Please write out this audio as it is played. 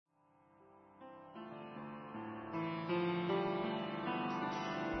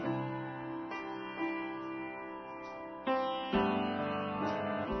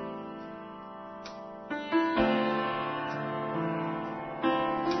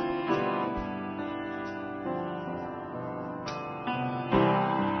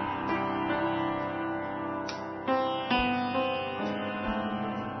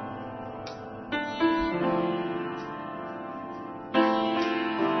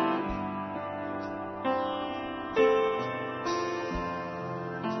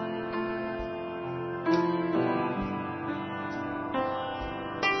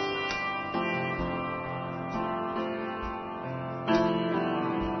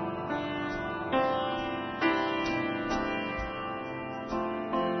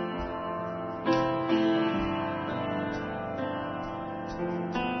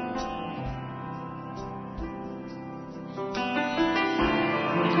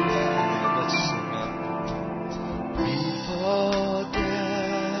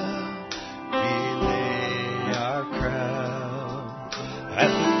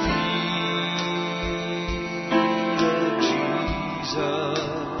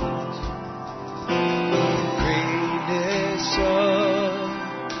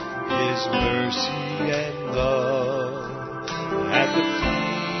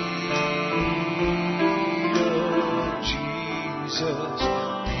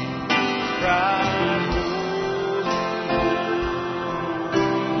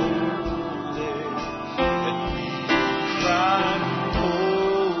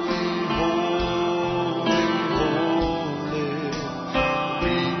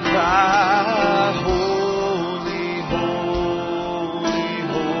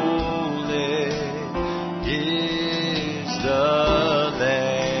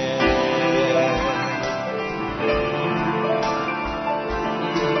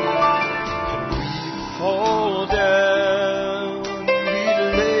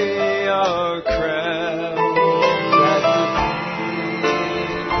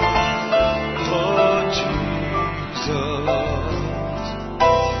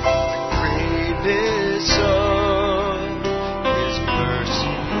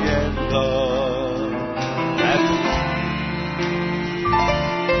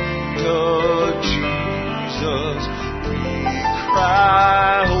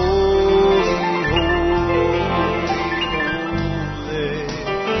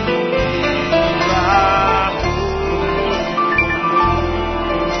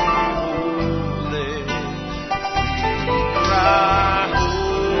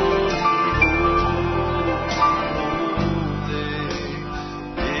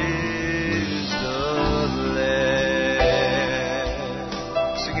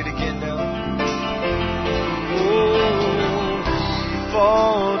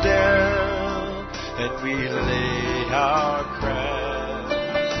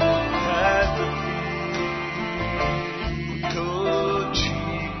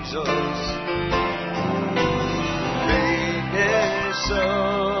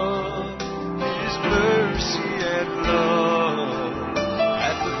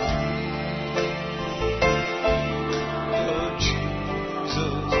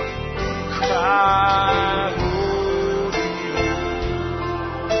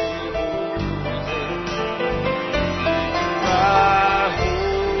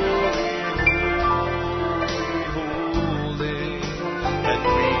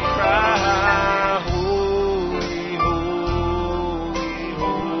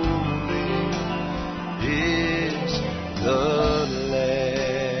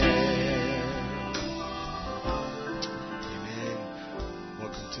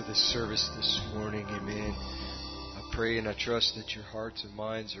Trust that your hearts and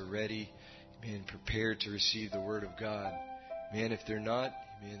minds are ready, man, prepared to receive the Word of God. Man, if they're not,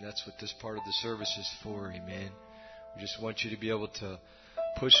 man, that's what this part of the service is for, amen. We just want you to be able to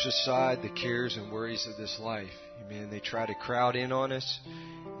push aside the cares and worries of this life, amen. They try to crowd in on us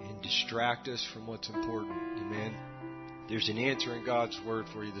and distract us from what's important, amen. There's an answer in God's Word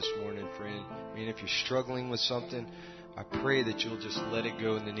for you this morning, friend. I mean, if you're struggling with something, I pray that you'll just let it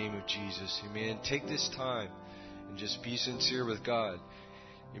go in the name of Jesus, amen. Take this time and just be sincere with God.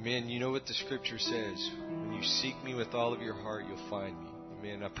 Amen. You know what the Scripture says. When you seek me with all of your heart, you'll find me.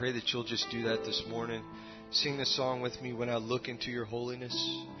 Amen. I pray that you'll just do that this morning. Sing the song with me, When I Look Into Your Holiness.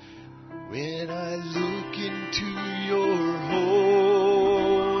 When I look into your holiness,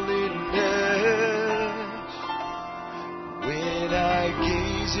 when I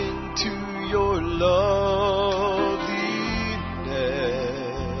gaze into your loveliness,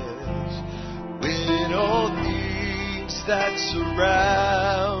 when all that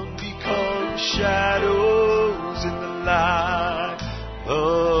surround become shadows in the light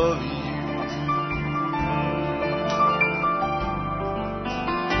of you.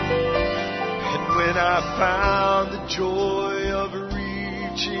 And when I found the joy of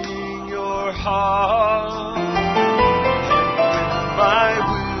reaching your heart, and when my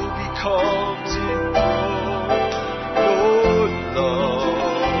will becomes your love,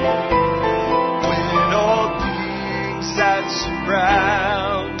 when all that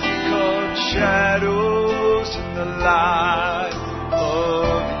surround become shadows in the light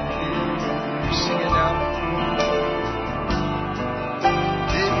of you. Sing it now.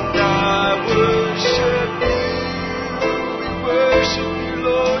 Then I worship you. We worship you,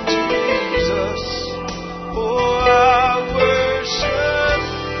 Lord Jesus.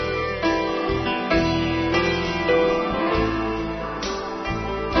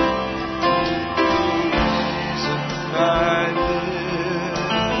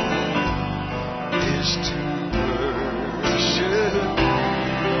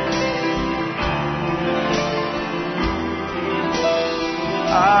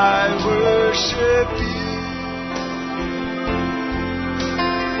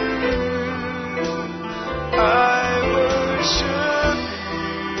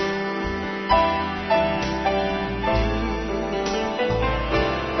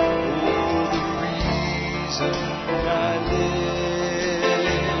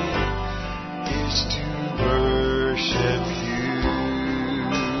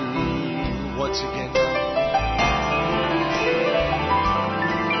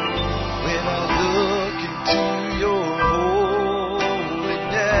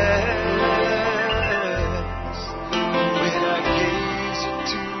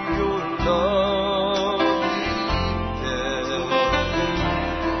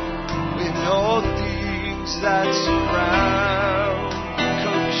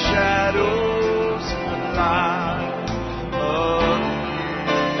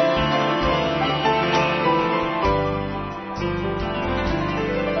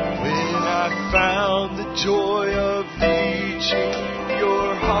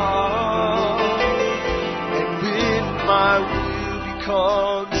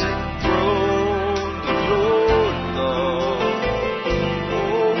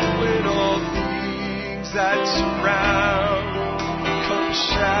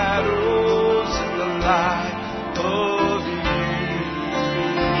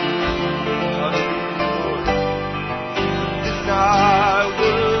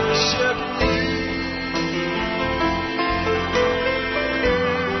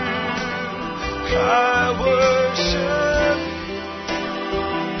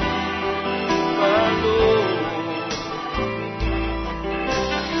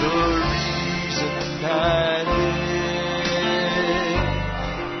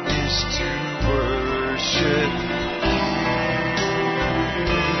 to worship you.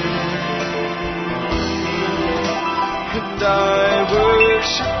 And I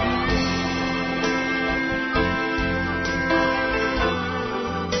worship you.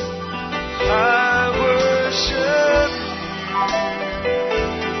 I worship you,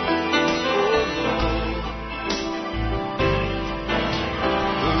 oh Lord.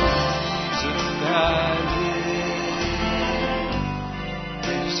 The reason I live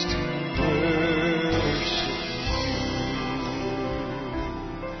is to worship you.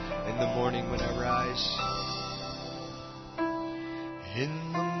 In the morning when I rise, in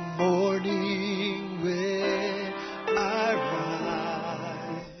the morning when I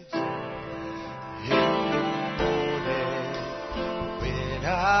rise, in the morning when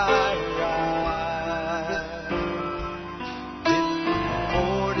I rise, in the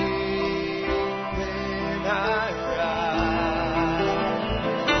morning when I rise,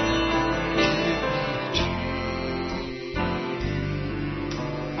 give me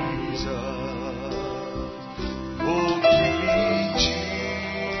Jesus. Oh, give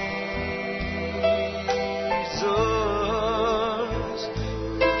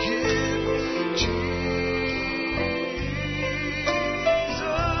me Jesus.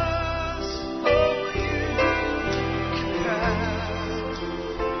 Oh, you can have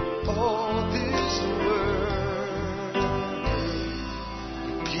all this world.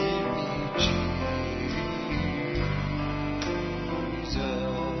 Give me Jesus.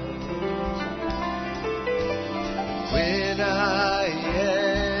 When I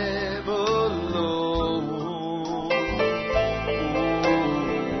am alone,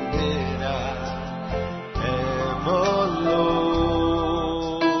 when I am alone,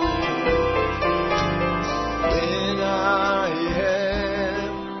 when I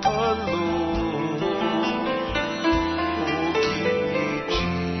am alone, oh, give me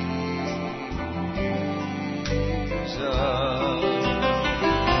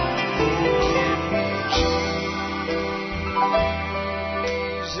Jesus.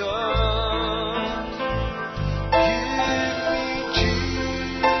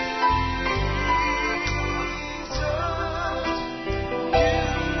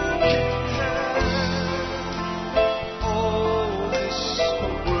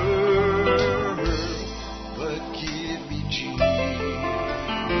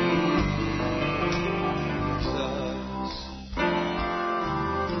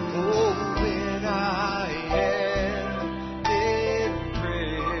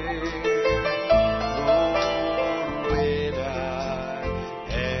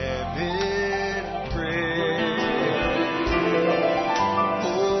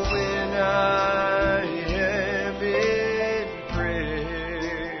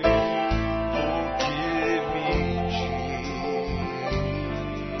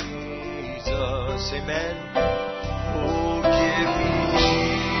 Amen. Oh, give me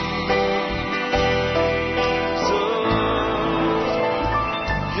Jesus.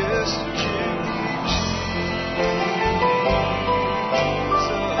 Yes, give me Jesus.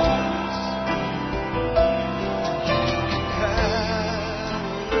 You can have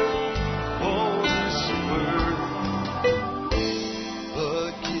all this world,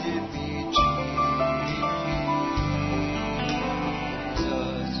 but give me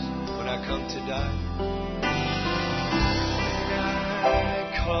Jesus. When I come to die,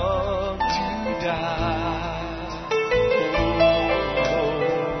 come to die. Oh,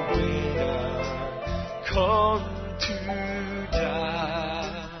 when I come to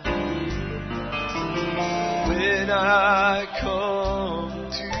die, when I come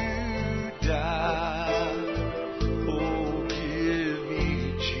to die, oh, give me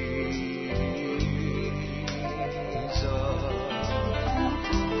Jesus.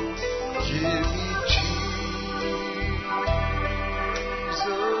 Give me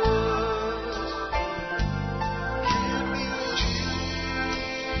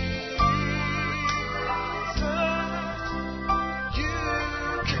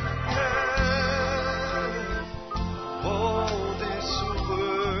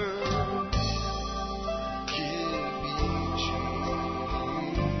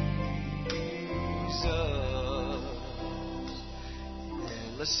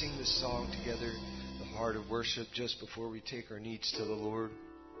let's sing this song together, the heart of worship, just before we take our needs to the Lord.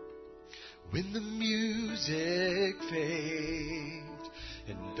 When the music fades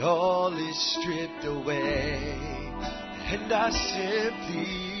and all is stripped away, and I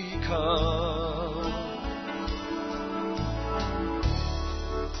simply come,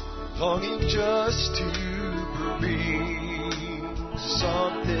 longing just to bring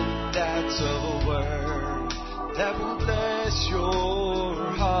something that's a word that will bless your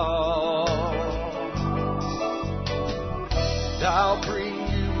heart. I'll bring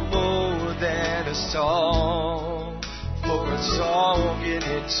you more than a song, for a song in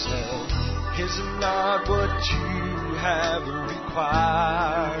itself is not what you have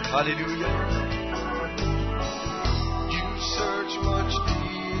required. Hallelujah. You search much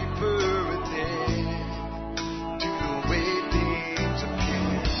deeper within to the way things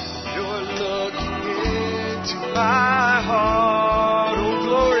appear. You're looking into my heart, oh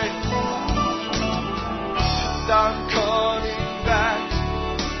glory. And I'm coming back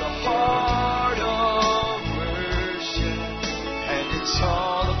to the heart of worship, and it's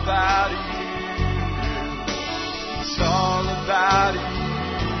all about you. It's all about you,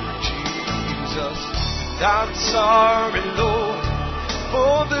 Jesus. And I'm sorry, Lord,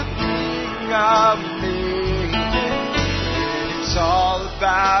 for the thing I've made. It's all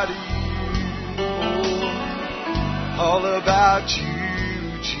about you, all about you,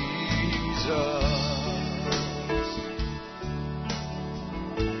 Jesus.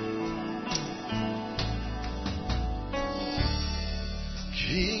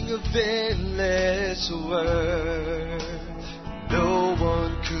 King of endless worth, no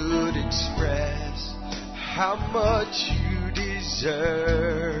one could express how much you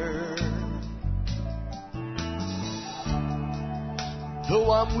deserve.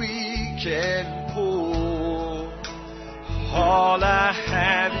 Though I'm weak and poor, all I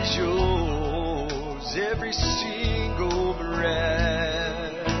have is yours, every single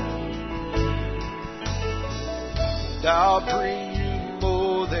breath. And I'll bring you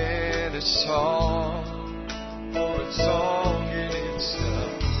more than a song, for a song in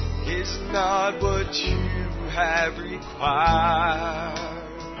itself is not what you have required.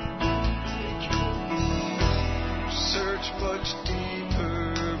 Search much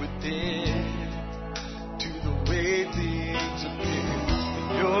deeper within to the way things appear.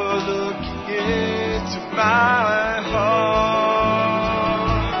 And you're looking into my heart.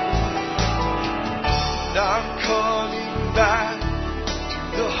 And I'm coming back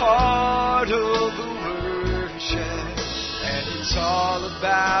to the heart of the worship, and it's all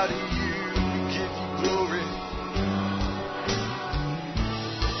about you. We give you glory.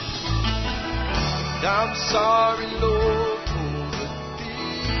 And I'm sorry, Lord, for the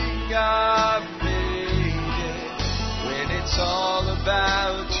thing I've made. When it's all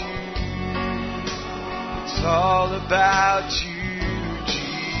about you, it's all about you,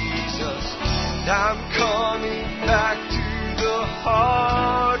 Jesus. And I'm coming back to the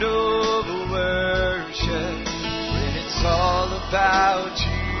heart of worship, when it's all about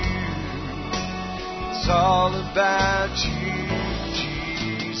you. It's all about you,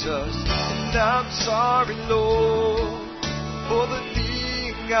 Jesus. And I'm sorry, Lord, for the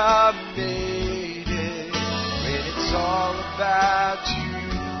thing I've made it. When it's all about you,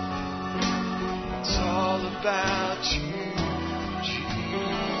 it's all about you, Jesus.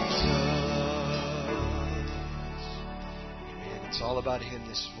 Amen. It's all about Him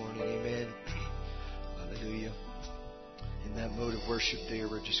this morning. Amen. Hallelujah. In that mode of worship there,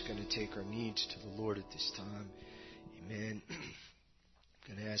 we're just going to take our needs to the Lord at this time. Amen.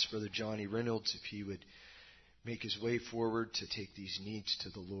 I'm going to ask Brother Johnny Reynolds if he would make his way forward to take these needs to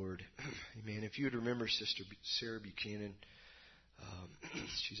the Lord. Amen. If you would remember Sister Sarah Buchanan,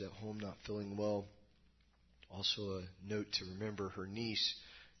 she's at home not feeling well. Also a note to remember her niece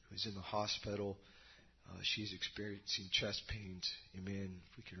who's in the hospital. She's experiencing chest pains. Amen.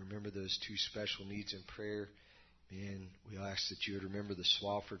 If we can remember those two special needs in prayer. Amen. We ask that you would remember the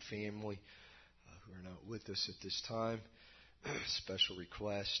Swafford family who are not with us at this time. Special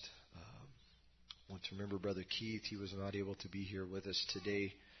request. Want to remember Brother Keith. He was not able to be here with us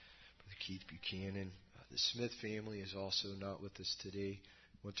today. Brother Keith Buchanan. The Smith family is also not with us today.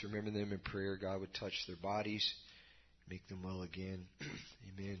 Want to remember them in prayer. God would touch their bodies, make them well again.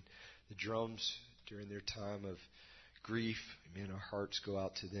 Amen. The drums during their time of grief. Amen. Our hearts go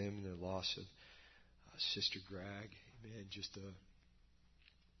out to them and their loss of Sister Greg. Amen. Just a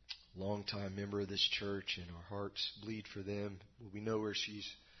longtime member of this church, and our hearts bleed for them. We know where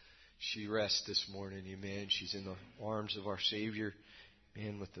she rests this morning. Amen. She's in the arms of our Savior.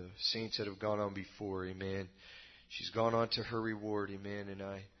 Amen. With the saints that have gone on before. Amen. She's gone on to her reward. Amen. And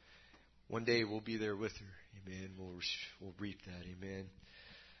one day we'll be there with her. Amen. We'll reap that. Amen.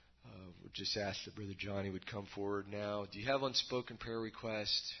 We'll just ask that Brother Johnny would come forward now. Do you have unspoken prayer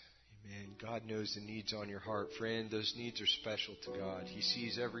requests? Amen. God knows the needs on your heart. Friend, those needs are special to God. He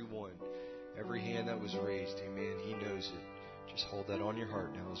sees every one, every hand that was raised. Amen. He knows it. Just hold that on your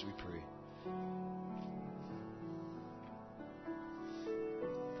heart now as we pray.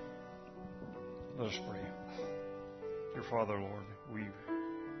 Let us pray. Dear Father, Lord, we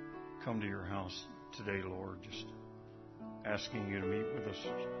come to your house today, Lord, just asking you to meet with us.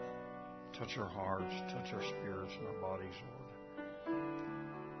 Touch our hearts, touch our spirits and our bodies, Lord.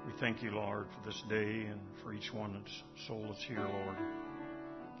 We thank you, Lord, for this day and for each one soul that's here, Lord.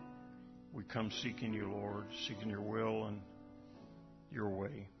 We come seeking you, Lord, seeking your will and your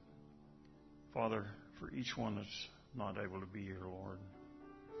way. Father, for each one that's not able to be here, Lord,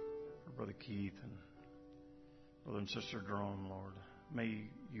 for Brother Keith and Brother and Sister Drone, Lord, may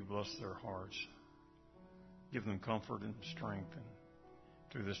you bless their hearts. Give them comfort and strength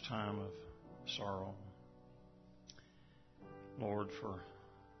through this time of sorrow. Lord, for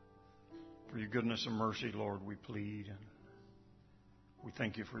your goodness and mercy, Lord, we plead. And we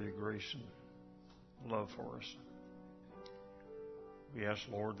thank you for your grace and love for us. We ask,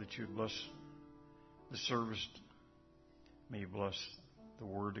 Lord, that you would bless the service. May you bless the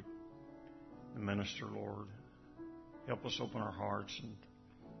word, the minister, Lord. Help us open our hearts. And,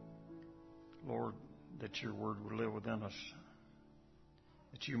 Lord, that your word would live within us.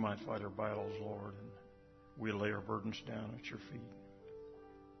 That you might fight our battles, Lord. And we lay our burdens down at your feet.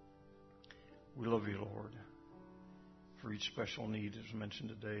 We love you, Lord, for each special need as mentioned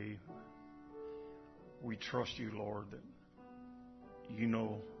today. We trust you, Lord, that you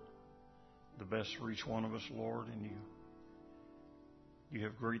know the best for each one of us, Lord, and you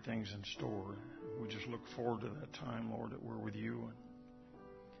have great things in store. We just look forward to that time, Lord, that we're with you. And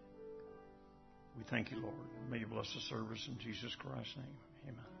we thank you, Lord. May you bless the service in Jesus Christ's name.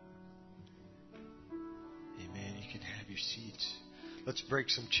 Amen. Amen. You can have your seats. Let's break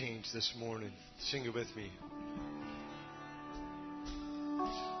some chains this morning. Sing it with me.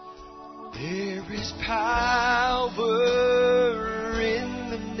 There is power in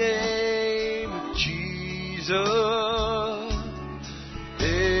the name of Jesus.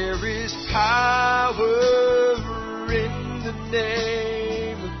 There is power in the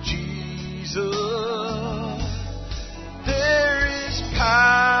name of Jesus. There is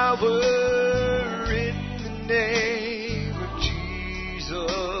power in the name of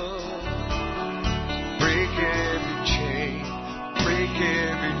Jesus. Break every chain, break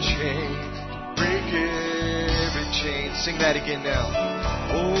every chain, break every chain. Sing that again now.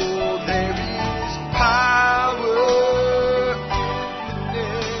 Oh, there is power in the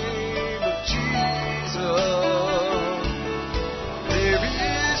name of Jesus. There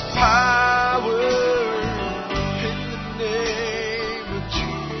is power in the name of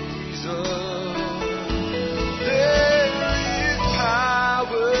Jesus. There is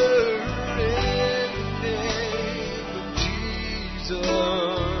power in the name of Jesus.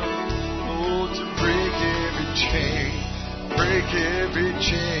 Oh, to break every chain, break every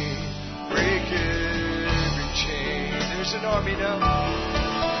chain, break every chain. There's an army now.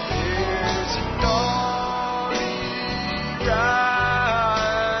 There's an army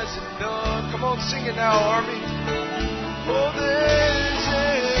rising up. Come on, sing it now, army. Oh, there's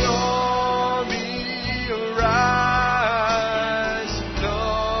an army rising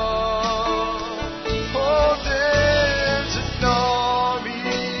up. Oh, there's an army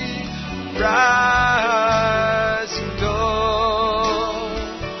rising up.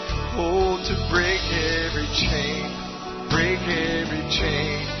 Oh, to break every chain, break every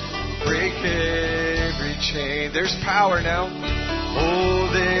chain, break every chain. There's power now. Oh,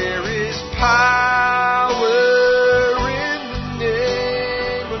 there is power in the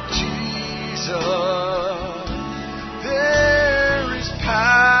name of Jesus. There is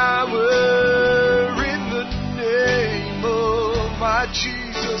power in the name of my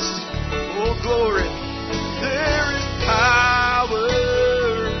Jesus. Oh, glory. There is power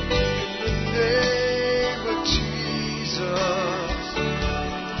in the name of Jesus.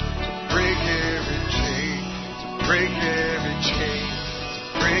 To break every chain, to break every chain, to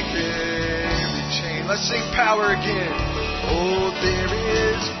break every chain. Let's sing power again. Oh, there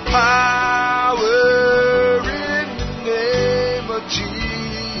is power in the name of Jesus.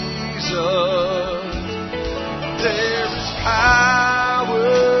 There is power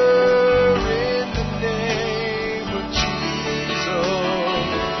in the name of Jesus.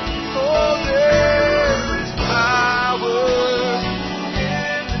 Oh, there is power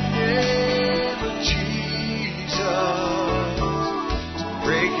in the name of Jesus. To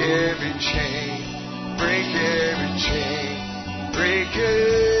break every chain, break every chain, break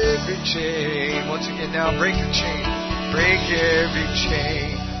every chain. Once again now, break the chain, break every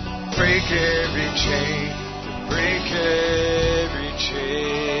chain, break every chain, break every chain.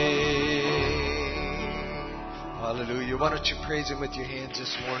 Hallelujah. Why don't you praise Him with your hands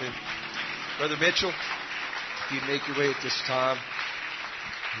this morning? Brother Mitchell, if you make your way at this time.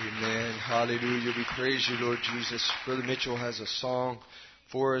 Amen. Hallelujah. We praise you, Lord Jesus. Brother Mitchell has a song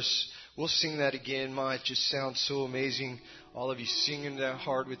for us. We'll sing that again. Ma, it just sounds so amazing. All of you singing that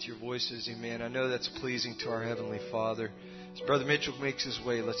hard with your voices. Amen. I know that's pleasing to our Heavenly Father. As Brother Mitchell makes his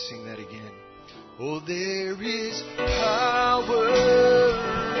way, let's sing that again. Oh, there is power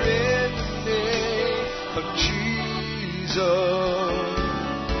in the name of Jesus.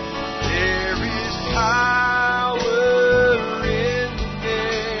 There is power in the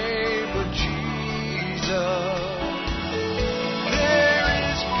name of Jesus. There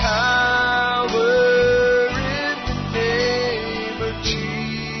is power in the name of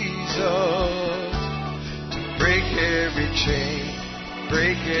Jesus to break every chain,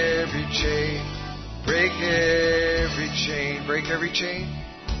 break every chain, break every chain, break every chain.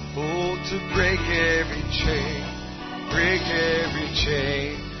 Oh, to break every chain, break every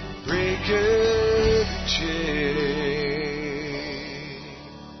chain, break every chain.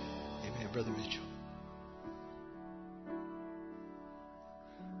 Amen, Brother Mitchell.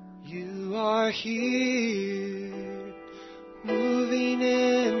 You are here, moving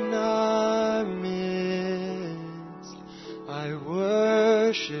in our midst. I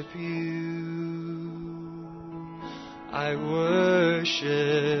worship you. I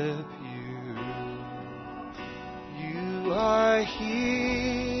worship you. You are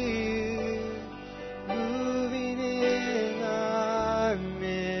here, moving in our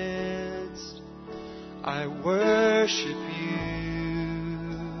midst. I worship you.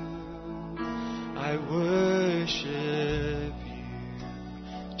 I worship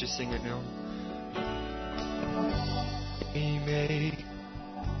you. Just sing it now. We make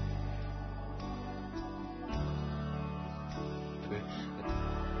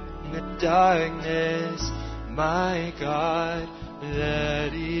in the darkness, my God,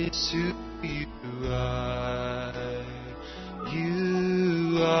 that is who you are.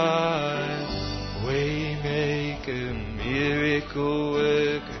 You are waymaker, miracle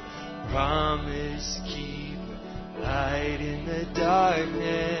worker, promise keeper, light in the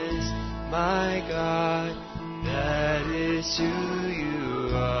darkness, my God, that is who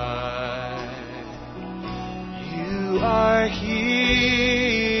you are. You are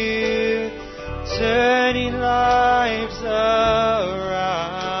here, turning lives around.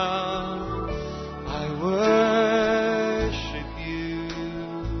 I worship you.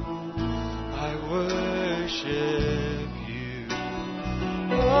 I worship you.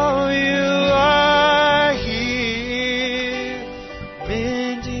 Oh, you are here,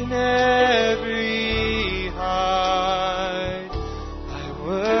 mending every heart. I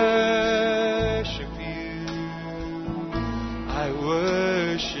worship you. I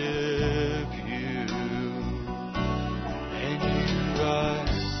worship you. And you are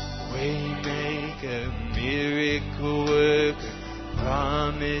waymaker, miracle worker,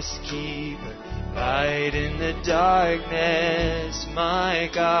 promise keeper, light in the darkness, my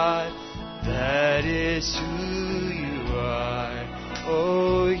God, that is who you are.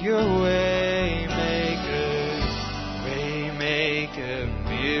 Oh, you're waymaker,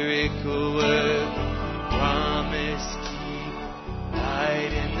 miracle worker, promise keeper,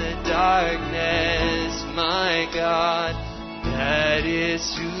 light in the darkness, my God, that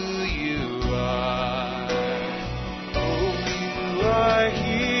is who you are. Oh, you are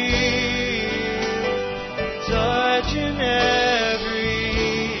here, touching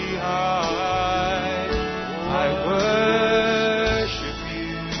every heart. I worship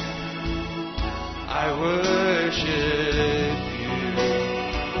you. I worship you.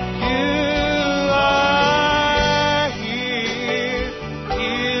 You are here,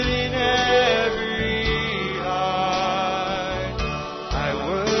 healing every heart. I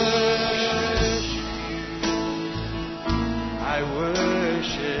worship you. I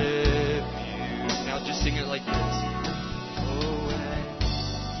worship you. Now just sing it like this. Oh, and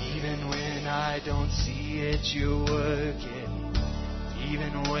even when I don't see it, you're working.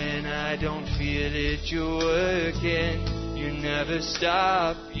 Even when I don't feel it, you're working. You never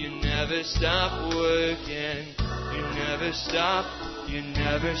stop working. You never stop. Even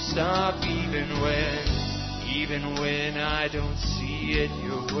when I don't see it,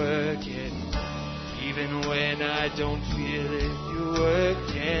 you're working. Even when I don't feel it, you're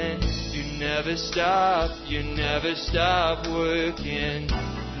working. You never stop working.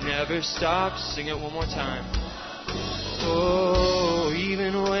 Never stop. Sing it one more time. Oh,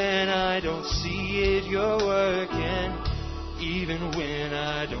 even when I don't see it, you're working. Even when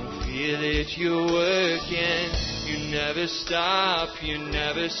I don't feel it, you're working. You never stop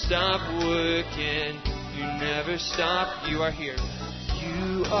working. You never stop. You are here.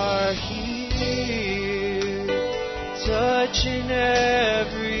 You are here, touching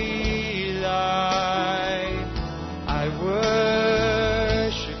every life. I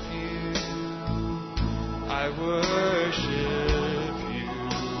worship you.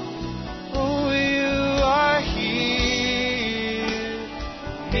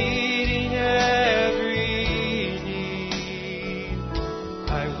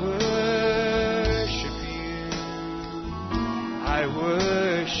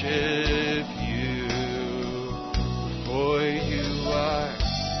 worship you, for you are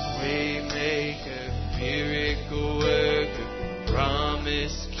Waymaker, miracle worker,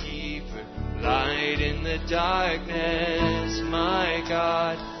 promise keeper, light in the darkness, my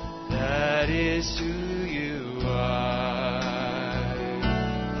God, that is who you are.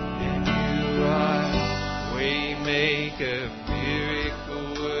 And you are Waymaker,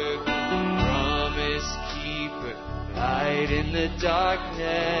 miracle worker, promise keeper, light in the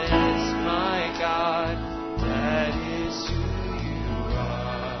darkness, my God, that is who you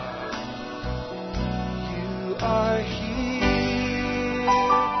are. You are here.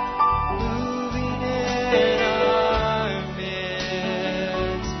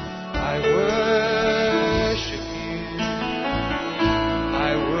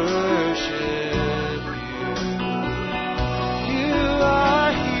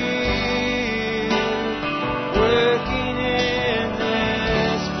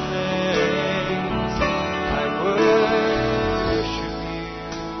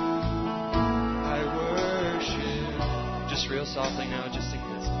 Softly now, just sing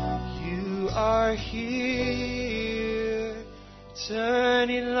this. You are here,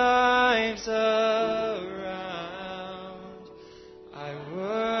 turning lives around. I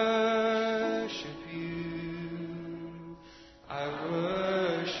worship you. I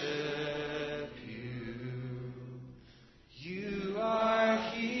worship you. You are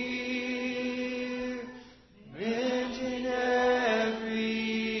here, mending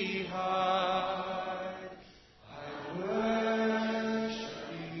every heart. I worship.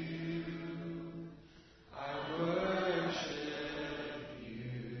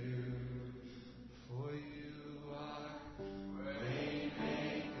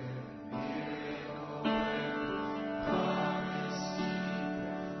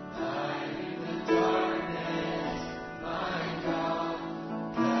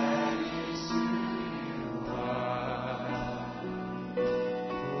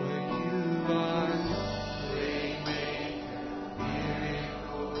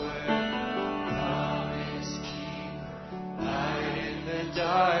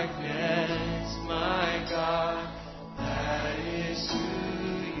 Darkness, my God, that is who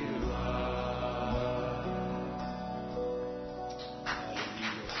you are.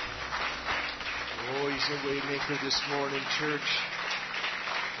 Hallelujah. Oh, He's a way maker this morning, church.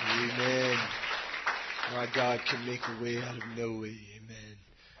 Amen. My God can make a way out of no way. Amen.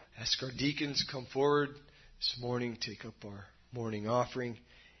 Ask our deacons to come forward this morning, take up our morning offering.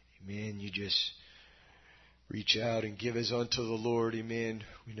 Amen. You just reach out and give as unto the Lord. Amen.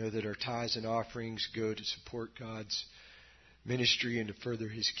 We know that our tithes and offerings go to support God's ministry and to further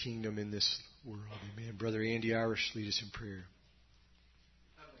His kingdom in this world. Amen. Brother Andy Irish, lead us in prayer.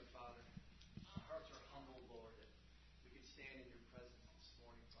 Heavenly Father, our hearts are humbled, Lord, that we could stand in your presence this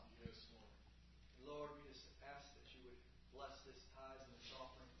morning, Father. Yes, Lord. And Lord, we just ask that you would bless this tithes and this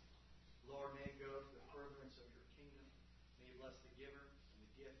offering. Lord, may it go to the furtherance of your kingdom. May you bless the giver and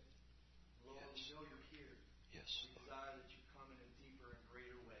the gift. Lord, yes. We know you're here. Yes. We desire that you come in a deeper and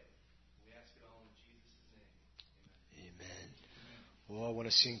greater way. We ask it all in Jesus' name. Amen. Well, I want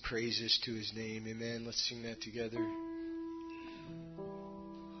to sing praises to His name. Amen. Let's sing that together.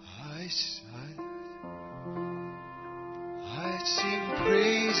 I sing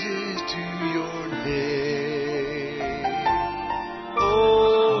praises to your name.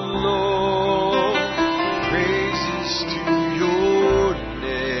 Oh Lord, praises to your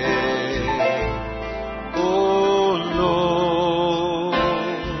name. Oh Lord,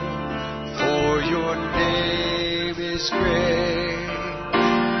 for your name is great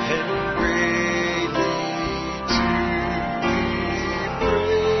and greatly to be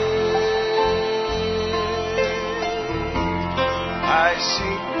praised. I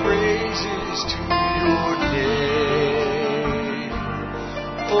sing praises to your name.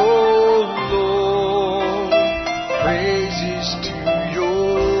 Oh Lord, praises to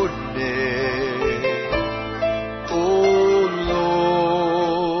your name. Oh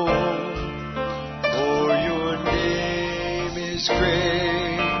Lord, for your name is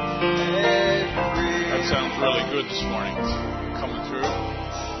great and great. That sounds really good this morning. Coming through.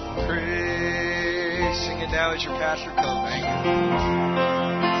 Praise. Sing it now as your pastor comes. Thank you.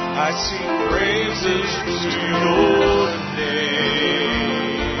 I sing praises to your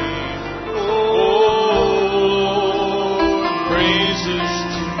name. Oh, praises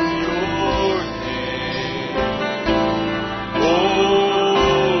to your name. Oh,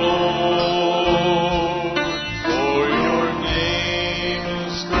 Lord, for your name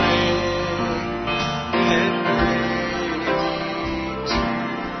is great and greatly to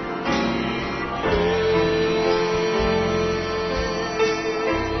be praised.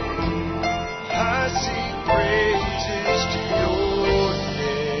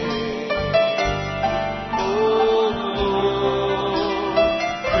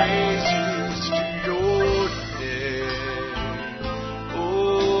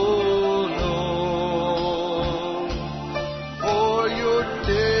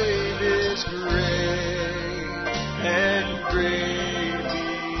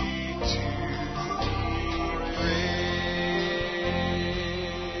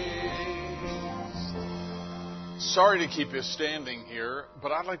 Sorry to keep you standing here,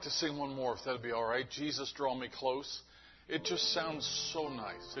 but I'd like to sing one more, if that'd be all right. Jesus, Draw Me Close. It just sounds so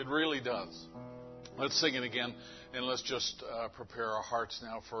nice. It really does. Let's sing it again, and let's just prepare our hearts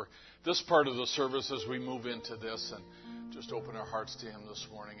now for this part of the service as we move into this, and just open our hearts to Him this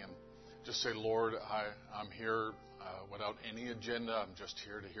morning and just say, Lord, I'm here without any agenda. I'm just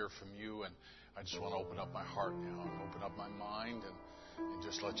here to hear from you, and I just want to open up my heart now and open up my mind and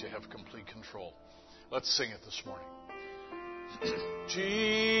just let you have complete control. Let's sing it this morning.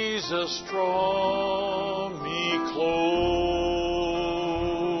 Jesus, draw me close,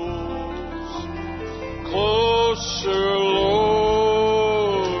 closer,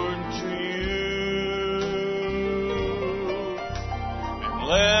 Lord, to you, and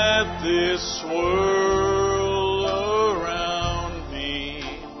let this world around me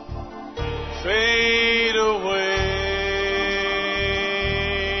fade away.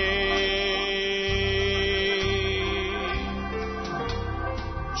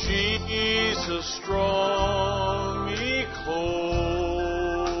 Jesus, draw me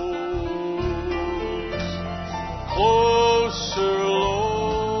close, closer,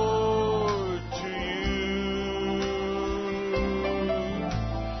 Lord, to you.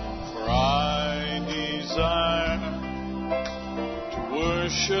 For I desire to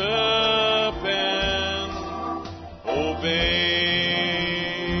worship and obey.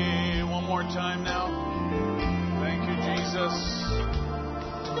 One more time now. Thank you, Jesus.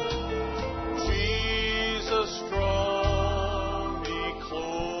 Jesus, draw me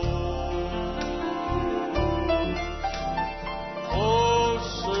close,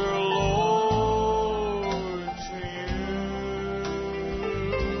 closer, Lord, to you,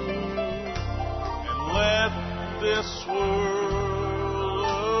 and let this world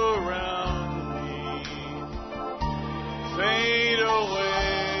around me fade away.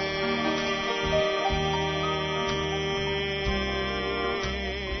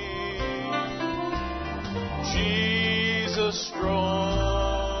 Jesus,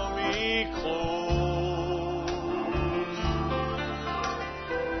 draw me close,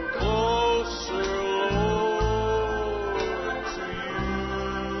 closer, Lord, to you.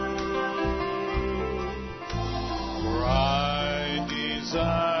 For I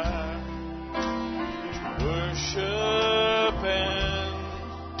desire to worship and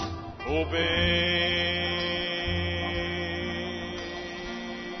obey.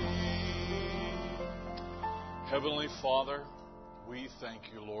 Heavenly Father, we thank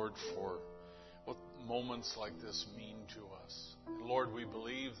you, Lord, for what moments like this mean to us. Lord, we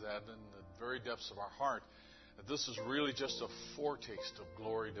believe that in the very depths of our heart, that this is really just a foretaste of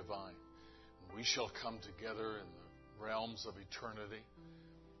glory divine. And we shall come together in the realms of eternity,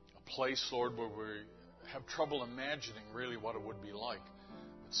 a place, Lord, where we have trouble imagining really what it would be like.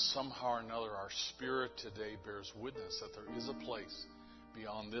 But somehow or another, our spirit today bears witness that there is a place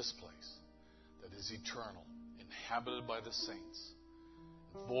beyond this place that is eternal, inhabited by the saints,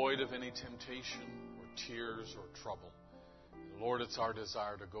 void of any temptation or tears or trouble. And Lord, it's our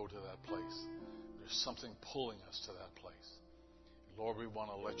desire to go to that place. There's something pulling us to that place. And Lord, we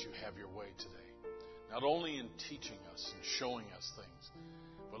want to let you have your way today. Not only in teaching us and showing us things,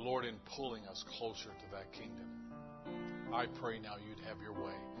 but Lord, in pulling us closer to that kingdom. I pray now you'd have your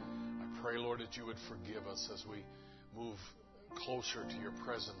way. I pray, Lord, that you would forgive us as we move closer to your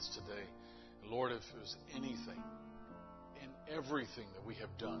presence today. Lord, if there's anything in everything that we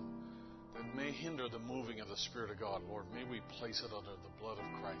have done that may hinder the moving of the Spirit of God, Lord, may we place it under the blood of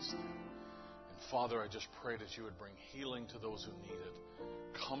Christ now. And Father, I just pray that you would bring healing to those who need it,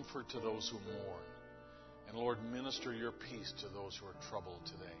 comfort to those who mourn, and Lord, minister your peace to those who are troubled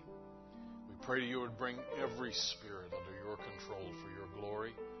today. We pray you would bring every spirit under your control for your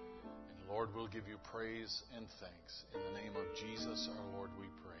glory. And Lord, we'll give you praise and thanks. In the name of Jesus, our Lord, we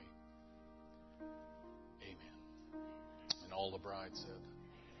pray. And all the bride said.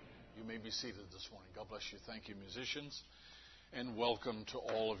 You may be seated this morning. God bless you. Thank you, musicians. And welcome to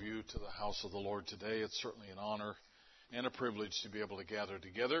all of you to the house of the Lord today. It's certainly an honor and a privilege to be able to gather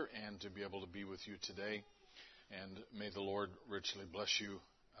together and to be able to be with you today. And may the Lord richly bless you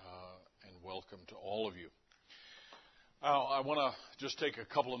and welcome to all of you. I want to just take a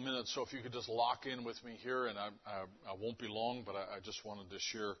couple of minutes, so if you could just lock in with me here, and I won't be long, but I just wanted to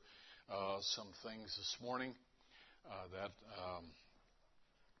share some things this morning that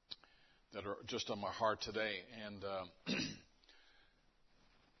are just on my heart today. And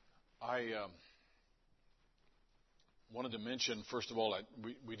I wanted to mention, first of all,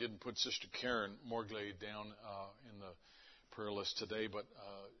 we didn't put Sister Karen Morgley down in the prayer list today, but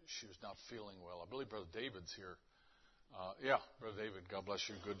she was not feeling well. I believe Brother David's here Yeah, Brother David, God bless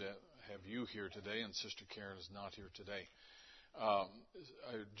you. Good to have you here today, and Sister Karen is not here today. I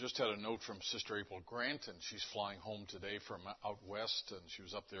just had a note from Sister April Grant, and she's flying home today from out west, and she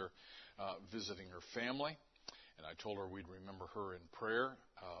was up there visiting her family. And I told her we'd remember her in prayer.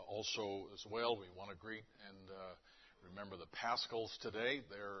 Also, as well, we want to greet and remember the Pascals today.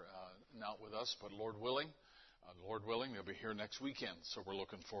 They're not with us, but Lord willing, they'll be here next weekend. So we're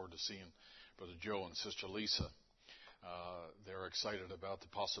looking forward to seeing Brother Joe and Sister Lisa. They're excited about the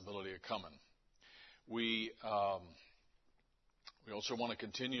possibility of coming. We also want to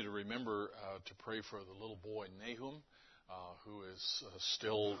continue to remember to pray for the little boy Nahum, who is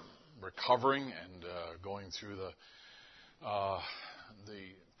still recovering and going through the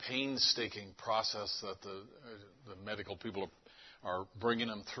painstaking process that the medical people are bringing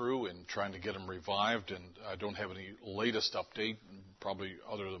him through and trying to get him revived. And I don't have any latest update, probably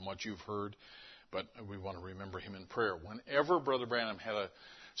other than what you've heard, but we want to remember him in prayer. Whenever Brother Branham had a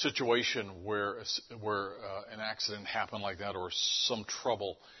situation where an accident happened like that or some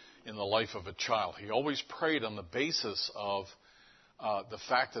trouble in the life of a child, he always prayed on the basis of the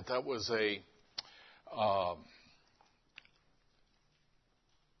fact that was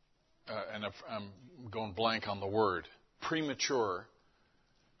and I'm going blank on the word, premature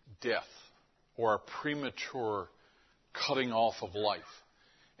death or a premature cutting off of life.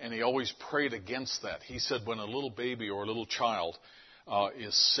 And he always prayed against that. He said when a little baby or a little child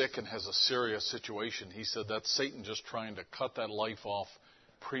is sick and has a serious situation, he said that's Satan just trying to cut that life off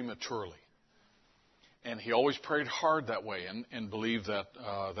prematurely. And he always prayed hard that way and believed that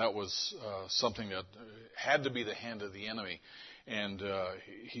that was something that had to be the hand of the enemy. And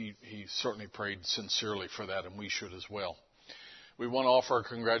he certainly prayed sincerely for that, and we should as well. We want to offer our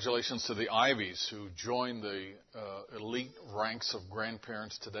congratulations to the Ivies who joined the elite ranks of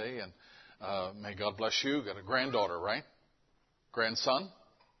grandparents today. And may God bless you. Got a granddaughter, right? Grandson?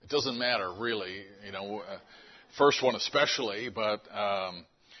 It doesn't matter, really. First one especially, but I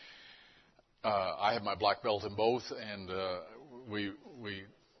have my black belt in both, and we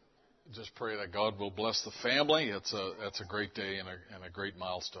just pray that God will bless the family. That's a great day and a great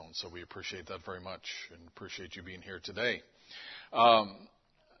milestone. So we appreciate that very much and appreciate you being here today.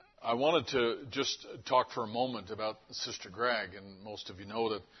 I wanted to just talk for a moment about Sister Gregg, and most of you know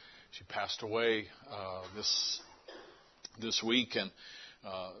that she passed away this week, and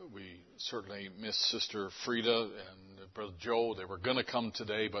we certainly miss Sister Frida and Brother Joe. They were going to come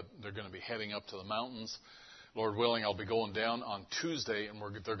today, but they're going to be heading up to the mountains. Lord willing, I'll be going down on Tuesday, and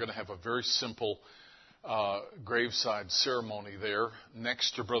they're going to have a very simple graveside ceremony there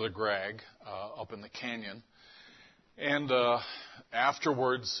next to Brother Gregg up in the canyon. And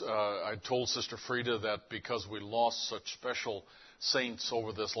afterwards, I told Sister Frida that because we lost such special saints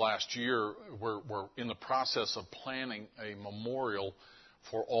over this last year, we're in the process of planning a memorial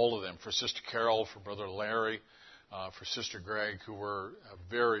for all of them, for Sister Carol, for Brother Larry, for Sister Gregg, who were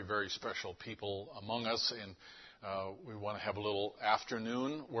very, very special people among us. And we want to have a little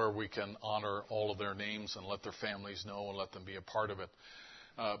afternoon where we can honor all of their names and let their families know and let them be a part of it.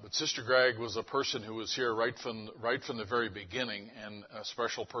 But Sister Gregg was a person who was here right from the very beginning and a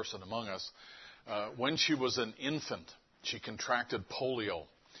special person among us. When she was an infant, she contracted polio.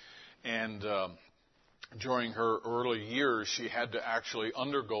 And during her early years, she had to actually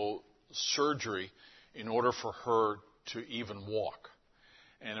undergo surgery in order for her to even walk.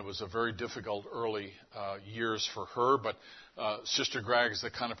 And it was a very difficult early years for her. But Sister Gregg is the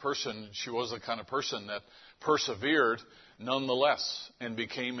kind of person, she was the kind of person that persevered nonetheless and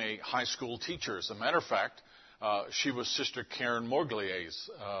became a high school teacher. As a matter of fact, she was Sister Karen Morglier's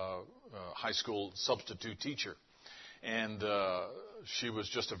high school substitute teacher. And she was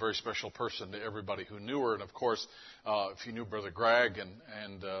just a very special person to everybody who knew her. And of course, if you knew Brother Gregg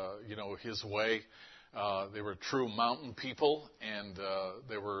and his way, they were true mountain people, and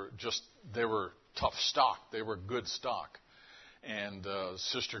they were tough stock. They were good stock. And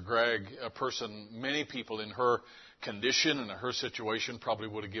Sister Gregg, a person, many people in her condition and in her situation probably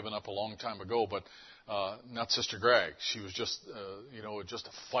would have given up a long time ago, but not Sister Gregg. She was just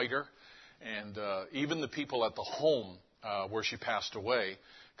a fighter. And even the people at the home where she passed away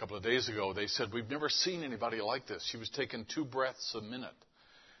a couple of days ago, they said, we've never seen anybody like this. She was taking 2 breaths a minute.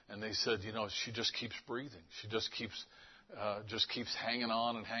 And they said, she just keeps breathing. She just keeps hanging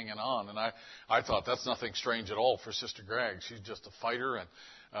on and hanging on. And I thought that's nothing strange at all for Sister Gregg. She's just a fighter and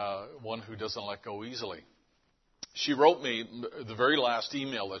one who doesn't let go easily. She wrote me, the very last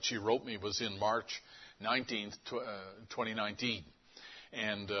email that she wrote me was in March 19th, 2019.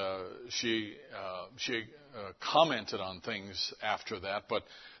 And she commented on things after that. But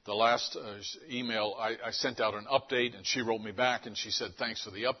the last email, I sent out an update, and she wrote me back, and she said, thanks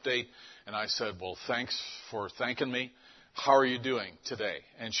for the update. And I said, well, thanks for thanking me. How are you doing today?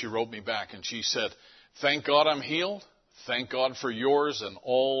 And she wrote me back, and she said, thank God I'm healed. Thank God for yours and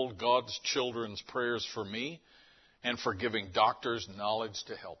all God's children's prayers for me and for giving doctors knowledge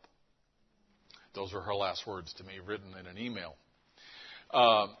to help. Those were her last words to me, written in an email.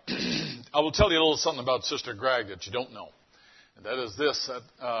 I will tell you a little something about Sister Gregg that you don't know. And that is this.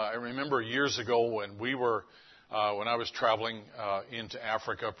 I remember years ago when I was traveling into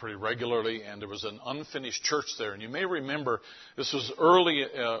Africa pretty regularly, and there was an unfinished church there. And you may remember this was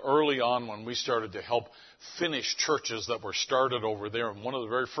early on when we started to help finish churches that were started over there. And one of the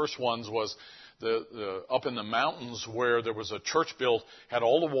very first ones was the up in the mountains where there was a church built, had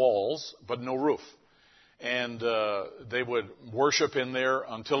all the walls but no roof. And they would worship in there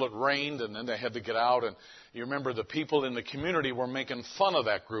until it rained, and then they had to get out. And you remember the people in the community were making fun of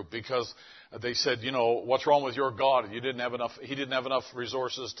that group because they said, you know, what's wrong with your God? He didn't have enough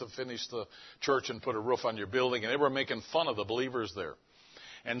resources to finish the church and put a roof on your building. And they were making fun of the believers there.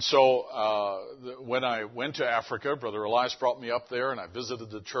 And so when I went to Africa, Brother Elias brought me up there, and I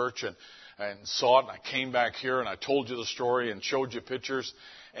visited the church and saw it. And I came back here, and I told you the story and showed you pictures.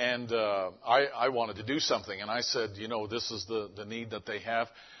 And I wanted to do something. And I said, you know, this is the need that they have.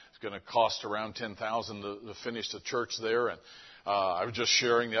 It's going to cost around $10,000 to finish the church there. And I was just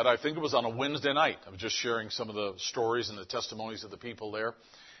sharing that. I think it was on a Wednesday night. I was just sharing some of the stories and the testimonies of the people there.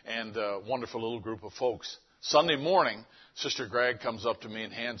 And a wonderful little group of folks. Sunday morning, Sister Gregg comes up to me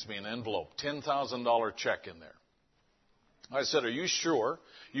and hands me an envelope, $10,000 check in there. I said, are you sure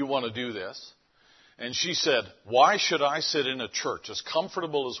you want to do this? And she said, why should I sit in a church as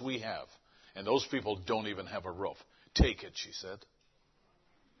comfortable as we have, and those people don't even have a roof? Take it, she said.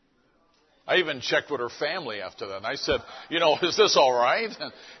 I even checked with her family after that. And I said, you know, is this all right?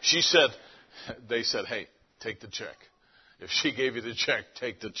 And they said, hey, take the check. If she gave you the check,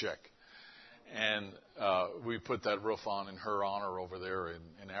 take the check. And we put that roof on in her honor over there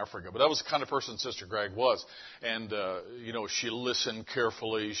in Africa. But that was the kind of person Sister Gregg was. And, you know, she listened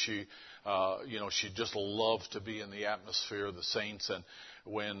carefully. She just loved to be in the atmosphere of the saints. And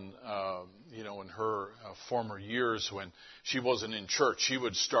when, you know, in her former years when she wasn't in church, she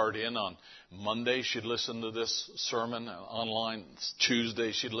would start in on Monday. She'd listen to this sermon online.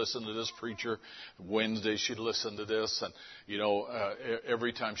 Tuesday, she'd listen to this preacher. Wednesday, she'd listen to this. And, you know,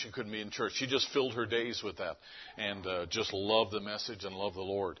 every time she couldn't be in church, she just filled her days with that and just loved the message and loved the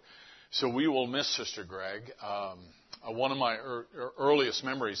Lord. So we will miss Sister Gregg. One of my earliest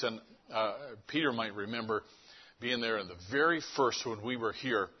memories, and Peter might remember being there in the very first when we were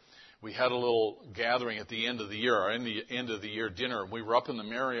here. We had a little gathering at the end of the year, or in the end of the year dinner. We were up in the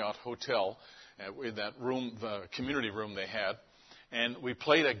Marriott Hotel, in that room, the community room they had, and we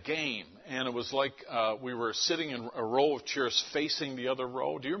played a game. And it was like we were sitting in a row of chairs facing the other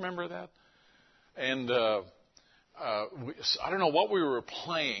row. Do you remember that? And I don't know what we were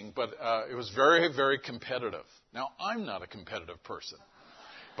playing, but it was very, very competitive. Now, I'm not a competitive person.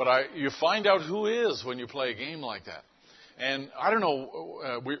 But you find out who is when you play a game like that. And I don't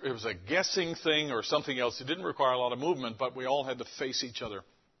know, it was a guessing thing or something else. It didn't require a lot of movement, but we all had to face each other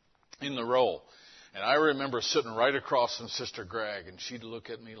in the row. And I remember sitting right across from Sister Gregg, and she'd look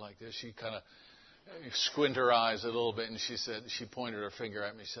at me like this. She'd kind of squint her eyes a little bit, and she pointed her finger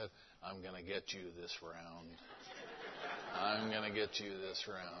at me and said, I'm going to get you this round. I'm going to get you this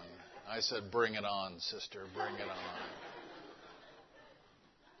round. I said, bring it on, sister, bring it on.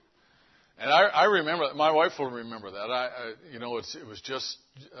 And I remember, my wife will remember that. It was just,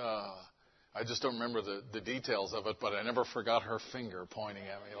 I just don't remember the details of it, but I never forgot her finger pointing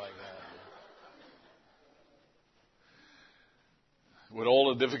at me like that. With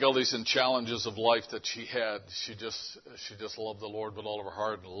all the difficulties and challenges of life that she had, she just loved the Lord with all of her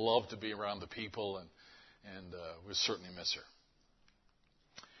heart and loved to be around the people, and we certainly miss her.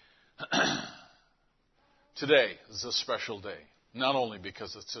 Today is a special day. Not only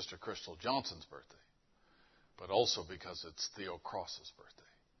because it's Sister Crystal Johnson's birthday, but also because it's Theo Cross's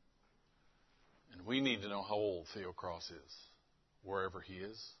birthday. And we need to know how old Theo Cross is, wherever he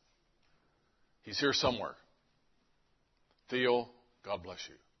is. He's here somewhere. Theo, God bless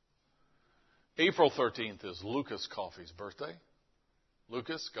you. April 13th is Lucas Coffey's birthday.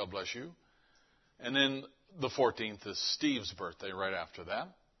 Lucas, God bless you. And then the 14th is Steve's birthday right after that.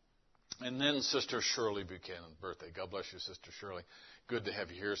 And then Sister Shirley Buchanan's birthday. God bless you, Sister Shirley. Good to have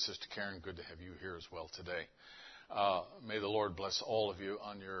you here. Sister Karen, good to have you here as well today. May the Lord bless all of you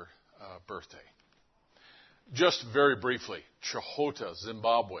on your birthday. Just very briefly, Chahota,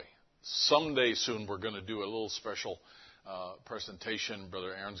 Zimbabwe. Someday soon we're going to do a little special presentation.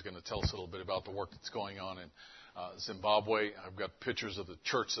 Brother Aaron's going to tell us a little bit about the work that's going on in Zimbabwe. I've got pictures of the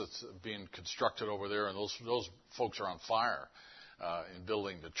church that's being constructed over there, and those folks are on fire in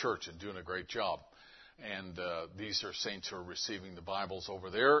building the church and doing a great job. And these are saints who are receiving the Bibles over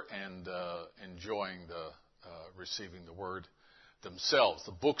there and enjoying receiving the Word themselves.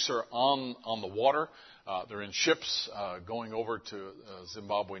 The books are on the water. They're in ships going over to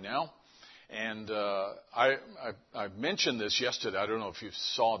Zimbabwe now. And I mentioned this yesterday. I don't know if you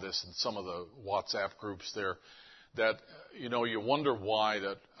saw this in some of the WhatsApp groups there. That you wonder why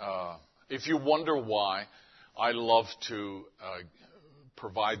if you wonder why I love to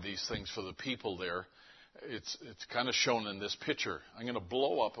provide these things for the people there, it's kind of shown in this picture. I'm going to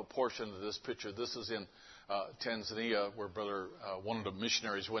blow up a portion of this picture. This is in Tanzania, where one of the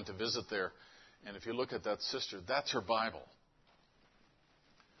missionaries went to visit there. And if you look at that sister, that's her Bible.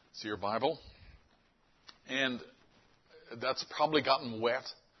 See her Bible? And that's probably gotten wet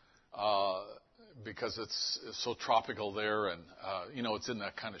because it's so tropical there, and it's in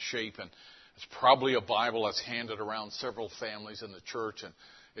that kind of shape. And it's probably a Bible that's handed around several families in the church, and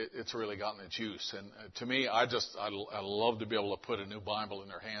it's really gotten its use. And to me, I love to be able to put a new Bible in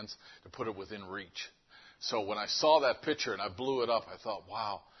their hands, to put it within reach. So when I saw that picture and I blew it up, I thought,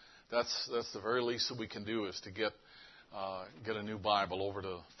 wow, that's the very least that we can do is to get a new Bible over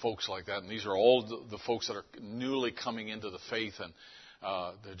to folks like that. And these are all the folks that are newly coming into the faith, and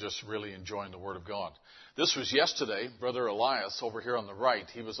they're just really enjoying the Word of God. This was yesterday. Brother Elias over here on the right,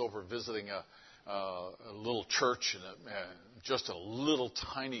 he was over visiting a little church in just a little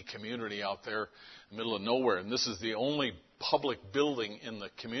tiny community out there in the middle of nowhere. And this is the only public building in the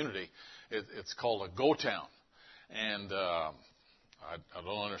community. It's called a Go Town. And I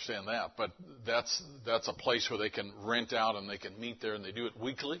don't understand that, but that's a place where they can rent out and they can meet there, and they do it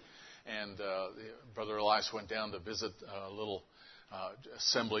weekly. And Brother Elias went down to visit a little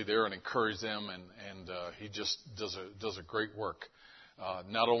assembly there and encourage them, and he just does a great work.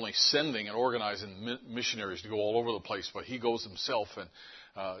 Not only sending and organizing missionaries to go all over the place, but he goes himself and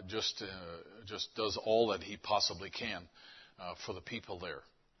just does all that he possibly can for the people there.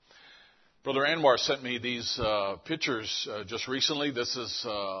 Brother Anwar sent me these pictures just recently. This is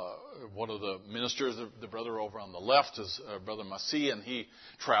one of the ministers. The brother over on the left is Brother Masi, and he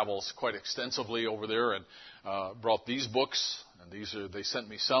travels quite extensively over there and brought these books. And they sent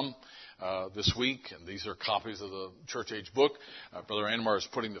me some this week, and these are copies of the Church Age book. Brother Anwar is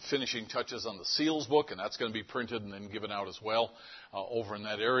putting the finishing touches on the Seals book, and that's going to be printed and then given out as well over in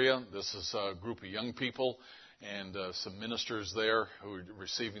that area. This is a group of young people and some ministers there who are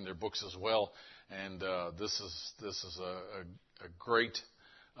receiving their books as well. And this is a great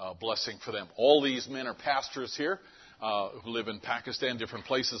blessing for them. All these men are pastors here who live in Pakistan, different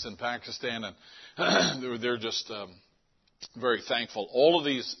places in Pakistan, and they're just very thankful. All of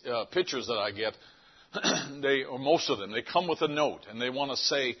these pictures that I get, or most of them, they come with a note, and they want to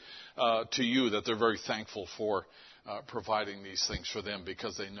say to you that they're very thankful for providing these things for them,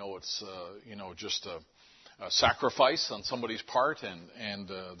 because they know it's just a sacrifice on somebody's part, and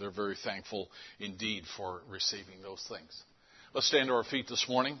they're very thankful indeed for receiving those things. Let's stand to our feet this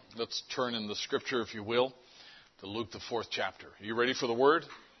morning. Let's turn in the Scripture, if you will, to Luke the 4th chapter. Are you ready for the Word?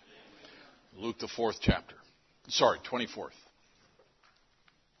 Luke the 4th chapter. 24th.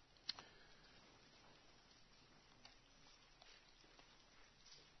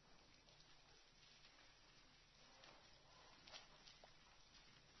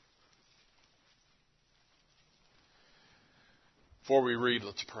 Before we read,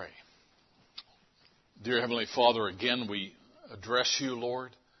 let's pray. Dear Heavenly Father, again we address you,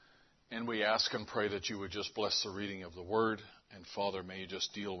 Lord, and we ask and pray that you would just bless the reading of the Word. And Father, may you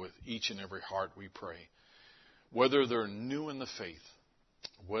just deal with each and every heart, we pray. Whether they're new in the faith,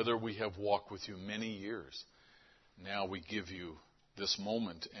 whether we have walked with you many years, now we give you this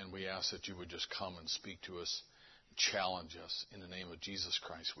moment, and we ask that you would just come and speak to us, challenge us. In the name of Jesus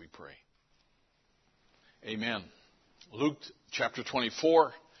Christ, we pray. Amen. Luke chapter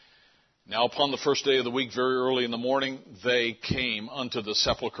 24. Now upon the first day of the week, very early in the morning, they came unto the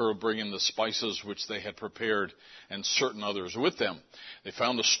sepulchre, bringing the spices which they had prepared, and certain others with them. They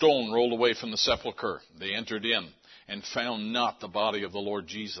found a stone rolled away from the sepulchre. They entered in, and found not the body of the Lord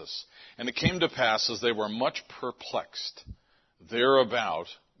Jesus. And it came to pass, as they were much perplexed thereabout,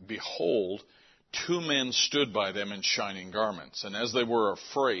 behold, 2 men stood by them in shining garments. And as they were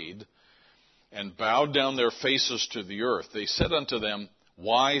afraid, and bowed down their faces to the earth, they said unto them,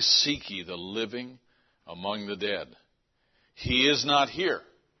 Why seek ye the living among the dead? He is not here,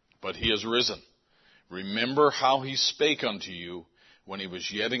 but he is risen. Remember how he spake unto you when he was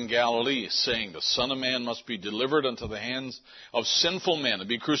yet in Galilee, saying, The Son of Man must be delivered unto the hands of sinful men and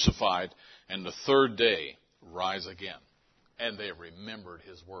be crucified, and the third day rise again. And they remembered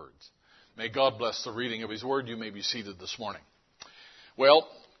his words. May God bless the reading of his word. You may be seated this morning. Well,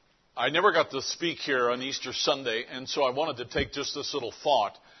 I never got to speak here on Easter Sunday, and so I wanted to take just this little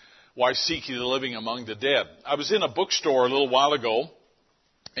thought. Why seek ye the living among the dead? I was in a bookstore a little while ago,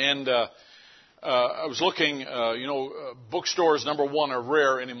 and I was looking, bookstores, number one, are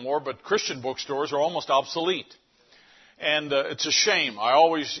rare anymore, but Christian bookstores are almost obsolete. And it's a shame. I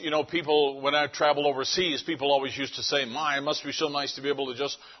always, people, when I travel overseas, people always used to say, it must be so nice to be able to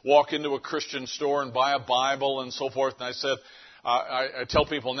just walk into a Christian store and buy a Bible and so forth. And I said, I tell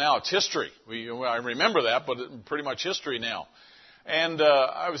people now, it's history. I remember that, but it's pretty much history now. And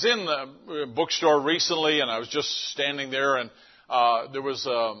I was in the bookstore recently, and I was just standing there, and there was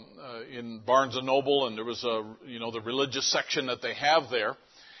in Barnes and Noble, and there was the religious section that they have there,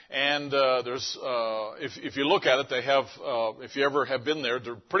 and there's if you look at it, they have if you ever have been there,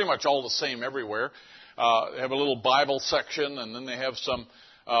 they're pretty much all the same everywhere. They have a little Bible section, and then they have some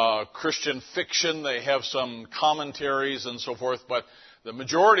Christian fiction, they have some commentaries and so forth, but the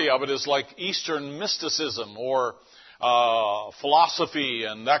majority of it is like Eastern mysticism or philosophy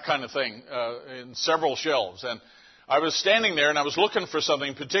and that kind of thing in several shelves. And I was standing there and I was looking for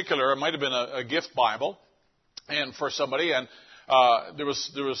something particular. It might have been a gift Bible, and for somebody. And there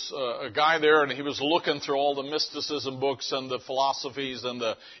was a guy there, and he was looking through all the mysticism books and the philosophies and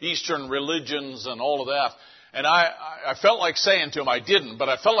the Eastern religions and all of that. And I felt like saying to him, I didn't, but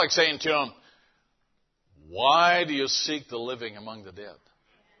I felt like saying to him, why do you seek the living among the dead?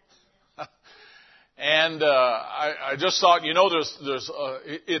 And I just thought,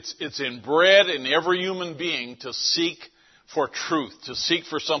 it's inbred in every human being to seek for truth, to seek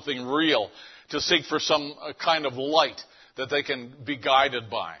for something real, to seek for some kind of light that they can be guided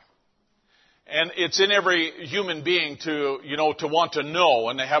by. And it's in every human being to want to know,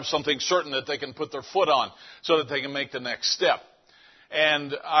 and they have something certain that they can put their foot on so that they can make the next step.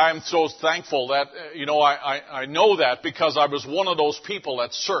 And I'm so thankful that, I know that because I was one of those people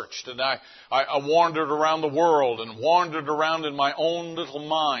that searched. And I wandered around the world and wandered around in my own little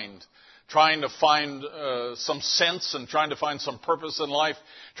mind, trying to find some sense and trying to find some purpose in life,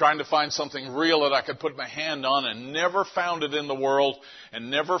 trying to find something real that I could put my hand on, and never found it in the world,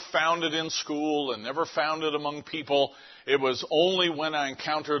 and never found it in school, and never found it among people. It was only when I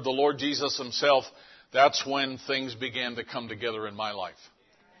encountered the Lord Jesus himself, that's when things began to come together in my life.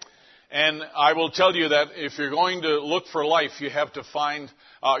 And I will tell you that if you're going to look for life, you have to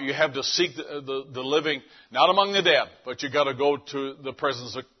seek the living, not among the dead, but you got to go to the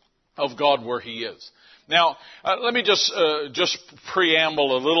presence of God where he is. Now, let me just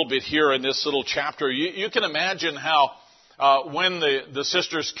preamble a little bit here in this little chapter. You can imagine how when the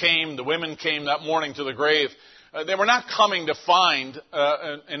sisters came, the women came that morning to the grave, they were not coming to find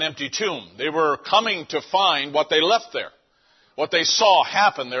an empty tomb. They were coming to find what they left there, what they saw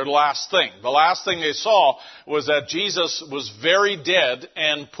happen, their last thing. The last thing they saw was that Jesus was very dead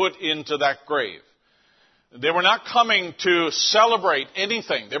and put into that grave. They were not coming to celebrate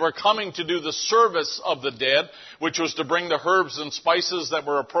anything. They were coming to do the service of the dead, which was to bring the herbs and spices that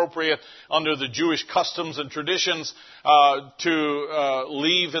were appropriate under the Jewish customs and traditions to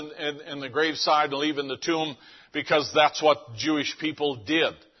leave in the graveside and leave in the tomb, because that's what Jewish people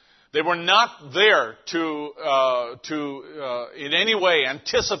did. They were not there to in any way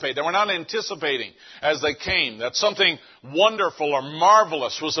anticipate. They were not anticipating as they came that something wonderful or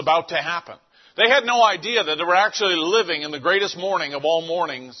marvelous was about to happen. They had no idea that they were actually living in the greatest morning of all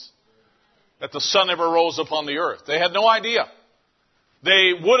mornings, that the sun ever rose upon the earth. They had no idea.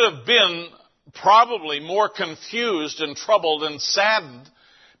 They would have been probably more confused and troubled and saddened,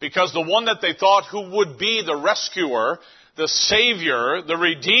 because the one that they thought who would be the rescuer, the Savior, the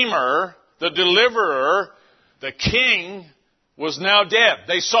Redeemer, the Deliverer, the King, was now dead.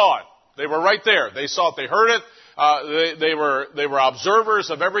 They saw it. They were right there. They saw it. They heard it. They were observers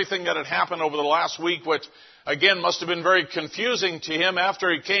of everything that had happened over the last week, which again must have been very confusing to him after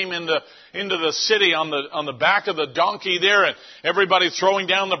he came into the city on the back of the donkey there, and everybody throwing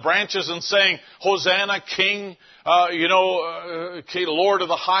down the branches and saying, Hosanna, King, Lord of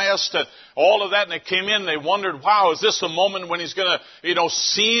the highest, and all of that. And they came in, they wondered, wow, is this the moment when he's going to,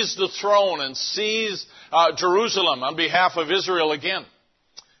 seize the throne and seize Jerusalem on behalf of Israel again?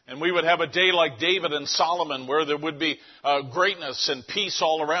 And we would have a day like David and Solomon, where there would be greatness and peace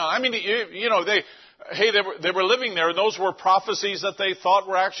all around. I mean, they were living there, and those were prophecies that they thought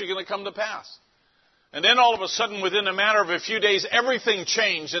were actually going to come to pass. And then all of a sudden, within a matter of a few days, everything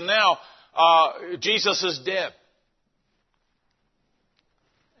changed, and now Jesus is dead.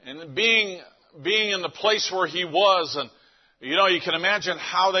 And being in the place where he was, and you know, you can imagine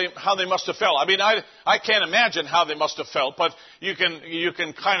how they must have felt. I mean, I can't imagine how they must have felt, but you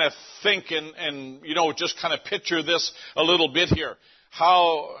can kind of think and you know, just kind of picture this a little bit here.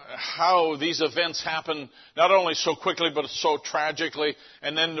 How these events happen, not only so quickly, but so tragically,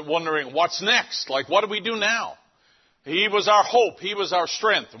 and then wondering, what's next? Like, what do we do now? He was our hope. He was our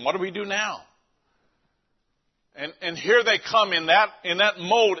strength. And what do we do now? And here they come in that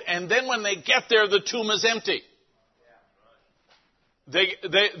mode, and then when they get there, the tomb is empty.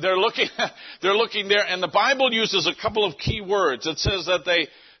 They're looking there, and the Bible uses a couple of key words. It says that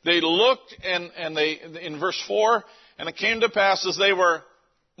they looked, and they, in verse 4, and it came to pass as they were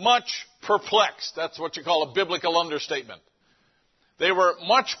much perplexed. That's what you call a biblical understatement. They were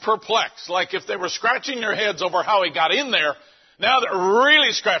much perplexed, like if they were scratching their heads over how he got in there, now they're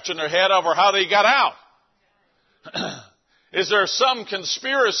really scratching their head over how they got out. Is there some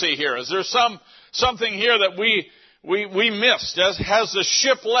conspiracy here? Is there something here that we missed? Has the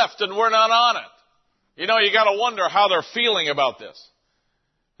ship left and we're not on it? You know, you got to wonder how they're feeling about this.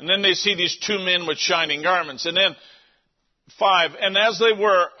 And then they see these two men with shining garments. And then 5, and as they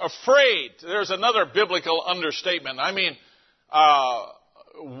were afraid, there's another biblical understatement. I mean,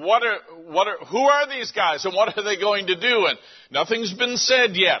 who are these guys and what are they going to do? And nothing's been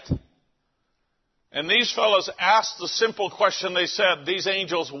said yet. And these fellows asked the simple question. They said, these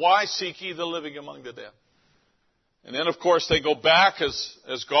angels, why seek ye the living among the dead? And then, of course, they go back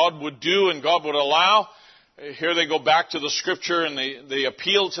as God would do and God would allow. Here they go back to the Scripture and they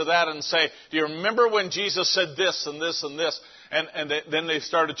appeal to that and say, do you remember when Jesus said this and this and this? And then they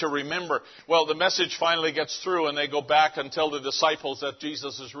started to remember. Well, the message finally gets through and they go back and tell the disciples that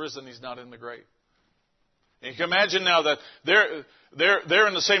Jesus is risen. He's not in the grave. And you can imagine now that they're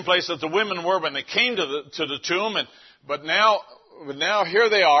in the same place that the women were when they came to the tomb. But now here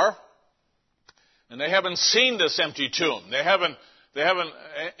they are. And they haven't seen this empty tomb. They haven't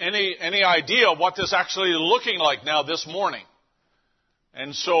any idea of what this actually is looking like now this morning.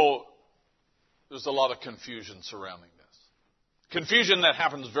 And so there's a lot of confusion surrounding this. Confusion that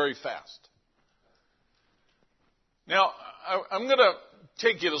happens very fast. Now, I'm going to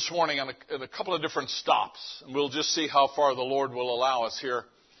take you this morning on a couple of different stops. And we'll just see how far the Lord will allow us here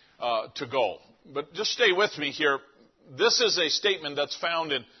to go. But just stay with me here. This is a statement that's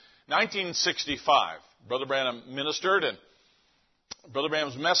found in 1965. Brother Branham ministered, and Brother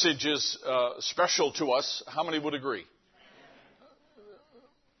Branham's message is special to us. How many would agree?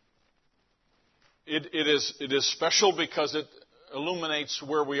 It is special because it illuminates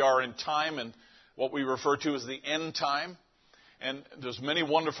where we are in time and what we refer to as the end time. And there's many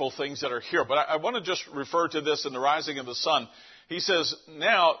wonderful things that are here. But I want to just refer to this in the rising of the sun. He says,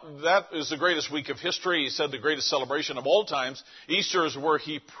 now, that is the greatest week of history. He said the greatest celebration of all times. Easter is where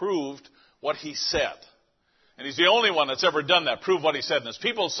he proved what he said. And he's the only one that's ever done that, prove what he said. And as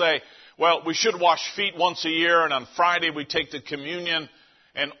people say, well, we should wash feet once a year, and on Friday we take the communion.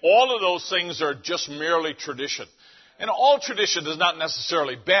 And all of those things are just merely tradition. And all tradition is not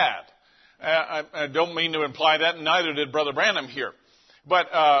necessarily bad. I don't mean to imply that, and neither did Brother Branham here. But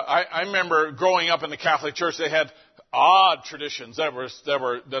I remember growing up in the Catholic Church, they had odd traditions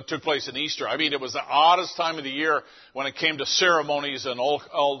that took place in Easter. I mean, it was the oddest time of the year when it came to ceremonies and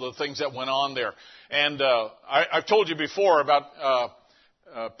all the things that went on there. And I've told you before about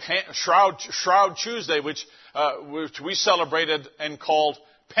Shroud Tuesday, which we celebrated and called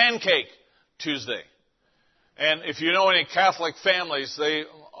Pancake Tuesday. And if you know any Catholic families, they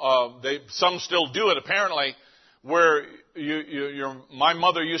some still do it apparently, where my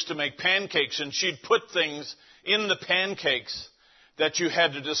mother used to make pancakes, and she'd put things in the pancakes that you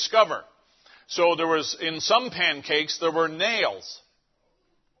had to discover. So in some pancakes there were nails,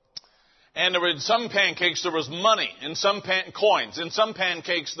 and in some pancakes there was money, in some coins, in some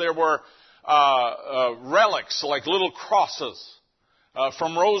pancakes there were relics like little crosses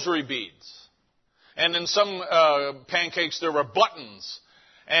from rosary beads, and in some pancakes there were buttons.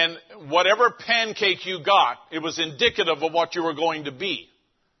 And whatever pancake you got, it was indicative of what you were going to be.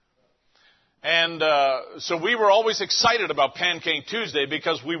 And so we were always excited about Pancake Tuesday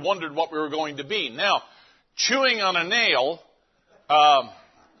because we wondered what we were going to be. Now, chewing on a nail,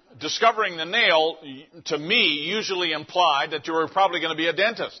 discovering the nail, to me, usually implied that you were probably going to be a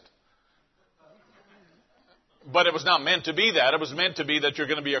dentist. But it was not meant to be that. It was meant to be that you're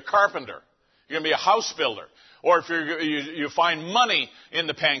going to be a carpenter. You're going to be a house builder. Or if you find money in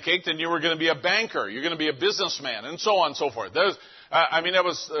the pancake, then you were going to be a banker. You're going to be a businessman, and so on and so forth.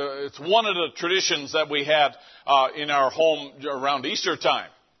 It's one of the traditions that we had in our home around Easter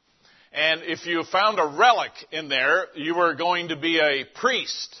time. And if you found a relic in there, you were going to be a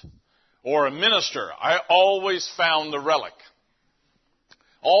priest or a minister. I always found the relic.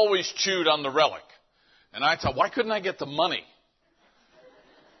 Always chewed on the relic. And I thought, why couldn't I get the money?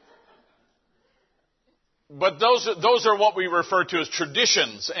 But those are what we refer to as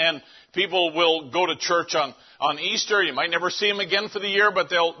traditions. And people will go to church on Easter. You might never see them again for the year, but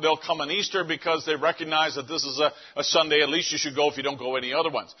they'll come on Easter because they recognize that this is a Sunday. At least you should go if you don't go any other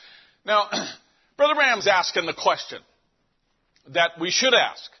ones. Now, Brother Branham's asking the question that we should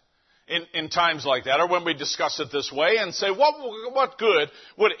ask in times like that, or when we discuss it this way, and say, what good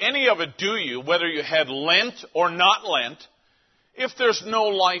would any of it do you, whether you had Lent or not Lent, if there's no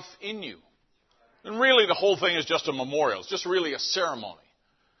life in you? And really, the whole thing is just a memorial. It's just really a ceremony.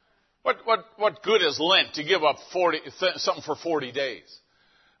 What good is Lent to give up something for 40 days?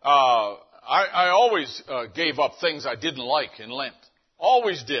 I always gave up things I didn't like in Lent.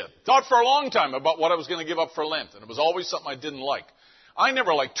 Always did. Thought for a long time about what I was going to give up for Lent, and it was always something I didn't like. I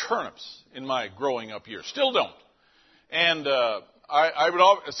never liked turnips in my growing up years. Still don't. And I would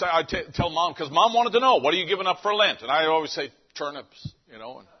always say, I'd tell Mom, because Mom wanted to know, what are you giving up for Lent? And I always say, turnips, and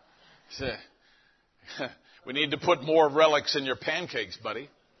say, we need to put more relics in your pancakes, buddy.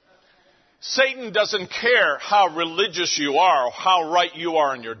 Satan doesn't care how religious you are or how right you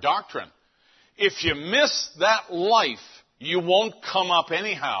are in your doctrine. If you miss that life, you won't come up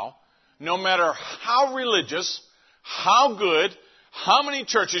anyhow, no matter how religious, how good, how many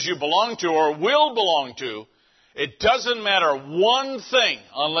churches you belong to or will belong to. It doesn't matter one thing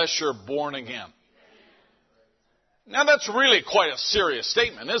unless you're born again. Now that's really quite a serious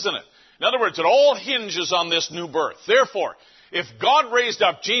statement, isn't it? In other words, it all hinges on this new birth. Therefore, if God raised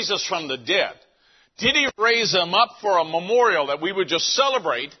up Jesus from the dead, did He raise Him up for a memorial that we would just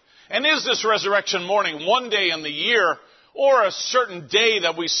celebrate? And is this resurrection morning one day in the year or a certain day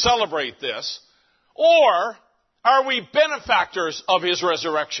that we celebrate this? Or are we benefactors of His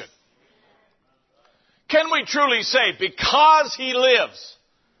resurrection? Can we truly say, because He lives,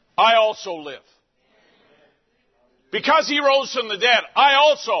 I also live? Because He rose from the dead, I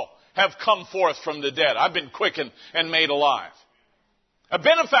also have come forth from the dead. I've been quickened and made alive. A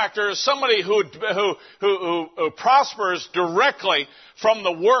benefactor is somebody who prospers directly from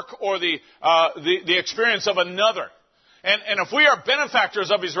the work or the experience of another. And if we are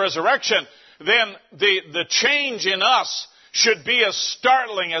benefactors of His resurrection, then the change in us should be as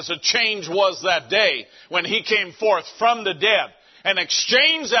startling as the change was that day when He came forth from the dead and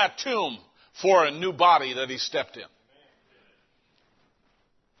exchanged that tomb for a new body that He stepped in.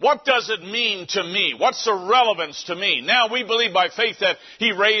 What does it mean to me? What's the relevance to me? Now, we believe by faith that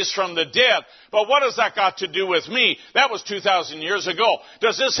He raised from the dead, but what has that got to do with me? That was 2,000 years ago.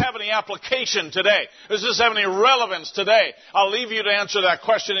 Does this have any application today? Does this have any relevance today? I'll leave you to answer that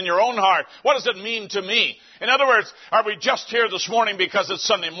question in your own heart. What does it mean to me? In other words, are we just here this morning because it's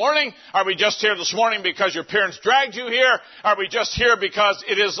Sunday morning? Are we just here this morning because your parents dragged you here? Are we just here because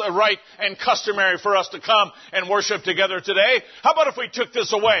it is right and customary for us to come and worship together today? How about if we took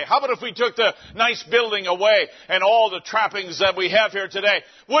this away? How about if we took the nice building away and all the trappings that we have here today?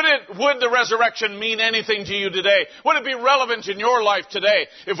 Would the resurrection mean anything to you today? Would it be relevant in your life today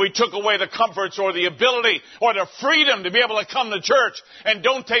if we took away the comforts or the ability or the freedom to be able to come to church? And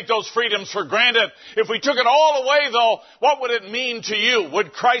don't take those freedoms for granted. If we took it all away, though, what would it mean to you?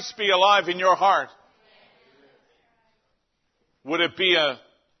 Would Christ be alive in your heart? Would it be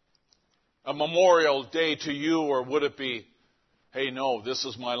a memorial day to you, or would it be, hey, no, this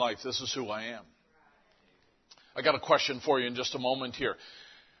is my life, this is who I am? I got a question for you in just a moment here.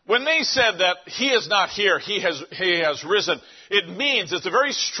 When they said that He is not here, He has risen, it means, it's a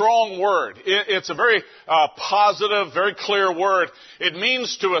very strong word. It's a very positive, very clear word. It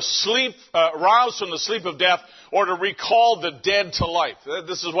means to rouse from the sleep of death, or to recall the dead to life.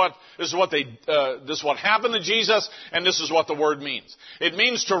 This is what happened to Jesus, and this is what the word means. It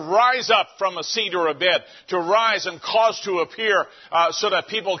means to rise up from a seat or a bed, to rise and cause to appear so that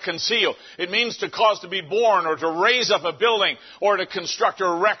people can see you. It means to cause to be born, or to raise up a building, or to construct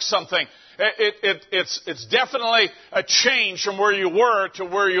or erect something. It's definitely a change from where you were to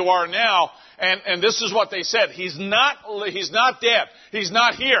where you are now. And this is what they said. He's not dead. He's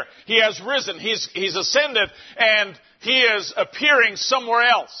not here. He has risen. He's ascended, and He is appearing somewhere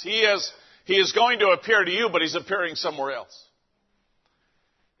else. He is going to appear to you, but He's appearing somewhere else.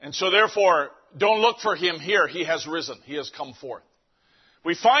 And so therefore, don't look for Him here. He has risen. He has come forth.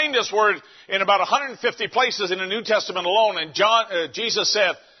 We find this word in about 150 places in the New Testament alone. And Jesus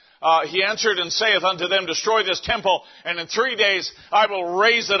said, He answered and saith unto them, destroy this temple, and in 3 days I will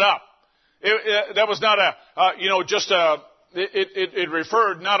raise it up. That was not just it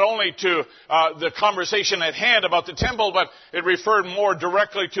referred not only to the conversation at hand about the temple, but it referred more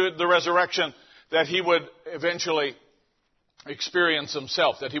directly to the resurrection that he would eventually experience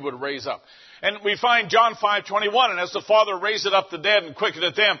himself, that he would raise up. And we find John 5:21, and as the Father raiseth up the dead and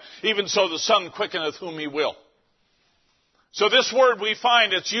quickeneth them, even so the Son quickeneth whom he will. So this word we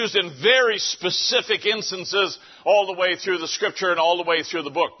find it's used in very specific instances all the way through the Scripture and all the way through the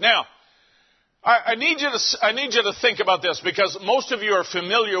book. Now, I need you to think about this, because most of you are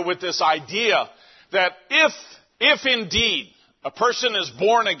familiar with this idea that if indeed a person is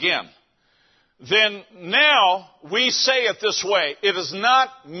born again, then now we say it this way: it is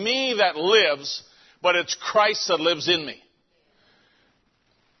not me that lives, but it's Christ that lives in me.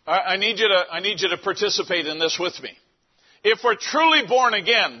 I need you to participate in this with me. If we're truly born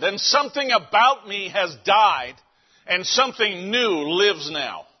again, then something about me has died and something new lives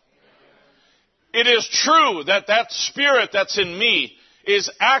now. It is true that that Spirit that's in me is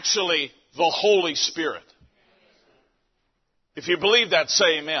actually the Holy Spirit. If you believe that,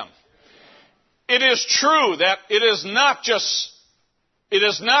 say amen. It is true that it is not just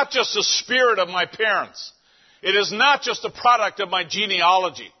the spirit of my parents. It is not just a product of my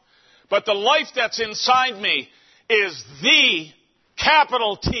genealogy. But the life that's inside me is the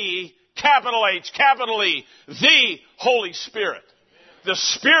capital T, capital H, capital E, the Holy Spirit. The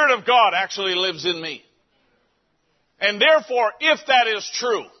Spirit of God actually lives in me. And therefore, if that is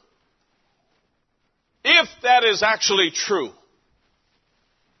true, if that is actually true,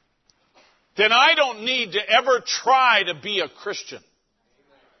 then I don't need to ever try to be a Christian.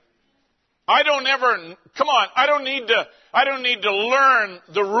 I don't need to learn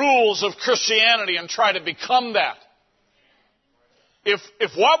the rules of Christianity and try to become that. If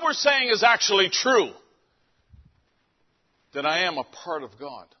what we're saying is actually true, then I am a part of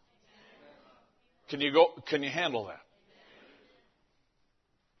God. Can you handle that?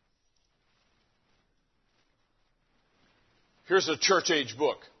 Here's a church age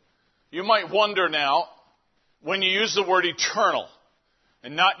book. You might wonder now, when you use the word eternal,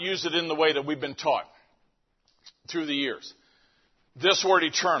 and not use it in the way that we've been taught through the years. This word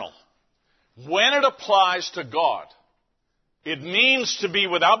eternal, when it applies to God, it means to be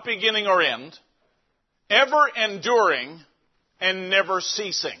without beginning or end, ever enduring, and never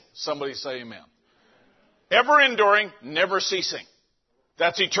ceasing. Somebody say amen. Ever enduring, never ceasing.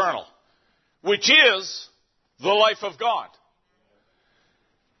 That's eternal. Which is the life of God.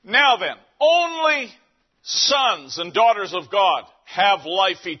 Now then, only sons and daughters of God have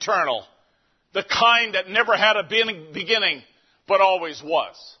life eternal. The kind that never had a beginning, but always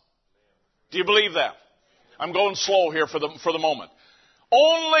was. Do you believe that? I'm going slow here for the moment.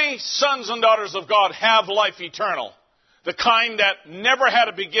 Only sons and daughters of God have life eternal. The kind that never had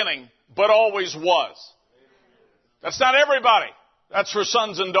a beginning, but always was. That's not everybody. That's for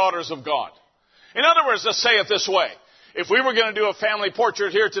sons and daughters of God. In other words, let's say it this way. If we were going to do a family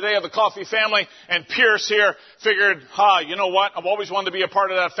portrait here today of the Coffey family, and Pierce here figured, you know what? I've always wanted to be a part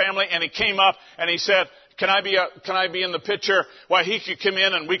of that family. And he came up and he said, can I be in the picture? Well, he could come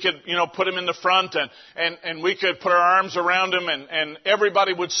in and we could, put him in the front and we could put our arms around him and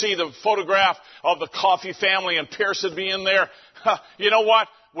everybody would see the photograph of the Coffey family and Pierce would be in there. You know what?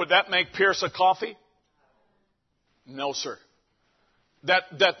 Would that make Pierce a Coffey? No, sir.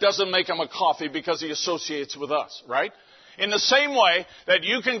 That doesn't make him a Coffey because he associates with us, right? In the same way that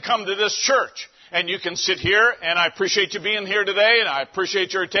you can come to this church and you can sit here, and I appreciate you being here today, and I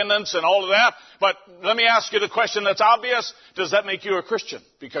appreciate your attendance and all of that, but let me ask you the question that's obvious. Does that make you a Christian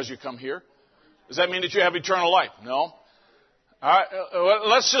because you come here? Does that mean that you have eternal life? No.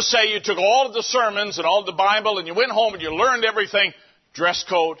 Let's just say you took all of the sermons and all of the Bible and you went home and you learned everything. Dress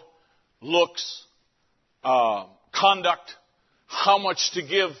code, looks, conduct, how much to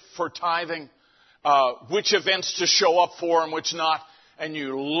give for tithing, which events to show up for and which not. And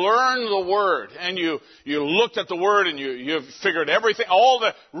you learned the Word, and you looked at the Word, and you figured everything, all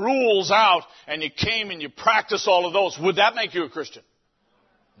the rules out, and you came and you practiced all of those. Would that make you a Christian?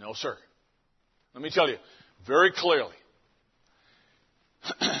 No, sir. Let me tell you very clearly.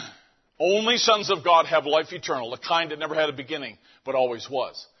 Only sons of God have life eternal, the kind that never had a beginning, but always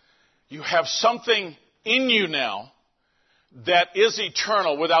was. You have something in you now that is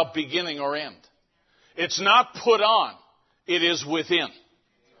eternal without beginning or end. It's not put on. It is within.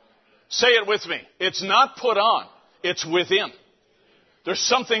 Say it with me. It's not put on. It's within. There's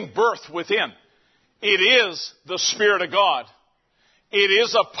something birthed within. It is the Spirit of God. It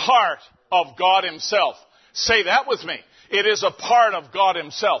is a part of God Himself. Say that with me. It is a part of God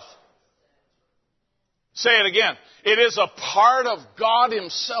Himself. Say it again. It is a part of God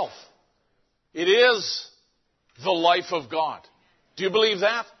Himself. It is The life of God. Do you believe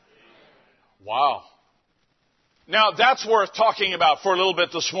that? Wow. Now, that's worth talking about for a little bit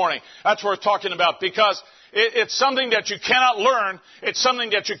this morning. That's worth talking about because it's something that you cannot learn. It's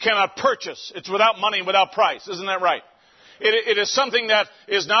something that you cannot purchase. It's without money, without price. Isn't that right? It is something that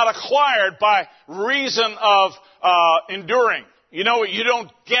is not acquired by reason of enduring. You know, you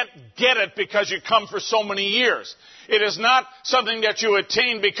don't get it because you come for so many years. It is not something that you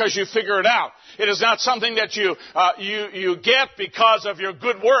attain because you figure it out. It is not something that you get because of your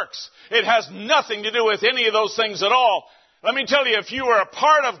good works. It has nothing to do with any of those things at all. Let me tell you, if you are a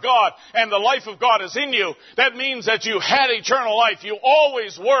part of God and the life of God is in you, that means that you had eternal life. You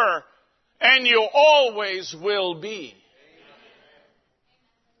always were, and you always will be.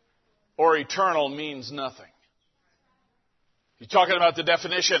 Or eternal means nothing. You're talking about the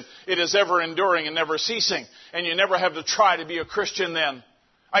definition. It is ever enduring and never ceasing. And you never have to try to be a Christian then.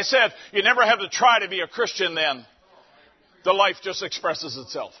 I said, you never have to try to be a Christian then. The life just expresses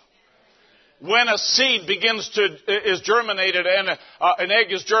itself. When a seed is germinated and an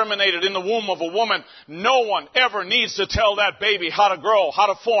egg is germinated in the womb of a woman, no one ever needs to tell that baby how to grow, how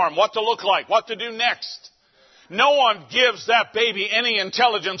to form, what to look like, what to do next. No one gives that baby any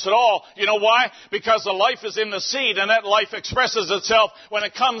intelligence at all. You know why? Because the life is in the seed, and that life expresses itself when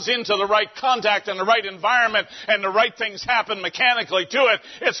it comes into the right contact and the right environment, and the right things happen mechanically to it.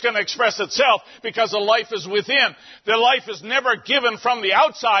 It's going to express itself because the life is within. The life is never given from the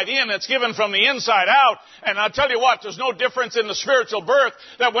outside in. It's given from the inside out. And I'll tell you what, there's no difference in the spiritual birth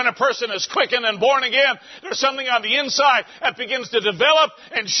that when a person is quickened and born again, there's something on the inside that begins to develop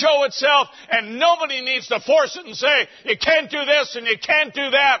and show itself, and nobody needs to force it and say, you can't do this and you can't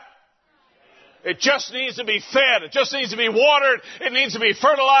do that. It just needs to be fed. It just needs to be watered. It needs to be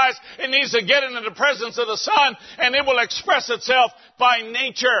fertilized. It needs to get into the presence of the sun, and it will express itself by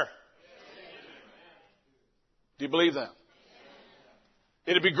nature. Do you believe that?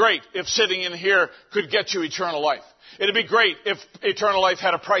 It'd be great if sitting in here could get you eternal life. It'd be great if eternal life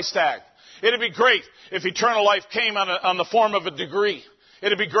had a price tag. It'd be great if eternal life came on the form of a degree.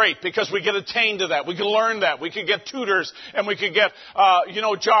 It'd be great because we could attain to that. We could learn that. We could get tutors and we could get,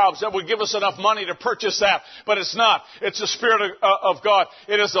 jobs that would give us enough money to purchase that. But it's not. It's the Spirit of God.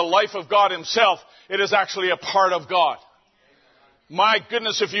 It is the life of God Himself. It is actually a part of God. My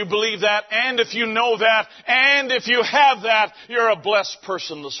goodness, if you believe that, and if you know that, and if you have that, you're a blessed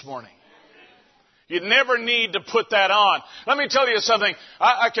person this morning. You never need to put that on. Let me tell you something.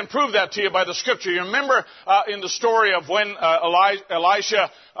 I can prove that to you by the Scripture. You remember in the story of when Elisha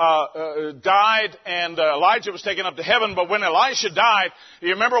died and Elijah was taken up to heaven, but when Elisha died, you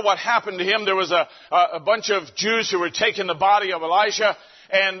remember what happened to him? There was a bunch of Jews who were taking the body of Elisha,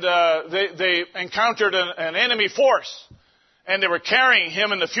 and they encountered an enemy force. And they were carrying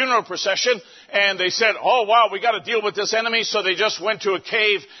him in the funeral procession, and they said, oh, wow, we got to deal with this enemy. So they just went to a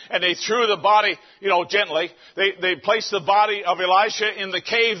cave, and they threw the body, gently. They placed the body of Elisha in the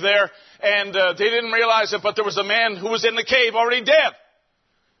cave there, and they didn't realize it, but there was a man who was in the cave already dead.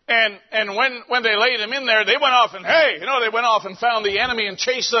 And when they laid him in there, they went off and, they went off and found the enemy and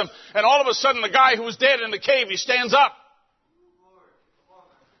chased them. And all of a sudden, the guy who was dead in the cave, he stands up.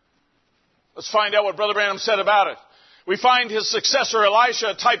 Let's find out what Brother Branham said about it. We find his successor, Elisha,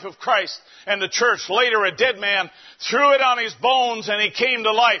 a type of Christ, and the church, later a dead man, threw it on his bones and he came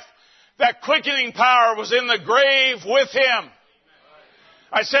to life. That quickening power was in the grave with him.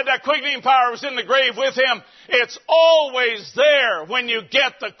 I said that quickening power was in the grave with him. It's always there when you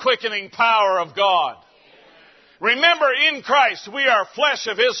get the quickening power of God. Remember, in Christ, we are flesh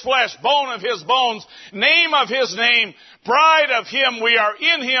of His flesh, bone of His bones, name of His name, bride of Him. We are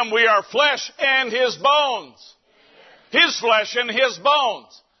in Him. We are flesh and His bones. His flesh and His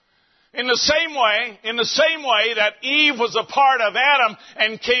bones. In the same way that Eve was a part of Adam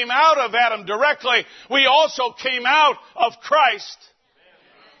and came out of Adam directly, we also came out of Christ.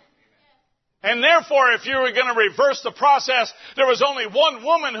 And therefore, if you were going to reverse the process, there was only one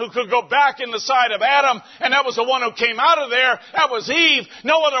woman who could go back in the side of Adam, and that was the one who came out of there. That was Eve.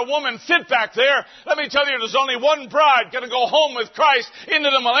 No other woman fit back there. Let me tell you, there's only one bride going to go home with Christ into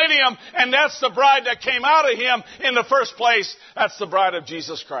the millennium, and that's the bride that came out of Him in the first place. That's the bride of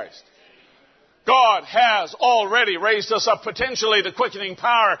Jesus Christ. God has already raised us up. Potentially the quickening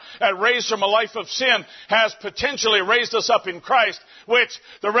power that raised from a life of sin has potentially raised us up in Christ, which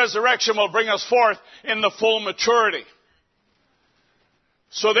the resurrection will bring us forth in the full maturity.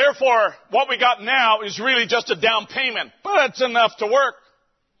 So therefore, what we got now is really just a down payment, but it's enough to work.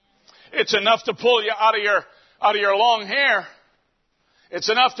 It's enough to pull you out of your long hair.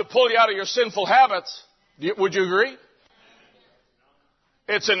 It's enough to pull you out of your sinful habits. Would you agree?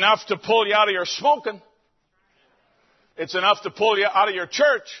 It's enough to pull you out of your smoking. It's enough to pull you out of your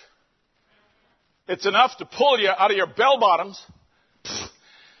church. It's enough to pull you out of your bell bottoms.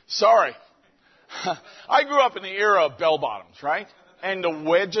 Sorry. I grew up in the era of bell bottoms, right? And the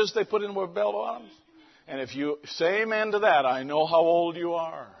wedges they put in with bell bottoms. And if you say amen to that, I know how old you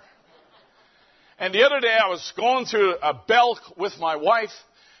are. And the other day I was going through a Belk with my wife,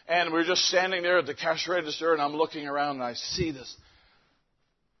 and we were just standing there at the cash register, and I'm looking around, and I see this.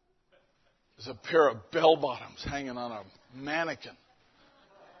 There's a pair of bell bottoms hanging on a mannequin.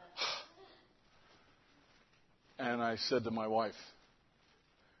 And I said to my wife,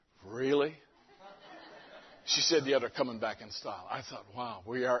 really? She said, yeah, they're coming back in style. I thought, wow,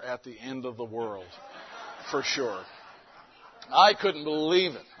 we are at the end of the world, for sure. I couldn't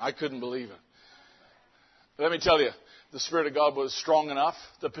believe it. I couldn't believe it. Let me tell you, the Spirit of God was strong enough.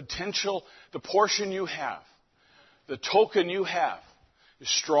 The potential, the portion you have, the token you have is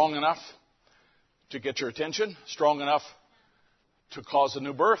strong enough to get your attention, strong enough to cause a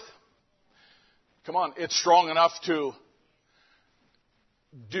new birth. Come on, it's strong enough to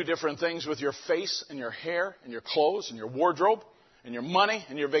do different things with your face and your hair and your clothes and your wardrobe and your money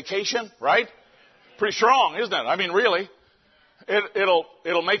and your vacation, right? Pretty strong, isn't it? I mean, really,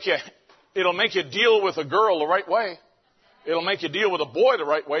 it'll make you deal with a girl the right way. It'll make you deal with a boy the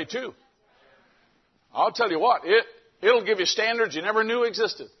right way too. I'll tell you what, it'll give you standards you never knew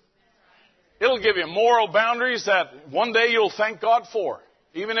existed. It'll give you moral boundaries that one day you'll thank God for.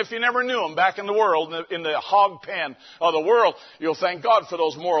 Even if you never knew them back in the world, in the hog pen of the world, you'll thank God for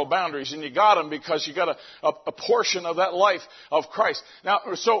those moral boundaries. And you got them because you got a portion of that life of Christ. Now,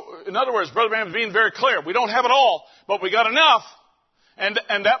 so, in other words, Brother Branham's being very clear. We don't have it all, but we got enough. And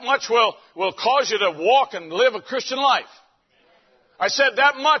that much will cause you to walk and live a Christian life. I said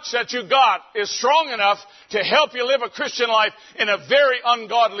that much that you got is strong enough to help you live a Christian life in a very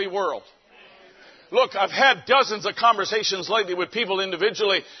ungodly world. Look, I've had dozens of conversations lately with people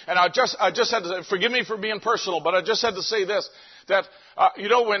individually, and I just had to, forgive me for being personal, but I just had to say this, that,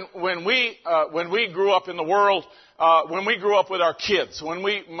 when we grew up in the world, when we grew up with our kids, when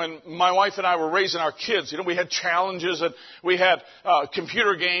my wife and I were raising our kids, we had challenges, and we had,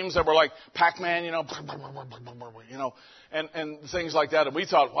 computer games that were like Pac-Man, and things like that, and we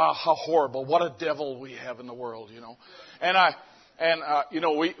thought, wow, how horrible, what a devil we have in the world,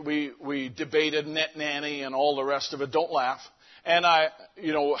 we debated net nanny and all the rest of it. Don't laugh. And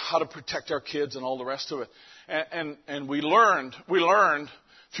how to protect our kids and all the rest of it. And we learned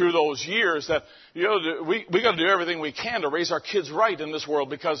through those years that, we got to do everything we can to raise our kids right in this world,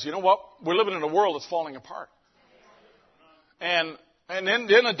 because you know what? We're living in a world that's falling apart. And then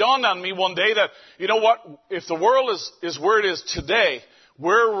it dawned on me one day that, if the world is where it is today,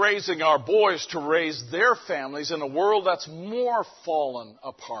 we're raising our boys to raise their families in a world that's more fallen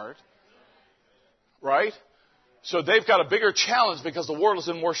apart. Right? So they've got a bigger challenge because the world is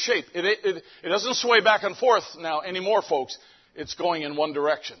in worse shape. It doesn't sway back and forth now anymore, folks. It's going in one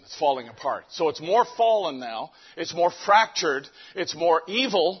direction. It's falling apart. So it's more fallen now. It's more fractured. It's more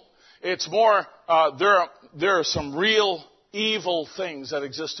evil. It's more, there are some real evil things that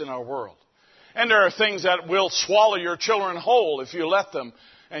exist in our world. And there are things that will swallow your children whole if you let them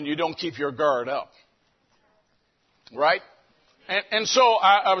and you don't keep your guard up. Right? And so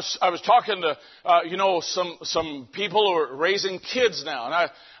I was talking to, some people who are raising kids now. And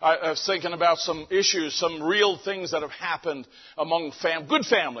I was thinking about some issues, some real things that have happened among good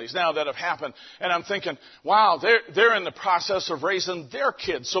families now that have happened. And I'm thinking, wow, they're in the process of raising their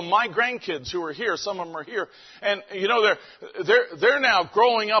kids. So my grandkids who are here, some of them are here. And, they're now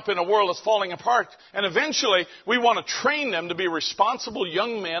growing up in a world that's falling apart. And eventually we want to train them to be responsible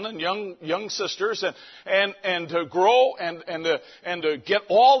young men and young sisters and to grow and to get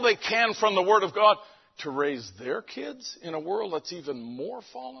all they can from the Word of God to raise their kids in a world that's even more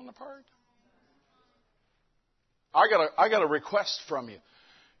fallen apart. I got a request from you.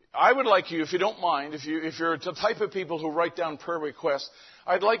 I would like you, if you don't mind, if you're the type of people who write down prayer requests,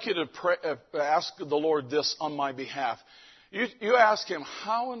 I'd like you to ask the Lord this on my behalf. You ask Him,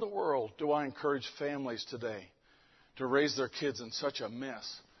 how in the world do I encourage families today to raise their kids in such a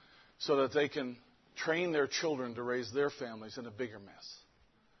mess so that they can train their children to raise their families in a bigger mess?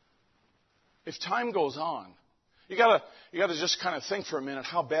 If time goes on, you gotta just kind of think for a minute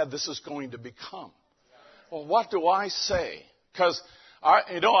how bad this is going to become. Well, what do I say? Because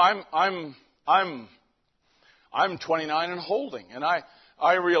I'm 29 and holding, and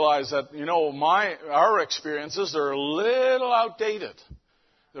I realize that our experiences are a little outdated.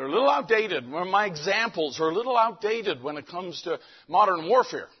 They're a little outdated. My examples are a little outdated when it comes to modern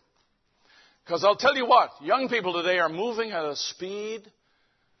warfare. Because I'll tell you what, young people today are moving at a speed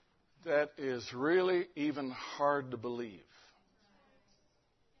That is really even hard to believe.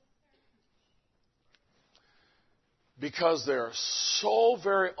 Because they're so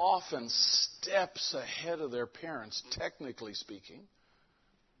very often steps ahead of their parents, technically speaking.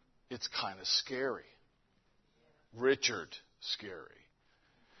 It's kind of scary. Richard, scary.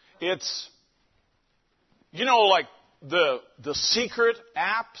 It's, like the secret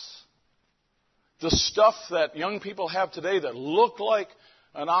apps, the stuff that young people have today that look like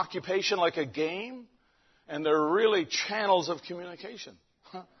an occupation, like a game, and they're really channels of communication.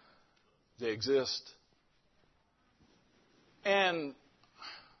 They exist. And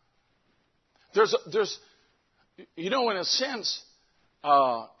there's, in a sense,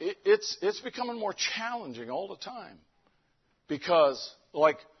 it's becoming more challenging all the time. Because,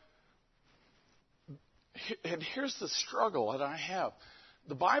 and here's the struggle that I have.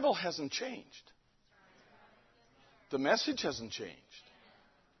 The Bible hasn't changed. The message hasn't changed.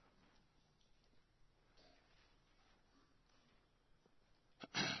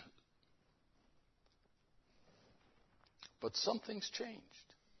 But something's changed.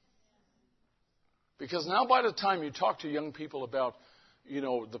 Because now by the time you talk to young people about,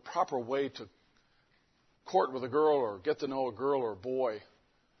 the proper way to court with a girl or get to know a girl or a boy,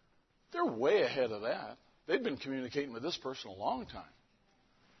 they're way ahead of that. They've been communicating with this person a long time.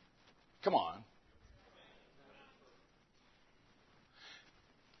 Come on.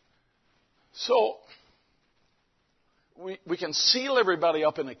 So, we can seal everybody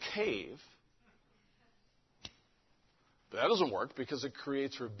up in a cave. But that doesn't work because it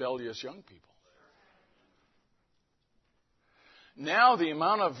creates rebellious young people. Now the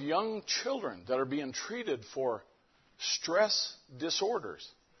amount of young children that are being treated for stress disorders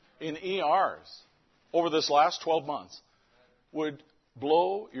in ERs over this last 12 months would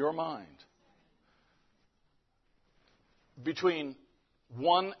blow your mind. Between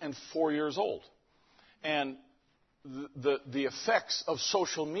 1 and 4 years old. And the effects of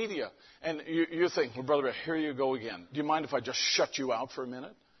social media. And you think, well, brother, here you go again. Do you mind if I just shut you out for a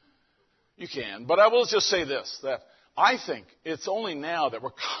minute? You can. But I will just say this, that I think it's only now that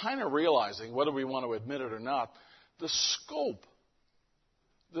we're kind of realizing, whether we want to admit it or not, the scope,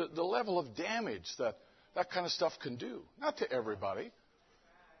 the level of damage that kind of stuff can do. Not to everybody.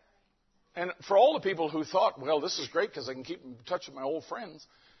 And for all the people who thought, well, this is great because I can keep in touch with my old friends,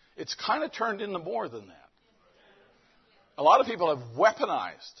 it's kind of turned into more than that. A lot of people have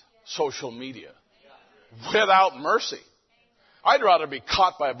weaponized social media without mercy. I'd rather be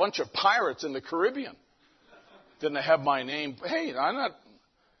caught by a bunch of pirates in the Caribbean than to have my name. Hey,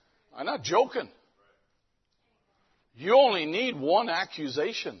 I'm not joking. You only need one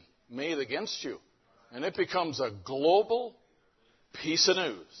accusation made against you, and it becomes a global piece of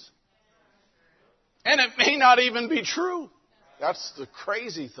news. And it may not even be true. That's the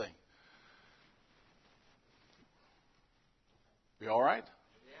crazy thing. You all right?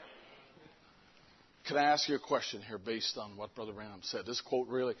 Can I ask you a question here based on what Brother Branham said? This quote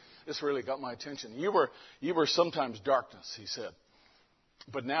really got my attention. You were sometimes darkness, he said.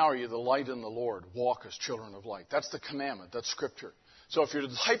 But now are you the light in the Lord. Walk as children of light. That's the commandment. That's Scripture. So if you're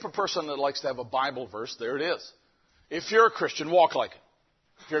the type of person that likes to have a Bible verse, there it is. If you're a Christian, walk like it.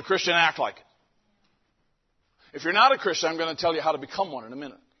 If you're a Christian, act like it. If you're not a Christian, I'm going to tell you how to become one in a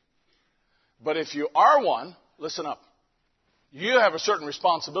minute. But if you are one, listen up. You have a certain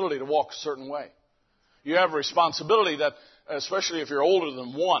responsibility to walk a certain way. You have a responsibility that, especially if you're older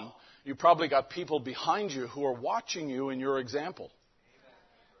than one, you probably got people behind you who are watching you in your example.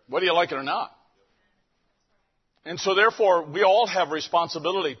 Whether you like it or not. And so therefore, we all have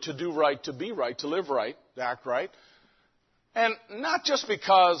responsibility to do right, to be right, to live right, to act right. And not just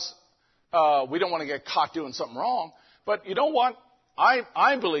because we don't want to get caught doing something wrong, but you know what?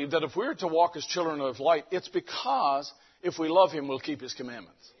 I believe that if we're to walk as children of light, it's because if we love Him, we'll keep His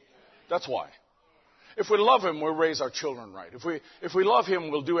commandments. That's why. If we love Him, we'll raise our children right. If we love Him,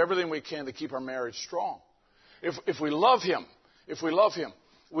 we'll do everything we can to keep our marriage strong. If we love Him,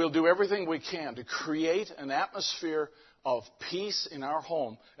 we'll do everything we can to create an atmosphere of peace in our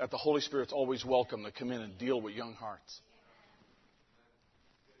home that the Holy Spirit's always welcome to come in and deal with young hearts.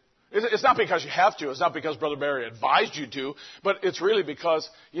 It's not because you have to. It's not because Brother Barry advised you to. But it's really because,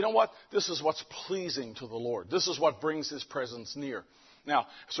 you know what? This is what's pleasing to the Lord. This is what brings His presence near. Now,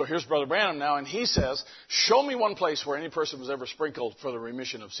 so here's Brother Branham now, and he says, show me one place where any person was ever sprinkled for the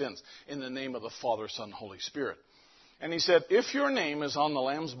remission of sins in the name of the Father, Son, Holy Spirit. And he said, if your name is on the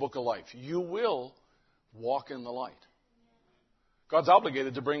Lamb's Book of Life, you will walk in the light. God's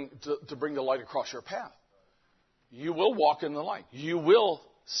obligated to bring the light across your path. You will walk in the light. You will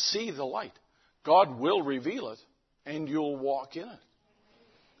see the light. God will reveal it, and you'll walk in it.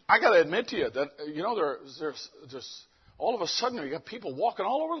 I got to admit to you that, there's just all of a sudden you got people walking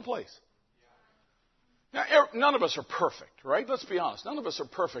all over the place. Now, none of us are perfect, right? Let's be honest. None of us are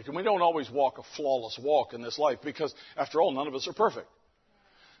perfect, and we don't always walk a flawless walk in this life because, after all, none of us are perfect.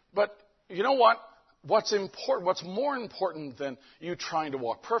 But you know what? What's more important than you trying to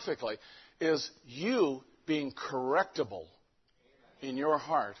walk perfectly is you being correctable in your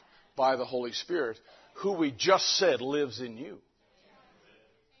heart by the Holy Spirit, who we just said lives in you.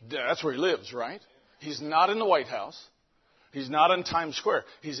 That's where He lives, right? He's not in the White House. He's not in Times Square.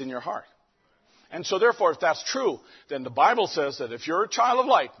 He's in your heart. And so therefore, if that's true, then the Bible says that if you're a child of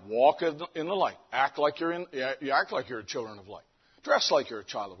light, walk in the light. Act like you're a children of light. Dress like you're a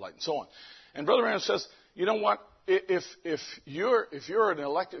child of light, and so on. And Brother Branham says, you know what? If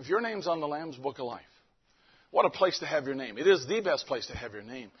your name's on the Lamb's Book of Life, what a place to have your name. It is the best place to have your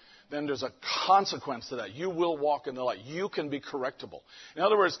name. Then there's a consequence to that. You will walk in the light. You can be correctable. In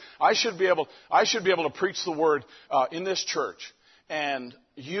other words, I should be able to preach the word in this church, and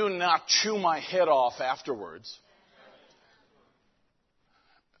you not chew my head off afterwards.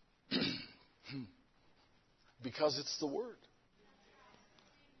 Because it's the word.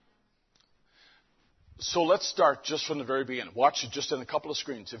 So let's start just from the very beginning. Watch it just in a couple of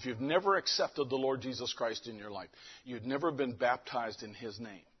screens. If you've never accepted the Lord Jesus Christ in your life, you've never been baptized in His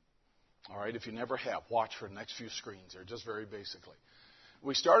name. All right, if you never have, watch for the next few screens here, just very basically.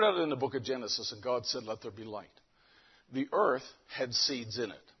 We start out in the book of Genesis, and God said, let there be light. The earth had seeds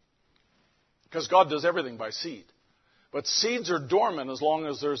in it. Because God does everything by seed. But seeds are dormant as long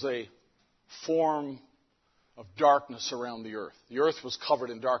as there's a form of darkness around the earth. The earth was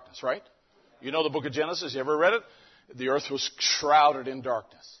covered in darkness, right? You know the book of Genesis? You ever read it? The earth was shrouded in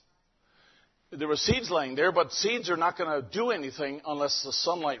darkness. There were seeds laying there, but seeds are not going to do anything unless the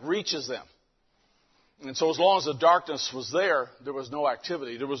sunlight reaches them. And so as long as the darkness was there, there was no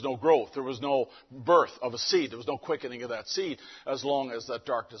activity, there was no growth, there was no birth of a seed, there was no quickening of that seed as long as that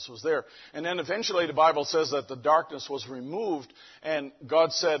darkness was there. And then eventually the Bible says that the darkness was removed and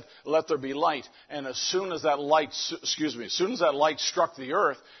God said, let there be light. And as soon as that light struck the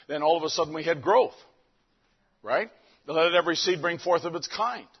earth, then all of a sudden we had growth. Right? Let every seed bring forth of its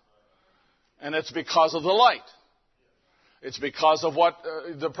kind. And it's because of the light. It's because of what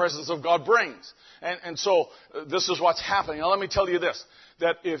the presence of God brings. And so this is what's happening. Now let me tell you this,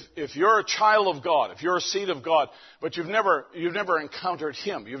 that if you're a child of God, if you're a seed of God, but you've never encountered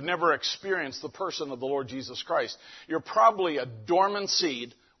Him, you've never experienced the person of the Lord Jesus Christ, you're probably a dormant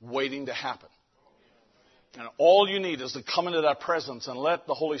seed waiting to happen. And all you need is to come into that presence and let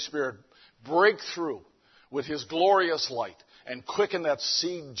the Holy Spirit break through with His glorious light and quicken that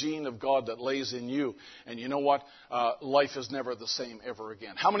seed gene of God that lays in you. And you know what? Life is never the same ever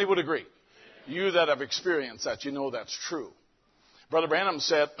again. How many would agree? You that have experienced that, you know that's true. Brother Branham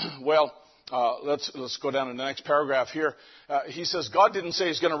said, let's go down to the next paragraph here. He says, God didn't say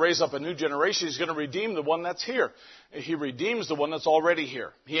He's going to raise up a new generation. He's going to redeem the one that's here. He redeems the one that's already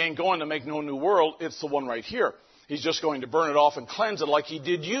here. He ain't going to make no new world. It's the one right here. He's just going to burn it off and cleanse it like He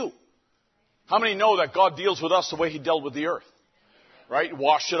did you. How many know that God deals with us the way He dealt with the earth? Right?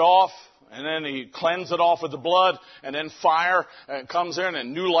 Wash it off, and then He cleansed it off with the blood, and then fire comes in,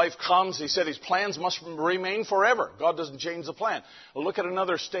 and new life comes. He said His plans must remain forever. God doesn't change the plan. Well, look at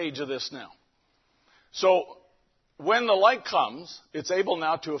another stage of this now. So, when the light comes, it's able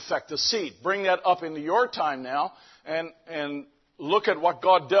now to affect the seed. Bring that up into your time now, and look at what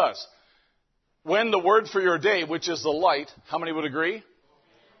God does. When the word for your day, which is the light, how many would agree?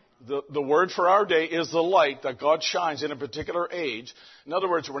 The word for our day is the light that God shines in a particular age. In other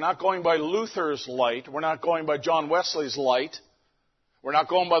words, we're not going by Luther's light. We're not going by John Wesley's light. We're not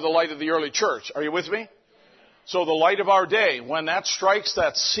going by the light of the early church. Are you with me? So the light of our day, when that strikes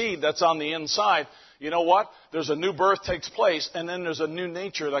that seed that's on the inside, you know what? There's a new birth takes place, and then there's a new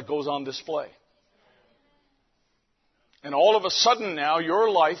nature that goes on display. And all of a sudden now, your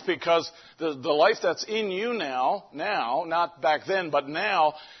life, because the life that's in you now, not back then, but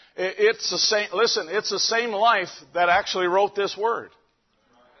now, it's the same, listen, it's the same life that actually wrote this word.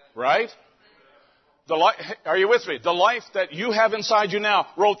 Right? Are you with me? The life that you have inside you now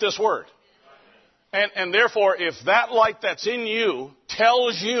wrote this word. And therefore, if that light that's in you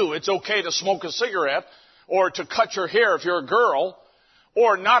tells you it's okay to smoke a cigarette, or to cut your hair if you're a girl,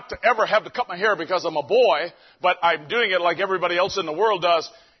 or not to ever have to cut my hair because I'm a boy, but I'm doing it like everybody else in the world does,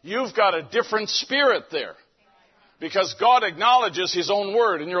 you've got a different spirit there. Because God acknowledges His own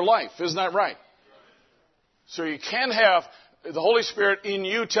word in your life. Isn't that right? So you can't have the Holy Spirit in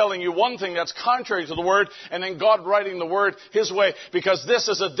you telling you one thing that's contrary to the word, and then God writing the word His way, because this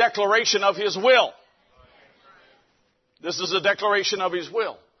is a declaration of His will. This is a declaration of His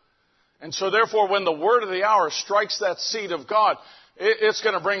will. And so therefore, when the word of the hour strikes that seed of God, it's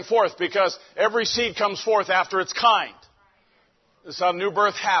going to bring forth, because every seed comes forth after its kind. This is how new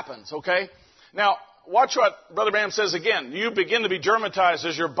birth happens, okay? Now, watch what Brother Branham says again. You begin to be germatized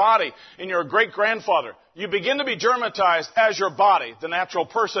as your body in your great-grandfather. You begin to be germatized as your body, the natural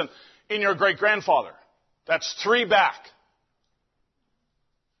person, in your great-grandfather. That's 3 back.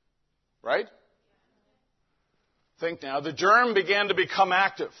 Right? Think now. The germ began to become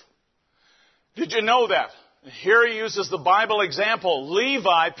active. Did you know that? Here he uses the Bible example.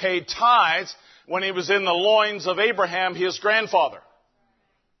 Levi paid tithes when he was in the loins of Abraham, his grandfather.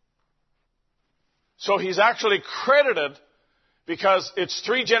 So he's actually credited, because it's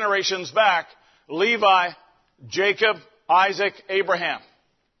 3 generations back, Levi, Jacob, Isaac, Abraham.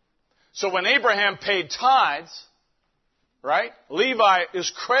 So when Abraham paid tithes, right, Levi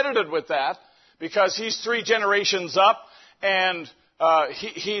is credited with that, because he's 3 generations up, and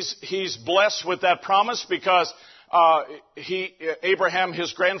he's blessed with that promise, because Abraham,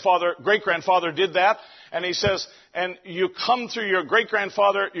 his great-grandfather, did that. And he says, and you come through your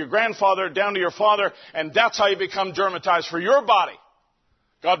great-grandfather, your grandfather, down to your father, and that's how you become germatized for your body.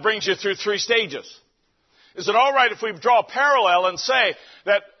 God brings you through 3 stages. Is it all right if we draw a parallel and say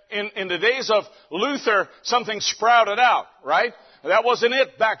that in the days of Luther, something sprouted out, right? That wasn't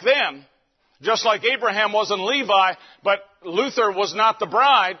it back then. Just like Abraham wasn't Levi, but Luther was not the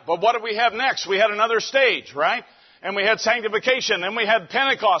bride. But what did we have next? We had another stage, right? And we had sanctification, and we had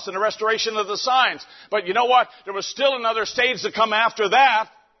Pentecost and the restoration of the signs. But you know what? There was still another stage to come after that,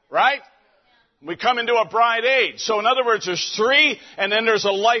 right? We come into a bride age. So in other words, there's 3, and then there's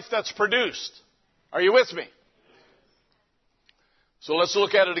a life that's produced. Are you with me? So let's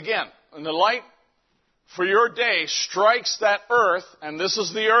look at it again. And the light for your day strikes that earth, and this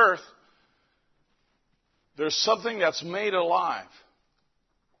is the earth. There's something that's made alive.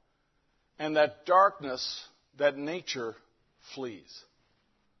 And that darkness, that nature flees.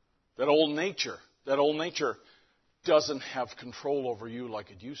 That old nature doesn't have control over you like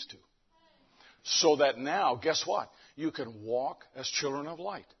it used to. So that now, guess what? You can walk as children of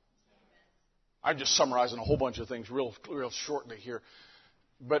light. I'm just summarizing a whole bunch of things real shortly here.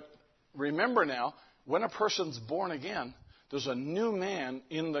 But remember now, when a person's born again, there's a new man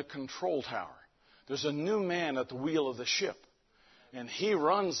in the control tower. There's a new man at the wheel of the ship. And he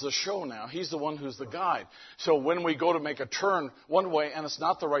runs the show now. He's the one who's the guide. So when we go to make a turn one way and it's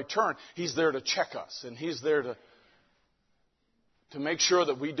not the right turn, he's there to check us. And he's there to make sure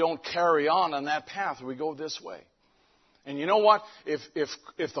that we don't carry on that path. We go this way. And you know what? If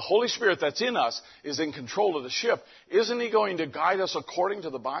the Holy Spirit that's in us is in control of the ship, isn't He going to guide us according to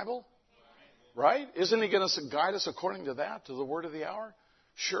the Bible? Right? Isn't He going to guide us according to that, to the word of the hour?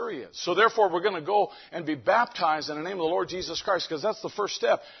 Sure He is. So therefore, we're going to go and be baptized in the name of the Lord Jesus Christ, because that's the first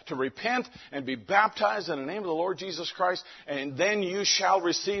step, to repent and be baptized in the name of the Lord Jesus Christ, and then you shall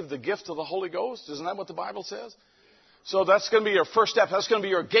receive the gift of the Holy Ghost. Isn't that what the Bible says? So that's going to be your first step. That's going to be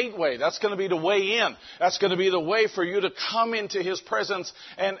your gateway. That's going to be the way in. That's going to be the way for you to come into His presence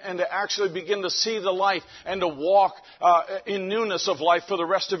and to actually begin to see the light and to walk in newness of life for the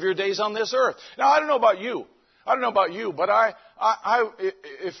rest of your days on this earth. Now, I don't know about you, but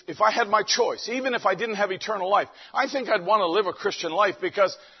if I had my choice, even if I didn't have eternal life, I think I'd want to live a Christian life,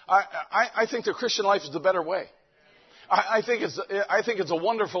 because I think the Christian life is the better way. I think it's a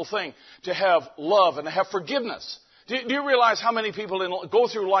wonderful thing to have love and to have forgiveness. Do you realize how many people go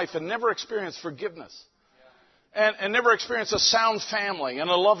through life and never experience forgiveness? And never experience a sound family and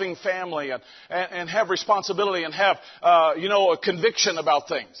a loving family and have responsibility and have, a conviction about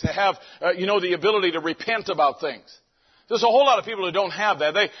things. To have, the ability to repent about things. There's a whole lot of people who don't have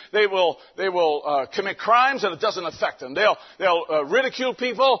that. They will commit crimes and it doesn't affect them. They'll ridicule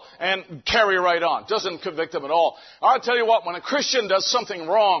people and carry right on. Doesn't convict them at all. I'll tell you what, when a Christian does something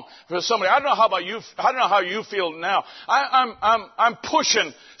wrong for somebody, I don't know how about you. I don't know how you feel now. I'm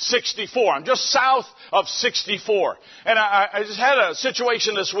pushing 64. I'm just south of 64, and I just had a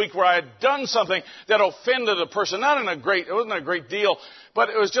situation this week where I had done something that offended a person. It wasn't a great deal. But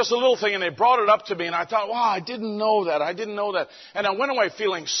it was just a little thing, and they brought it up to me, and I thought, wow, I didn't know that. And I went away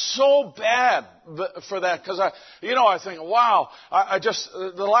feeling so bad for that, because I think, wow,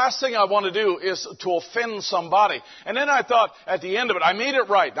 the last thing I want to do is to offend somebody. And then I thought, at the end of it, I made it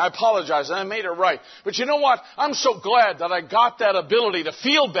right. I apologize, and I made it right. But you know what? I'm so glad that I got that ability to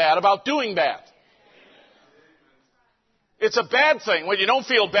feel bad about doing bad. It's a bad thing when you don't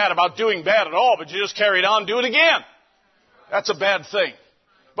feel bad about doing bad at all, but you just carry it on and do it again. That's a bad thing.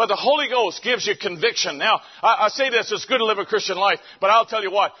 But the Holy Ghost gives you conviction. Now, I say this, it's good to live a Christian life, but I'll tell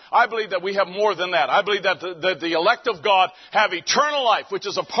you what, I believe that we have more than that. I believe that the elect of God have eternal life, which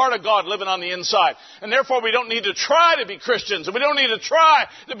is a part of God living on the inside. And therefore, we don't need to try to be Christians, and we don't need to try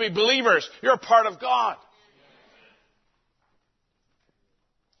to be believers. You're a part of God.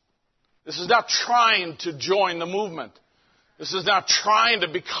 This is not trying to join the movement. This is not trying to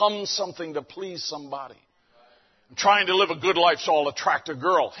become something to please somebody. I'm trying to live a good life so I'll attract a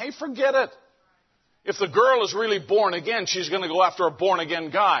girl. Hey, forget it. If the girl is really born again, she's going to go after a born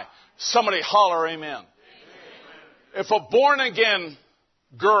again guy. Somebody holler amen. Amen. If a born again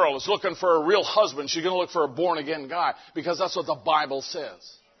girl is looking for a real husband, she's going to look for a born again guy, because that's what the Bible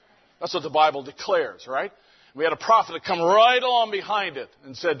says. That's what the Bible declares, right? We had a prophet that come right along behind it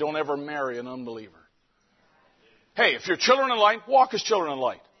and said, don't ever marry an unbeliever. Hey, if you're children of light, walk as children of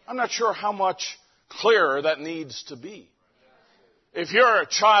light. I'm not sure how much clearer that needs to be. If you're a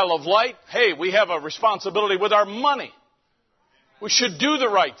child of light, hey, we have a responsibility with our money. We should do the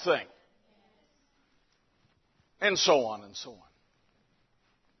right thing. And so on and so on.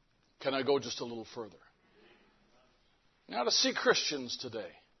 Can I go just a little further? Now, to see Christians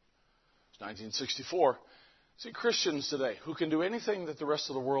today, it's 1964, see Christians today who can do anything that the rest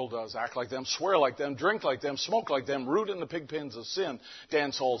of the world does, act like them, swear like them, drink like them, smoke like them, root in the pig pens of sin,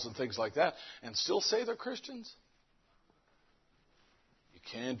 dance halls and things like that, and still say they're Christians? You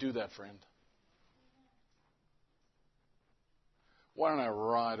can't do that, friend. Why don't I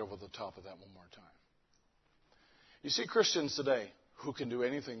ride over the top of that one more time? You see Christians today who can do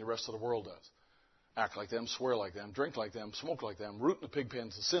anything the rest of the world does. Act like them, swear like them, drink like them, smoke like them, root in the pig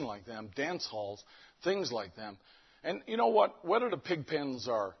pens of sin like them, dance halls, things like them. And you know what? Whether the pig pens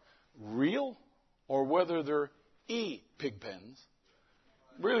are real or whether they're pig pens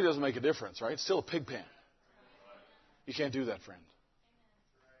really doesn't make a difference, right? It's still a pig pen. You can't do that, friend.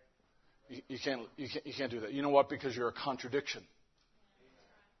 You can't do that. You know what? Because you're a contradiction.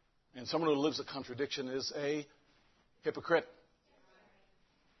 And someone who lives a contradiction is a hypocrite.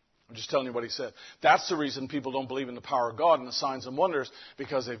 I'm just telling you what he said. That's the reason people don't believe in the power of God and the signs and wonders,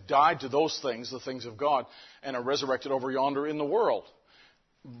 because they've died to those things, the things of God, and are resurrected over yonder in the world.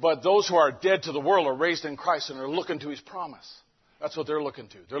 But those who are dead to the world are raised in Christ and are looking to His promise. That's what they're looking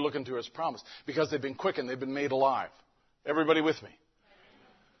to. They're looking to His promise because they've been quickened. They've been made alive. Everybody with me?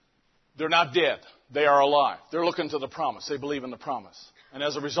 They're not dead. They are alive. They're looking to the promise. They believe in the promise. And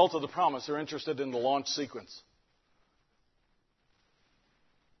as a result of the promise, they're interested in the launch sequence.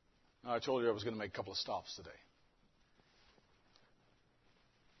 Now, I told you I was going to make a couple of stops today.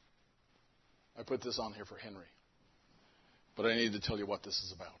 I put this on here for Henry. But I need to tell you what this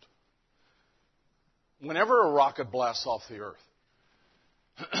is about. Whenever a rocket blasts off the Earth,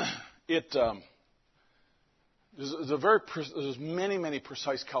 there's many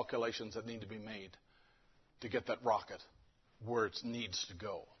precise calculations that need to be made to get that rocket where it needs to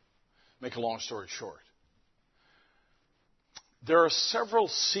go. Make a long story short. There are several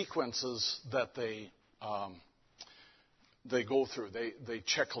sequences that they go through. They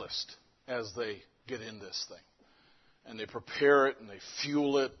checklist as they get in this thing. And they prepare it, and they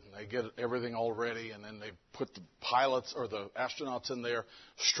fuel it, and they get everything all ready, and then they put the pilots or the astronauts in there,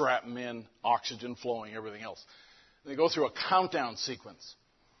 strap them in, oxygen flowing, everything else. And they go through a countdown sequence.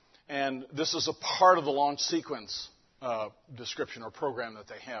 And this is a part of the launch sequence description or program that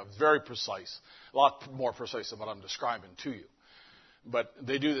they have. Very precise. A lot more precise than what I'm describing to you. But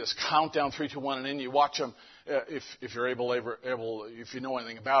they do this countdown, 3, 2, 1, and then you watch them. If you're able, if you know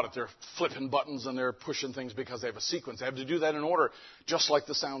anything about it, they're flipping buttons and they're pushing things because they have a sequence. They have to do that in order, just like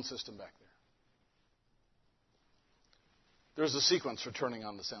the sound system back there. There's a sequence for turning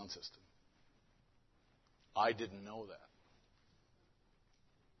on the sound system. I didn't know that.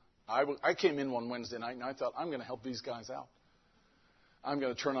 I came in one Wednesday night and I thought, I'm going to help these guys out. I'm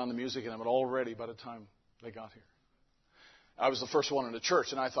going to turn on the music and have it all ready by the time they got here. I was the first one in the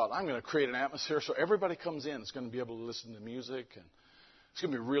church, and I thought, I'm going to create an atmosphere so everybody comes in. It's going to be able to listen to music, and it's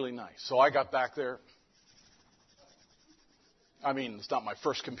going to be really nice. So I got back there. I mean, it's not my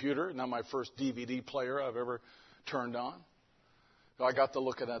first computer, not my first DVD player I've ever turned on. So I got to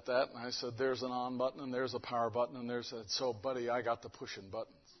looking at that, and I said, there's an on button, and there's a power button, and there's a... So, buddy, I got to pushing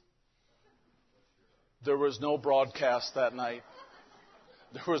buttons. There was no broadcast that night.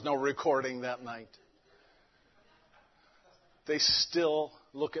 There was no recording that night. They still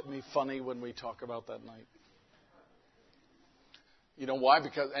look at me funny when we talk about that night. You know why?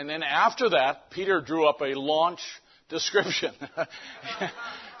 Because, and then after that, Peter drew up a launch description.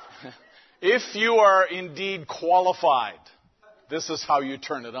 If you are indeed qualified, this is how you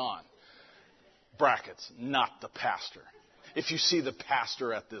turn it on. Brackets, not the pastor. if you see the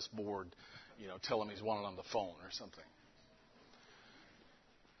pastor at this board, tell him he's wanted on the phone or something.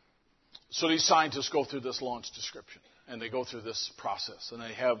 So these scientists go through this launch description, and they go through this process, and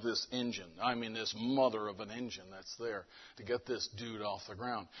they have this engine. This mother of an engine that's there to get this dude off the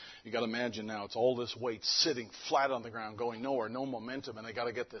ground. You got to imagine now, it's all this weight sitting flat on the ground, going nowhere, no momentum, and they got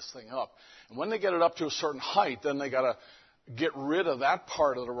to get this thing up. And when they get it up to a certain height, then they got to get rid of that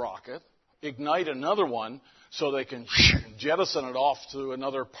part of the rocket, ignite another one, so they can jettison it off to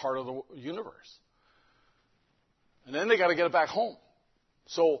another part of the universe. And then they got to get it back home.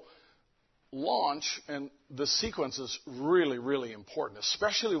 So launch and the sequence is really, really important,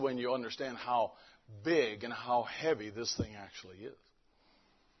 especially when you understand how big and how heavy this thing actually is.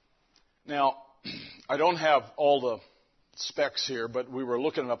 Now, I don't have all the specs here, but we were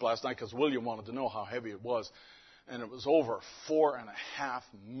looking it up last night because William wanted to know how heavy it was. And it was over 4.5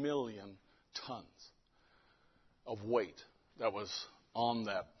 million tons of weight that was on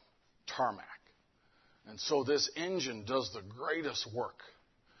that tarmac. And so this engine does the greatest work.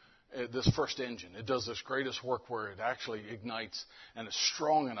 This first engine, it does this greatest work where it actually ignites and is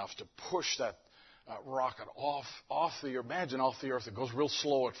strong enough to push that rocket off the earth. It goes real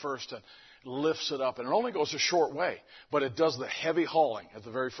slow at first and lifts it up. And it only goes a short way, but it does the heavy hauling at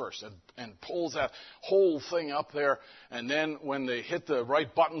the very first and pulls that whole thing up there. And then when they hit the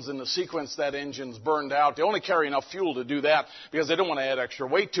right buttons in the sequence, that engine's burned out. They only carry enough fuel to do that because they don't want to add extra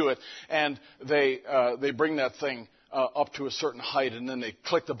weight to it. And they bring that thing up to a certain height, and then they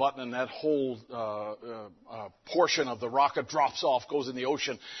click the button, and that whole portion of the rocket drops off, goes in the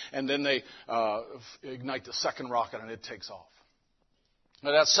ocean, and then they ignite the second rocket, and it takes off.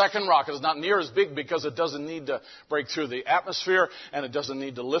 Now, that second rocket is not near as big because it doesn't need to break through the atmosphere, and it doesn't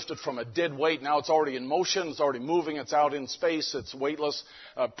need to lift it from a dead weight. Now it's already in motion, it's already moving, it's out in space, it's weightless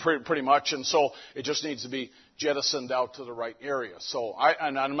pretty much, and so it just needs to be jettisoned out to the right area. So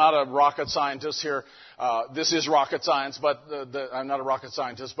I'm not a rocket scientist here. This is rocket science, but I'm not a rocket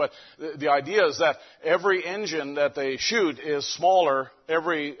scientist. But the idea is that every engine that they shoot is smaller.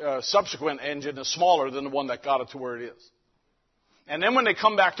 Every subsequent engine is smaller than the one that got it to where it is. And then when they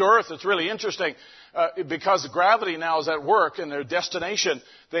come back to Earth, it's really interesting because gravity now is at work in their destination.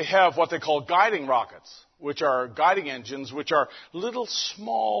 They have what they call guiding rockets, which are guiding engines, which are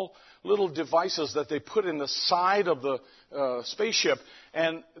small devices that they put in the side of the spaceship,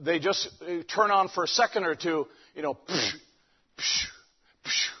 and they just turn on for a second or two,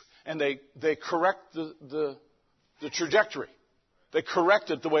 and they correct the trajectory. They correct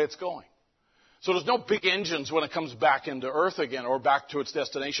it the way it's going. So there's no big engines when it comes back into Earth again or back to its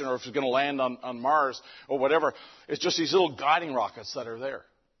destination or if it's going to land on Mars or whatever. It's just these little guiding rockets that are there.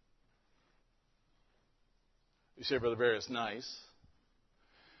 You say, Brother Barry, it's nice.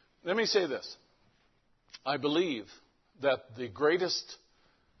 Let me say this. I believe that the greatest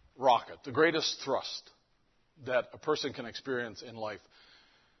rocket, the greatest thrust that a person can experience in life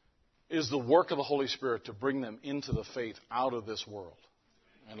is the work of the Holy Spirit to bring them into the faith out of this world.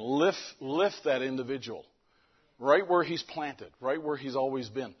 And lift that individual right where he's planted, right where he's always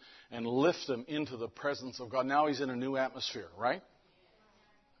been, and lift him into the presence of God. Now he's in a new atmosphere, right?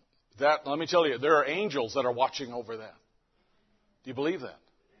 Let me tell you, there are angels that are watching over that. Do you believe that?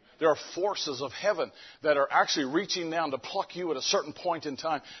 There are forces of heaven that are actually reaching down to pluck you at a certain point in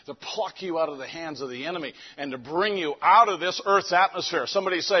time, to pluck you out of the hands of the enemy, and to bring you out of this earth's atmosphere.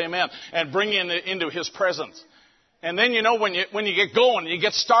 Somebody say amen. And bring you into his presence. And then, when you get going, you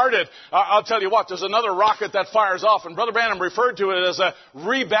get started, I'll tell you what, there's another rocket that fires off. And Brother Branham referred to it as a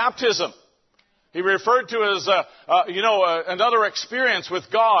rebaptism. He referred to it as, another experience with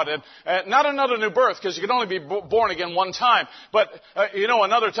God. And not another new birth, because you can only be born again one time. But,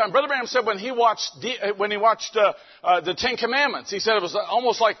 another time. Brother Branham said when he watched the Ten Commandments, he said it was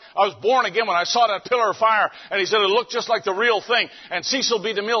almost like I was born again when I saw that pillar of fire. And he said it looked just like the real thing. And Cecil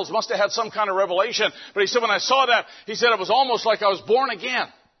B. DeMille must have had some kind of revelation. But he said when I saw that, he said it was almost like I was born again.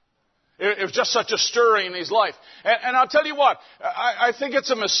 It was just such a stirring in his life. And I'll tell you what, I think it's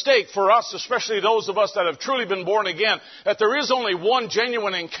a mistake for us, especially those of us that have truly been born again, that there is only one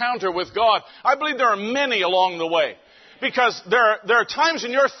genuine encounter with God. I believe there are many along the way. Because there are times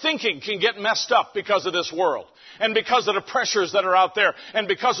when your thinking can get messed up because of this world. And because of the pressures that are out there. And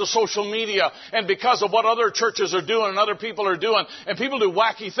because of social media. And because of what other churches are doing and other people are doing. And people do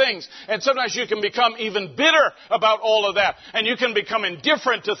wacky things. And sometimes you can become even bitter about all of that. And you can become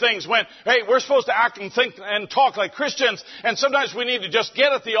indifferent to things when, hey, we're supposed to act and think and talk like Christians. And sometimes we need to just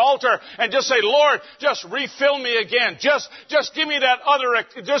get at the altar and just say, Lord, just refill me again. Just give me that other,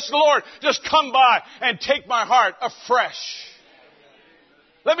 Lord, just come by and take my heart afresh.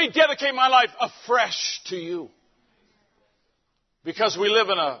 Let me dedicate my life afresh to you. Because we live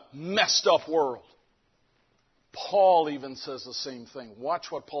in a messed up world. Paul even says the same thing. Watch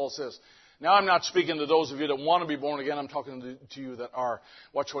what Paul says. Now I'm not speaking to those of you that want to be born again. I'm talking to you that are.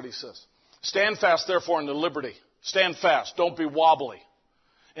 Watch what he says. Stand fast, therefore, in the liberty. Stand fast. Don't be wobbly.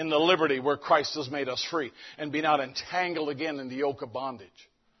 In the liberty where Christ has made us free. And be not entangled again in the yoke of bondage.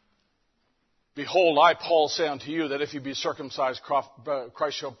 Behold, I, Paul, say unto you that if you be circumcised,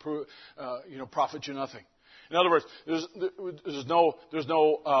 Christ shall profit you nothing. In other words,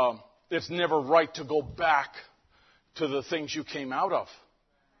 it's never right to go back to the things you came out of.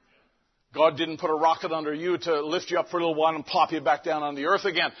 God didn't put a rocket under you to lift you up for a little while and plop you back down on the earth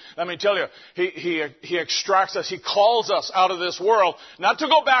again. Let me tell you, He extracts us. He calls us out of this world, not to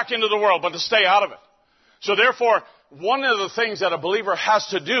go back into the world, but to stay out of it. So therefore, one of the things that a believer has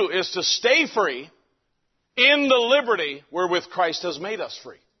to do is to stay free in the liberty wherewith Christ has made us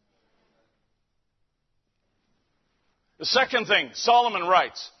free. The second thing, Solomon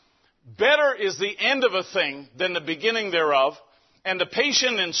writes, better is the end of a thing than the beginning thereof, and the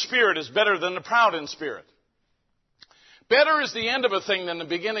patient in spirit is better than the proud in spirit. Better is the end of a thing than the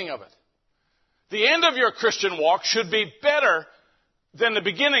beginning of it. The end of your Christian walk should be better than the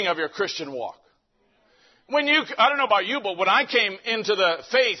beginning of your Christian walk. I don't know about you, but when I came into the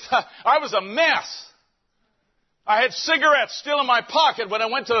faith, I was a mess. I had cigarettes still in my pocket when I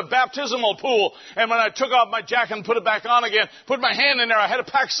went to the baptismal pool, and when I took off my jacket and put it back on again, put my hand in there, I had a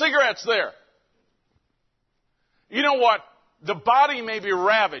pack of cigarettes there. You know what? The body may be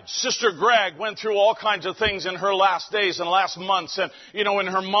ravaged. Sister Gregg went through all kinds of things in her last days and last months, and, in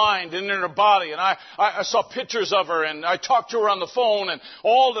her mind and in her body. And I saw pictures of her, and I talked to her on the phone, and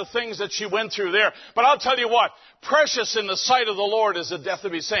all the things that she went through there. But I'll tell you what, precious in the sight of the Lord is the death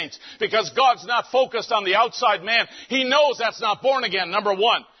of His saints. Because God's not focused on the outside man. He knows that's not born again, number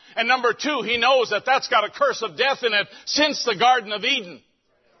one. And number two, He knows that that's got a curse of death in it since the Garden of Eden.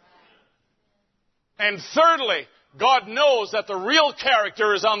 And thirdly, God knows that the real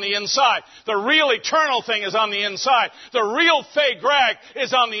character is on the inside. The real eternal thing is on the inside. The real Faye Gregg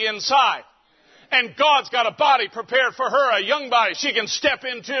is on the inside. And God's got a body prepared for her, a young body she can step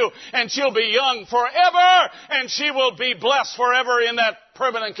into, and she'll be young forever, and she will be blessed forever in that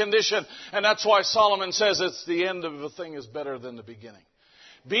permanent condition. And that's why Solomon says it's the end of a thing is better than the beginning.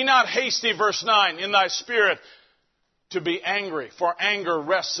 Be not hasty, verse 9, in thy spirit to be angry, for anger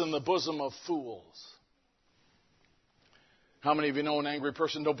rests in the bosom of fools. How many of you know an angry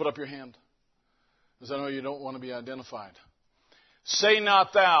person? Don't put up your hand, because I know you don't want to be identified. Say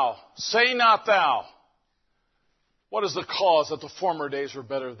not thou. Say not thou. What is the cause that the former days were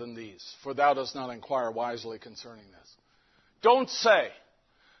better than these? For thou dost not inquire wisely concerning this. Don't say,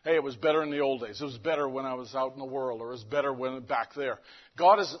 hey, it was better in the old days. It was better when I was out in the world, or it was better when back there.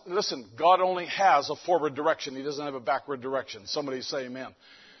 God only has a forward direction. He doesn't have a backward direction. Somebody say amen.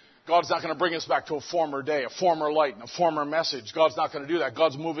 God's not going to bring us back to a former day, a former light, and a former message. God's not going to do that.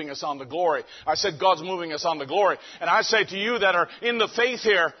 God's moving us on to glory. I said God's moving us on to glory. And I say to you that are in the faith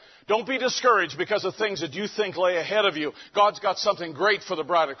here, don't be discouraged because of things that you think lay ahead of you. God's got something great for the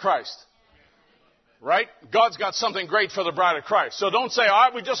bride of Christ. Right? God's got something great for the bride of Christ. So don't say,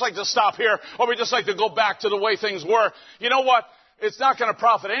 we'd just like to stop here, or we'd just like to go back to the way things were. You know what? It's not going to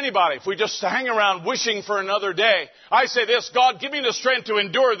profit anybody if we just hang around wishing for another day. I say this, God, give me the strength to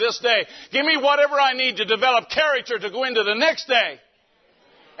endure this day. Give me whatever I need to develop character to go into the next day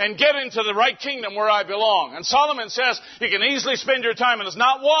and get into the right kingdom where I belong. And Solomon says you can easily spend your time, and it's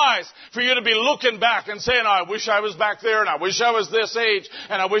not wise for you to be looking back and saying, I wish I was back there, and I wish I was this age,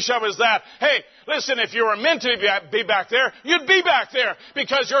 and I wish I was that. Hey, listen, if you were meant to be back there, you'd be back there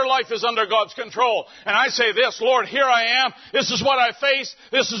because your life is under God's control. And I say this, Lord, here I am. This is what I face.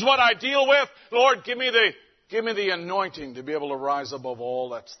 This is what I deal with. Lord, give me the anointing to be able to rise above all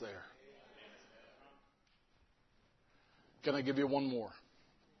that's there. Can I give you one more?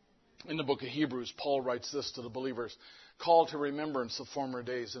 In the book of Hebrews, Paul writes this to the believers. Call to remembrance the former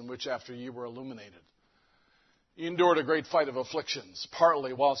days in which after ye were illuminated. Ye endured a great fight of afflictions,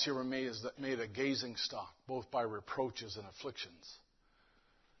 partly whilst ye were made a gazing stock, both by reproaches and afflictions,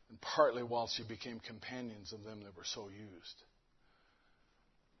 and partly whilst ye became companions of them that were so used.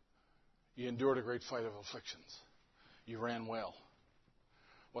 Ye endured a great fight of afflictions. You ran well.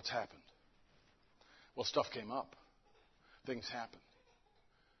 What's happened? Well, stuff came up. Things happened.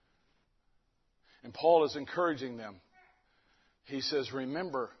 And Paul is encouraging them. He says,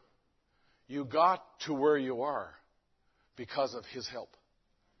 remember, you got to where you are because of His help.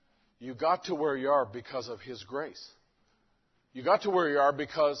 You got to where you are because of His grace. You got to where you are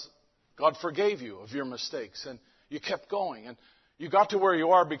because God forgave you of your mistakes, and you kept going. And You got to where you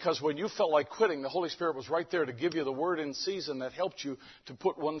are because when you felt like quitting, the Holy Spirit was right there to give you the word in season that helped you to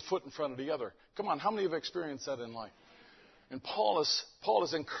put one foot in front of the other. Come on, how many have experienced that in life? And Paul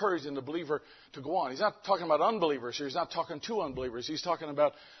is encouraging the believer to go on. He's not talking about unbelievers here. He's not talking to unbelievers. He's talking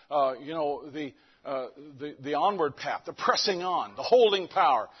about, the onward path, the pressing on, the holding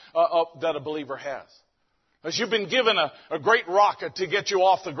power that a believer has. As you've been given a great rocket to get you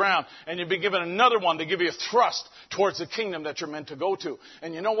off the ground, and you've been given another one to give you a thrust towards the kingdom that you're meant to go to.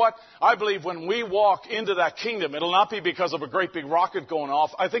 And you know what? I believe when we walk into that kingdom, it'll not be because of a great big rocket going off.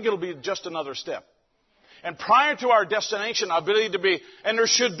 I think it'll be just another step. And prior to our destination, I believe to be, and there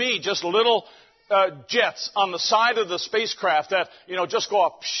should be, just little jets on the side of the spacecraft that, just go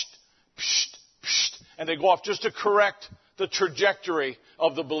off, psht, psht, psht, and they go off just to correct the trajectory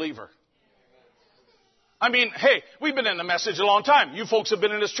of the believer. I mean, hey, we've been in the message a long time. You folks have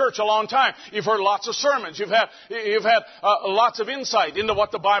been in this church a long time. You've heard lots of sermons. You've had lots of insight into what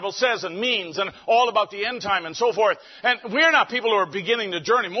the Bible says and means and all about the end time and so forth. And we're not people who are beginning the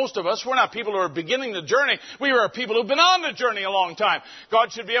journey. Most of us, we're not people who are beginning the journey. We are people who've been on the journey a long time.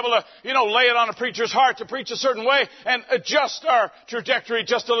 God should be able to, lay it on a preacher's heart to preach a certain way and adjust our trajectory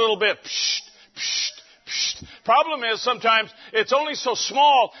just a little bit. Psht, psht. Problem is sometimes it's only so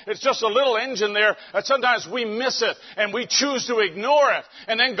small, it's just a little engine there, that sometimes we miss it and we choose to ignore it.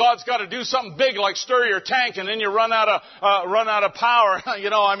 And then God's got to do something big like stir your tank and then you run out of power.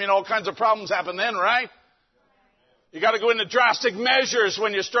 All kinds of problems happen then, right? You got to go into drastic measures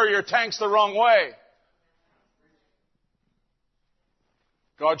when you stir your tanks the wrong way.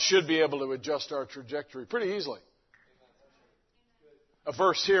 God should be able to adjust our trajectory pretty easily. A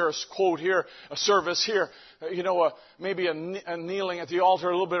verse here, a quote here, a service here, maybe a kneeling at the altar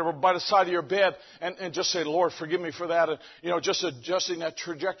a little bit by the side of your bed and just say, Lord, forgive me for that. And, just adjusting that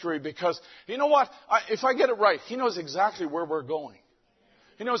trajectory because, you know what? If I get it right, He knows exactly where we're going.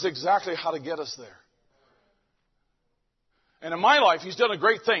 He knows exactly how to get us there. And in my life, He's done a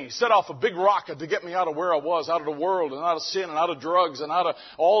great thing. He set off a big rocket to get me out of where I was, out of the world, and out of sin, and out of drugs, and out of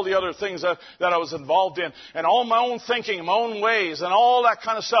all the other things that I was involved in, and all my own thinking, my own ways, and all that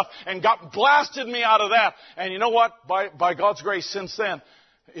kind of stuff, and blasted me out of that. And you know what? By God's grace, since then,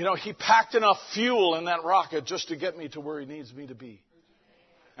 He packed enough fuel in that rocket just to get me to where He needs me to be.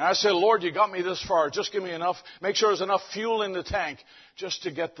 And I said, Lord, You got me this far. Just give me enough. Make sure there's enough fuel in the tank just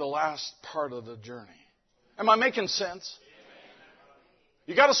to get the last part of the journey. Am I making sense?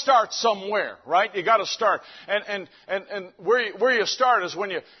 You got to start somewhere, right? You got to start, and where you start is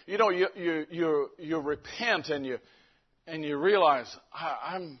when you repent and you realize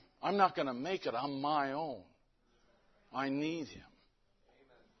I'm not going to make it on my own. I need Him.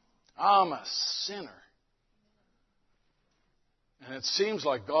 I'm a sinner, and it seems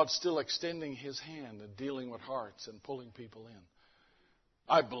like God's still extending His hand and dealing with hearts and pulling people in.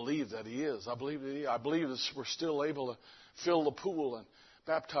 I believe that He is. I believe that we're still able to fill the pool and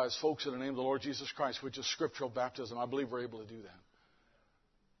baptize folks in the name of the Lord Jesus Christ, which is scriptural baptism. I believe we're able to do that.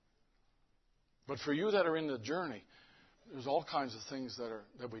 But for you that are in the journey, there's all kinds of things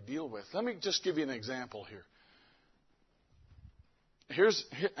that we deal with. Let me just give you an example here.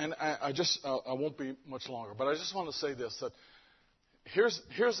 I won't be much longer, but I just want to say this, that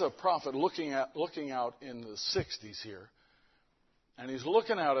here's a prophet looking out in the 60s here, and he's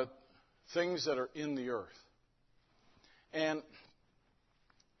looking out at things that are in the earth. And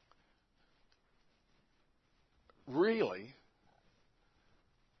really,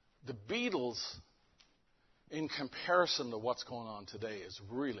 the Beatles, in comparison to what's going on today, is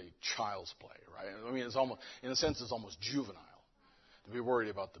really child's play, right? I mean, it's almost, in a sense, it's almost juvenile to be worried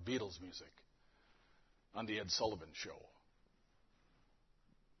about the Beatles music on the Ed Sullivan Show.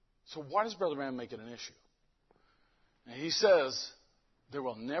 So why does Brother Branham make it an issue? And he says, there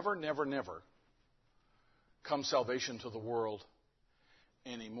will never, never, never come salvation to the world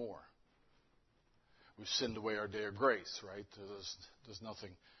anymore. We've sinned away our day of grace, right? There's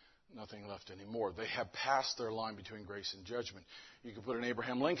nothing left anymore. They have passed their line between grace and judgment. You can put an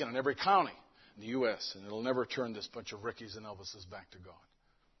Abraham Lincoln in every county in the U.S., and it'll never turn this bunch of Rickies and Elvises back to God.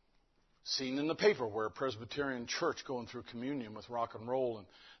 Seen in the paper where a Presbyterian church going through communion with rock and roll, and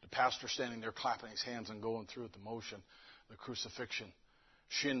the pastor standing there clapping his hands and going through it, the motion, the crucifixion,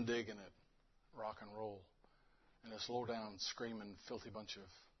 shindigging it, rock and roll, and this low-down, screaming, filthy bunch of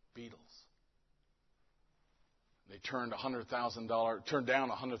Beatles. They turned down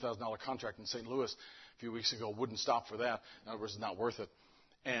a $100,000 contract in St. Louis a few weeks ago. Wouldn't stop for that. In other words, it's not worth it.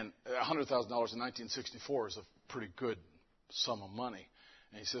 And $100,000 in 1964 is a pretty good sum of money.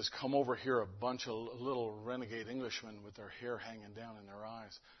 And he says, come over here, a bunch of little renegade Englishmen with their hair hanging down in their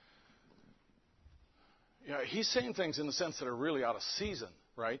eyes. he's saying things in the sense that are really out of season,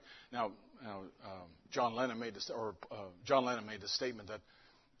 right? Now John Lennon made the statement that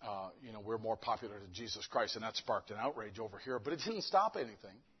we're more popular than Jesus Christ, and that sparked an outrage over here. But it didn't stop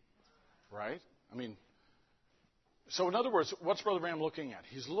anything, right? I mean, so in other words, what's Brother Branham looking at?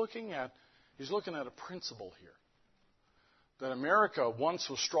 He's looking at a principle here that America once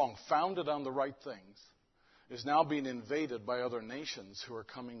was strong, founded on the right things, is now being invaded by other nations who are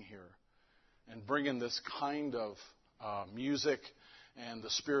coming here and bringing this kind of music and the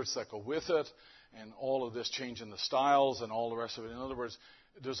spirits that go with it, and all of this change in the styles and all the rest of it. In other words,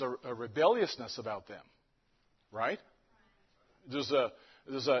 there's a rebelliousness about them, right? There's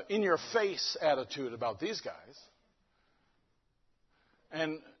a in-your-face attitude about these guys.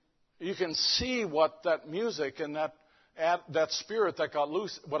 And you can see what that music and that spirit that got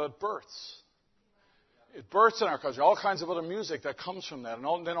loose, what it births. It births in our culture. All kinds of other music that comes from that.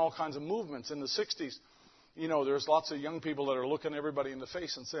 And then all kinds of movements. In the 60s, there's lots of young people that are looking everybody in the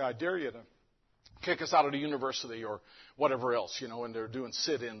face and say, I dare you to kick us out of the university or whatever else, and they're doing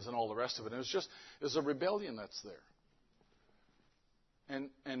sit-ins and all the rest of it. And there's a rebellion that's there.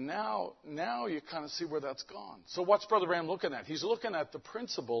 And now you kind of see where that's gone. So what's Brother Branham looking at? He's looking at the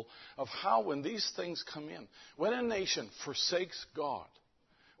principle of how when these things come in, when a nation forsakes God,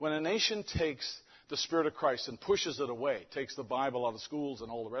 when a nation takes the Spirit of Christ and pushes it away, takes the Bible out of schools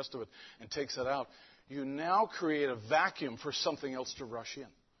and all the rest of it and takes it out, you now create a vacuum for something else to rush in.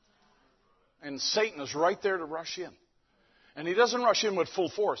 And Satan is right there to rush in. And he doesn't rush in with full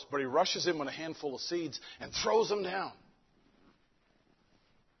force, but he rushes in with a handful of seeds and throws them down.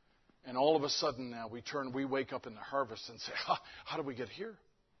 And all of a sudden now we wake up in the harvest and say, how did we get here?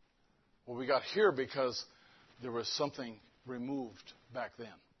 Well, we got here because there was something removed back then.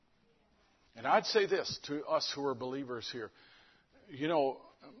 And I'd say this to us who are believers here.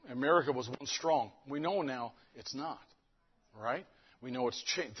 America was once strong. We know now it's not. Right? We know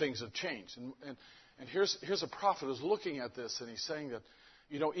things have changed. And here's a prophet who's looking at this, and he's saying that,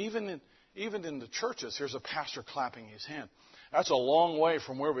 even in the churches, here's a pastor clapping his hand. That's a long way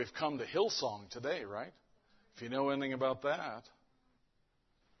from where we've come to Hillsong today, right? If you know anything about that.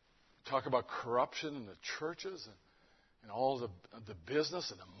 Talk about corruption in the churches and all the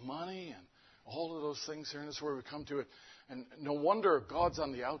business and the money and all of those things here, and this is where we come to it. And no wonder God's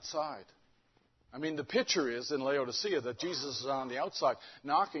on the outside. I mean, the picture is in Laodicea that Jesus is on the outside,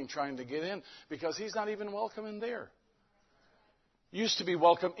 knocking, trying to get in, because he's not even welcome in there. Used to be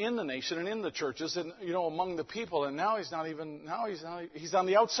welcome in the nation and in the churches and, among the people, and now he's on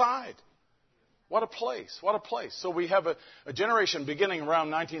the outside. What a place. What a place. So we have a generation beginning around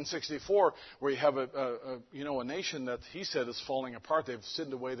 1964 where you have a nation that he said is falling apart. They've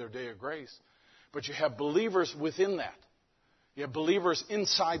sinned away their day of grace. But you have believers within that. You have believers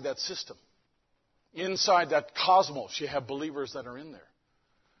inside that system. Inside that cosmos, you have believers that are in there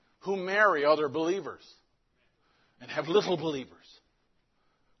who marry other believers and have little believers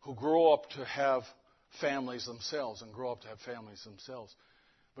who grow up to have families themselves and grow up to have families themselves.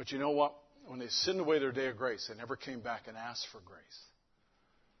 But you know what? When they sinned away their day of grace, they never came back and asked for grace.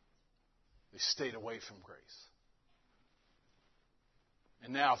 They stayed away from grace.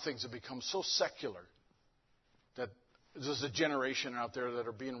 And now things have become so secular that there's a generation out there that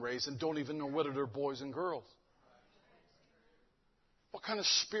are being raised and don't even know whether they're boys and girls. What kind of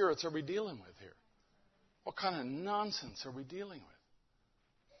spirits are we dealing with here? What kind of nonsense are we dealing with?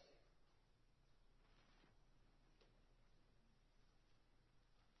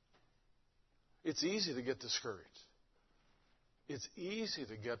 It's easy to get discouraged. It's easy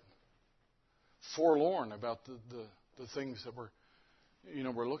to get forlorn about the things that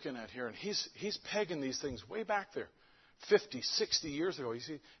we're looking at here. And he's pegging these things way back there, 50, 60 years ago.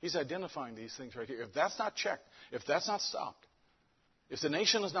 He's identifying these things right here. If that's not checked, if that's not stopped, if the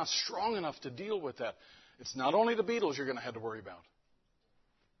nation is not strong enough to deal with that, it's not only the Beatles you're going to have to worry about.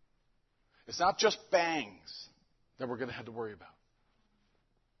 It's not just bangs that we're going to have to worry about.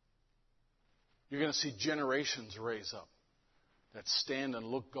 You're going to see generations raise up that stand and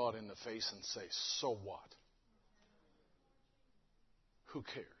look God in the face and say, so what? Who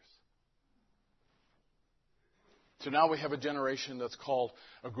cares? So now we have a generation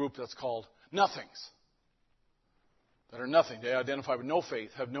a group that's called nothings. That are nothing. They identify with no faith,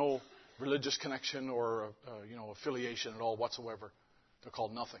 have no religious connection or affiliation at all whatsoever. They're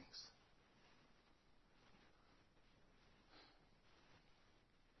called nothings.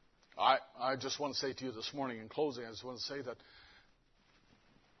 I just want to say to you this morning in closing, I just want to say that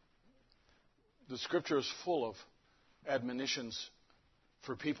the Scripture is full of admonitions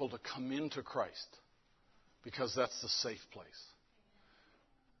for people to come into Christ because that's the safe place.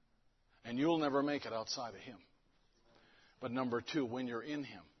 And you'll never make it outside of Him. But number two, when you're in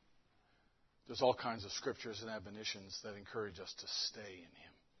Him, there's all kinds of scriptures and admonitions that encourage us to stay in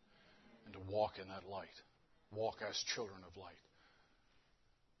Him and to walk in that light. Walk as children of light.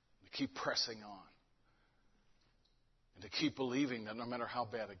 To keep pressing on. And to keep believing that no matter how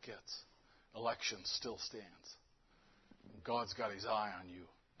bad it gets, election still stands. God's got His eye on you.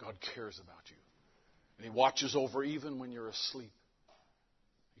 God cares about you. And He watches over even when you're asleep.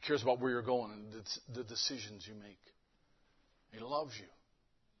 He cares about where you're going and the decisions you make. He loves you.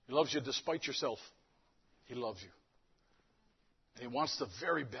 He loves you despite yourself. He loves you. And He wants the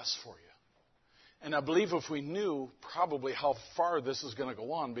very best for you. And I believe if we knew probably how far this is going to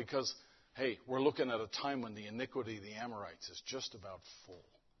go on, because, hey, we're looking at a time when the iniquity of the Amorites is just about full.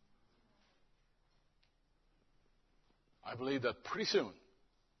 I believe that pretty soon,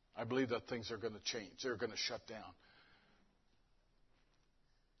 I believe that things are going to change. They're going to shut down.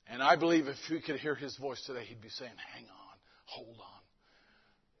 And I believe if we could hear His voice today, He'd be saying, hang on, hold on.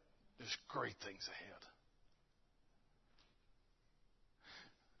 There's great things ahead.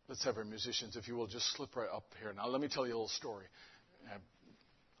 Let's have our musicians, if you will, just slip right up here. Now, let me tell you a little story.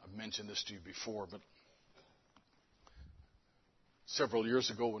 I've mentioned this to you before, but several years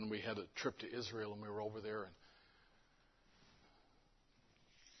ago when we had a trip to Israel and we were over there, and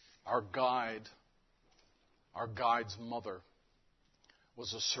our guide's mother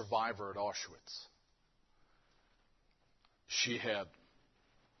was a survivor at Auschwitz. She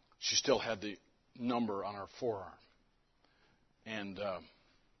still had the number on her forearm. And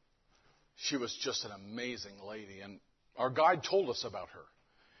she was just an amazing lady. And our guide told us about her.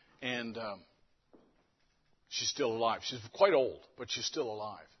 And she's still alive. She's quite old, but she's still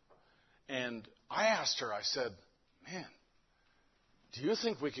alive. And I asked her, I said, man, do you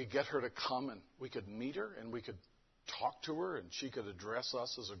think we could get her to come and we could meet her and we could talk to her and she could address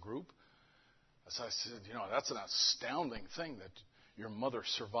us as a group? So I said, that's an astounding thing that your mother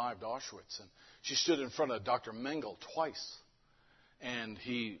survived Auschwitz. And she stood in front of Dr. Mengele twice. And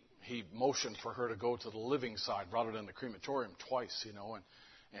he motioned for her to go to the living side rather than the crematorium twice,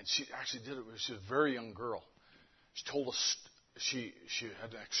 And she actually did it. She was a very young girl. She told us she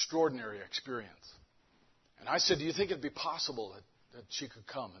had an extraordinary experience. And I said, do you think it'd be possible that she could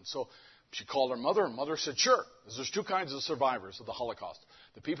come? And so she called her mother, and mother said, sure. There's two kinds of survivors of the Holocaust.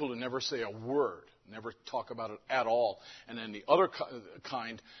 The people who never say a word, never talk about it at all. And then the other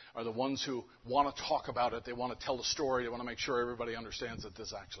kind are the ones who want to talk about it. They want to tell the story. They want to make sure everybody understands that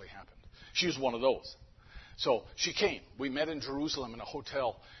this actually happened. She was one of those. So she came. We met in Jerusalem in a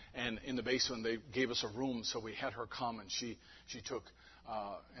hotel, and in the basement they gave us a room, so we had her come, and she took,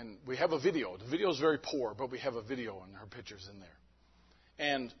 and we have a video. The video is very poor, but we have a video and her pictures in there.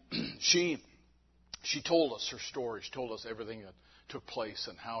 And she told us her story. She told us everything that took place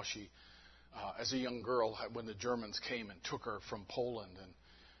and how she, as a young girl, when the Germans came and took her from Poland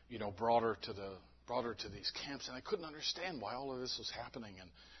and, brought her to these camps. And I couldn't understand why all of this was happening. And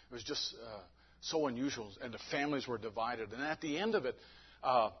it was just so unusual. And the families were divided. And at the end of it,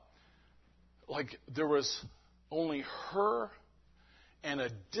 there was only her and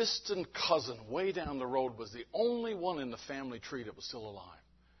a distant cousin way down the road was the only one in the family tree that was still alive.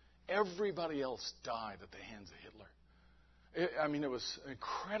 Everybody else died at the hands of Hitler. It was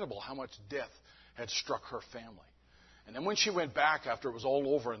incredible how much death had struck her family. And then when she went back after it was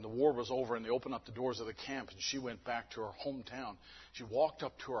all over and the war was over and they opened up the doors of the camp and she went back to her hometown, she walked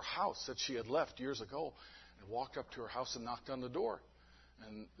up to her house that she had left years ago and walked up to her house and knocked on the door.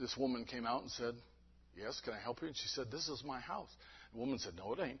 And this woman came out and said, yes, can I help you? And she said, this is my house. The woman said,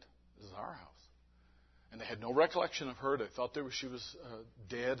 no, it ain't. This is our house. And they had no recollection of her. They thought she was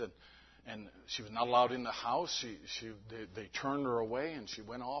dead, and she was not allowed in the house. They turned her away, and she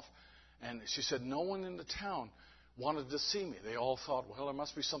went off. And she said, no one in the town wanted to see me. They all thought, well, there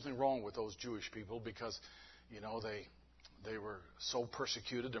must be something wrong with those Jewish people because, they were so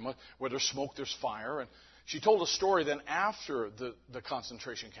persecuted. Where there's smoke, there's fire. And she told a story then after the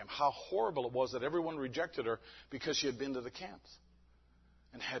concentration camp, how horrible it was that everyone rejected her because she had been to the camps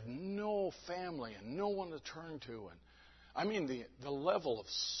and had no family and no one to turn to. And the level of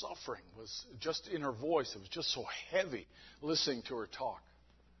suffering was just in her voice. It was just so heavy listening to her talk.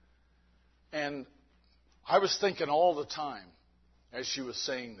 And I was thinking all the time as she was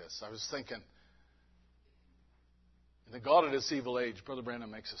saying this, I was thinking, in the God of this evil age, Brother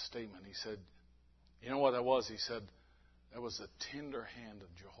Branham makes a statement. He said, you know what that was? He said, that was the tender hand of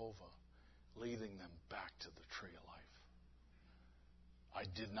Jehovah leading them back to the tree of life. I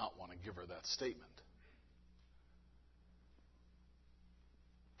did not want to give her that statement.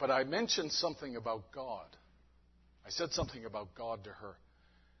 But I mentioned something about God. I said something about God to her.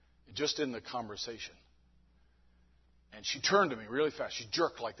 just in the conversation. And she turned to me really fast. She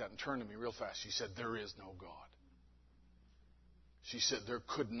jerked like that and turned to me real fast. She said, there is no God. She said, there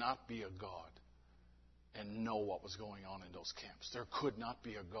could not be a God and know what was going on in those camps. There could not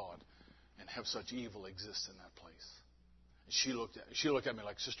be a God and have such evil exist in that place. And she looked at me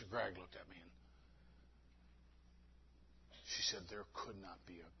like Sister Greg looked at me. And she said, there could not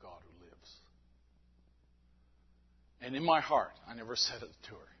be a God who lives. And in my heart, I never said it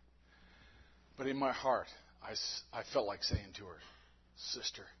to her, but in my heart, I felt like saying to her,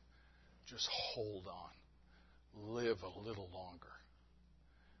 sister, just hold on. Live a little longer.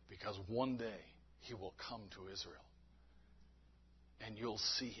 Because one day he will come to Israel. And you'll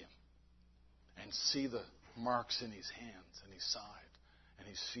see him. And see the marks in his hands and his side and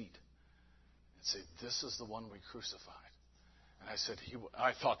his feet. And say, this is the one we crucified. And I said,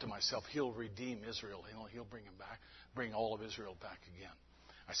 I thought to myself, he'll redeem Israel. He'll bring him back, bring all of Israel back again.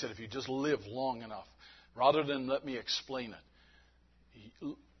 I said, if you just live long enough, rather than let me explain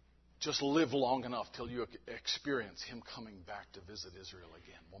it, just live long enough till you experience him coming back to visit Israel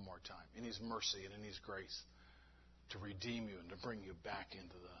again one more time, in his mercy and in his grace, to redeem you and to bring you back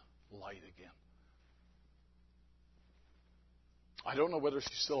into the light again. I don't know whether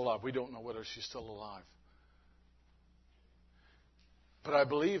she's still alive. We don't know whether she's still alive. But I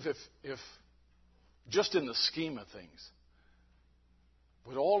believe if just in the scheme of things,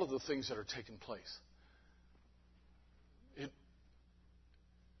 with all of the things that are taking place,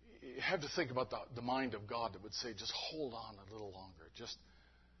 you have to think about the mind of God that would say, just hold on a little longer. Just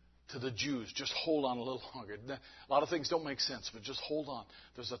to the Jews, just hold on a little longer. A lot of things don't make sense, but just hold on.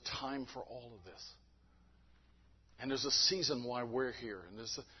 There's a time for all of this. And there's a season why we're here. And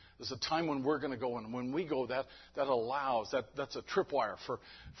there's a time when we're going to go. And when we go, that allows, that's a tripwire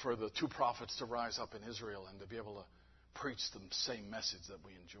for the two prophets to rise up in Israel and to be able to preach the same message that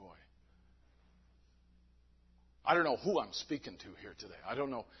we enjoy. I don't know who I'm speaking to here today. I don't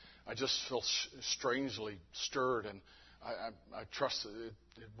know. I just feel strangely stirred, and I trust that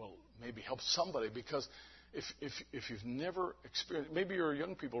it will maybe help somebody, because if you've never experienced, maybe you're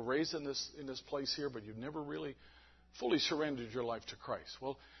young people raised in this place here, but you've never really fully surrendered your life to Christ.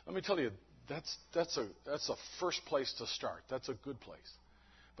 Well, let me tell you, that's a first place to start. That's a good place.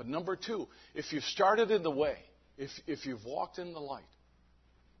 But number two, if you've started in the way, if you've walked in the light,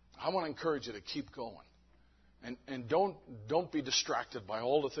 I want to encourage you to keep going. And don't be distracted by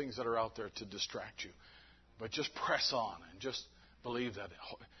all the things that are out there to distract you. But just press on and just believe that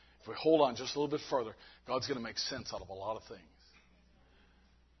if we hold on just a little bit further, God's going to make sense out of a lot of things.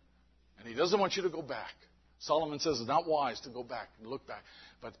 And He doesn't want you to go back. Solomon says it's not wise to go back and look back.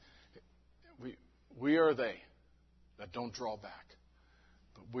 But we are they that don't draw back.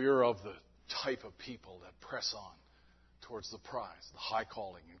 But we are of the type of people that press on towards the prize, the high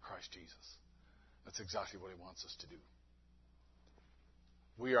calling in Christ Jesus. That's exactly what He wants us to do.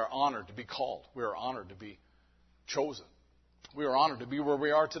 We are honored to be called. We are honored to be chosen. We are honored to be where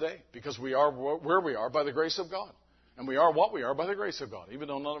we are today, because we are where we are by the grace of God. And we are what we are by the grace of God. Even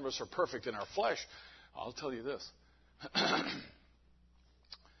though none of us are perfect in our flesh, I'll tell you this. I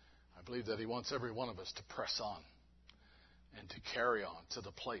believe that He wants every one of us to press on and to carry on to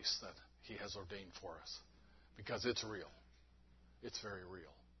the place that He has ordained for us. Because it's real. It's very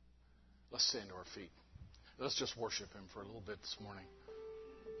real. Let's stand to our feet. Let's just worship Him for a little bit this morning.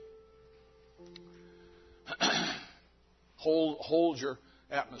 Hold your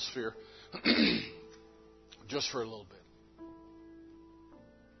atmosphere just for a little bit.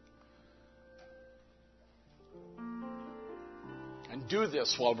 And do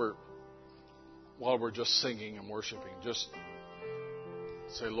this while we're just singing and worshiping. Just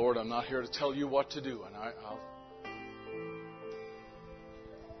say, Lord, I'm not here to tell you what to do, and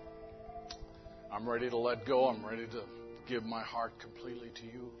I'm ready to let go. I'm ready to give my heart completely to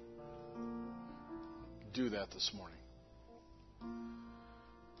you. Do that this morning.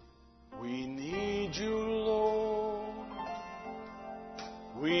 We need you, Lord.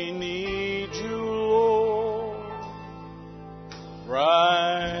 We need you, Lord,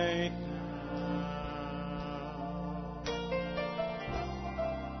 right now.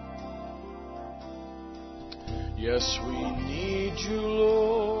 Yes, we need you,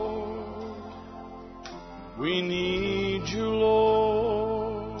 Lord. We need you,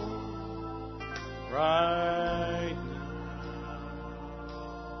 Lord, right now.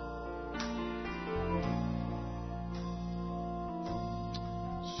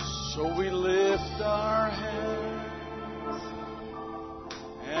 So we lift our hands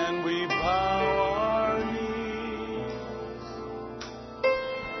and we bow our knees,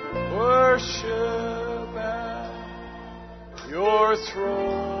 worship at your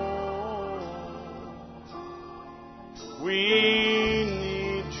throne.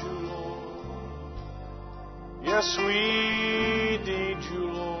 Yes, we need you,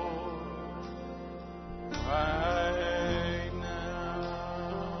 Lord, right now.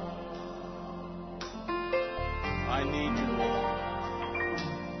 I need you, Lord.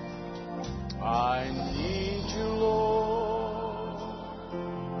 I need you, Lord.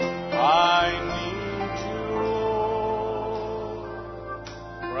 I need you, Lord,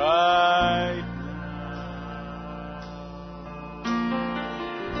 right now.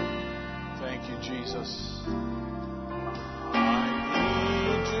 Thank you, Jesus. I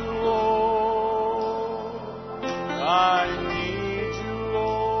need you, Lord. I need you,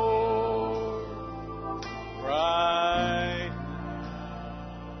 Lord, right now.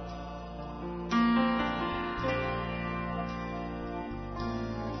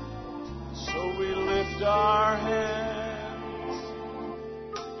 So we lift our hands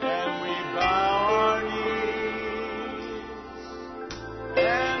and we bow our knees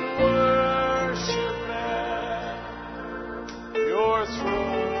and worship at your throne.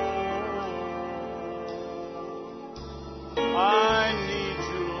 I need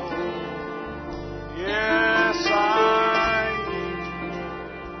you, Lord. Yes, I need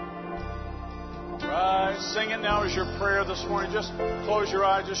you. Right. Sing it now as your prayer this morning. Just close your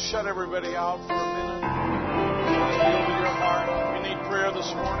eyes. Just shut everybody out for a minute. Just feel with your heart. We need prayer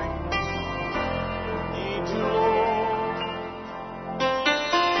this morning. Need you, Lord.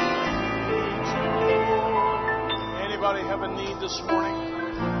 Need you, Lord. Anybody have a need this morning?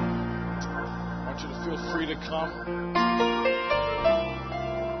 I want you to feel free to come.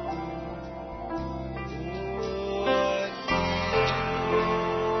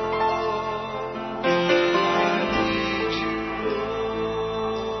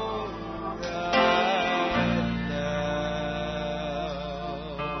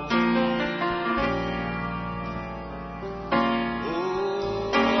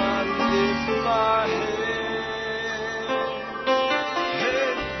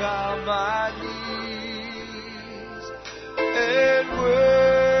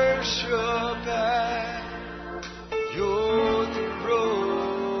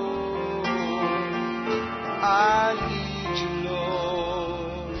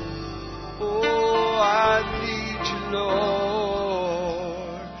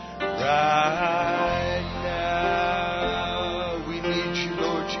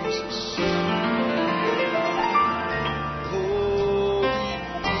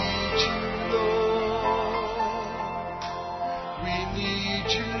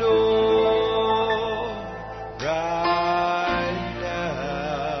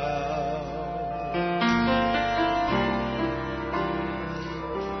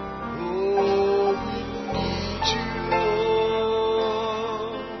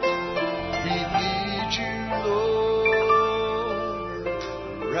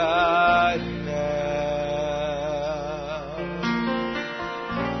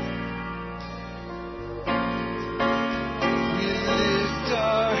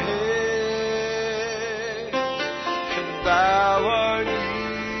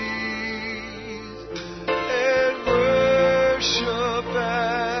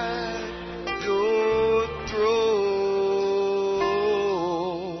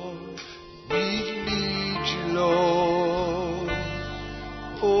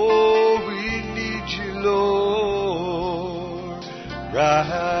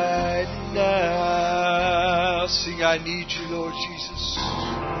 I need you, Lord Jesus.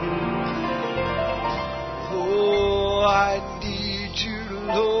 Oh, I need you,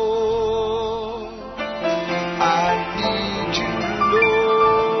 Lord. I need you,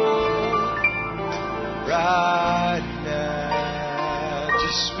 Lord, right now.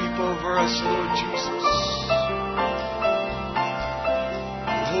 Just sweep over us, Lord Jesus.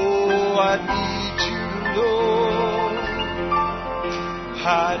 Oh, I need you, Lord.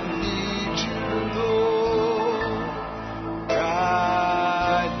 I need you, Lord,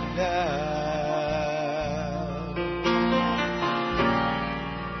 right now.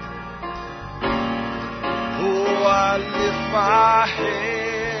 Oh, I lift my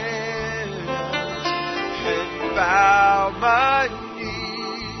hands and bow my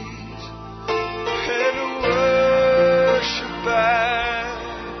knees and worship at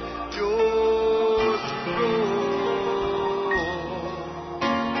your throne.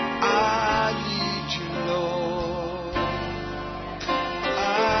 I need you, Lord.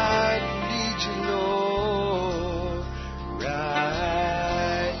 I need you, Lord,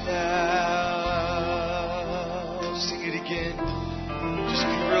 right now. Sing it again. Just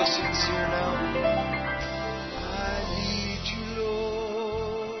be real sincere now. I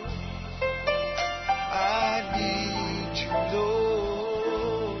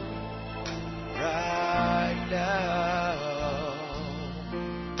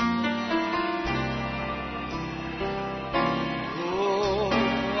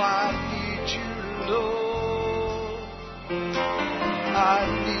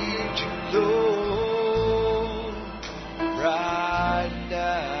need you, Lord, right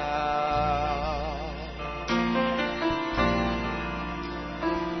now.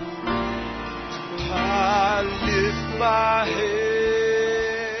 I lift my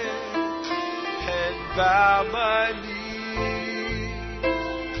head and bow my knee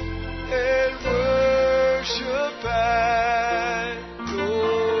and worship at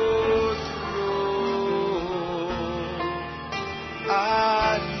your throne. I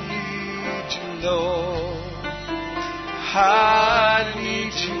need you, Lord. I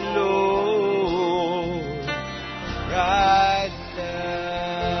need you, Lord, right now.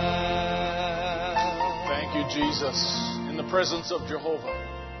 Thank you, Jesus. In the presence of Jehovah.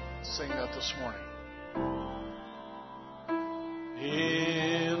 Sing that this morning.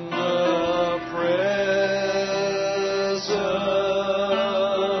 In the presence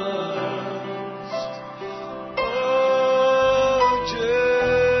of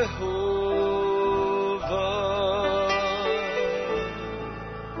Jehovah,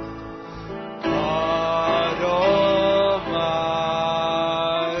 God Almighty,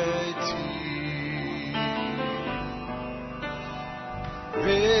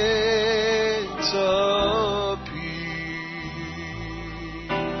 Prince of Peace,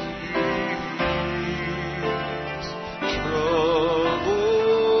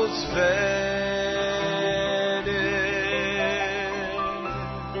 troubles vanish,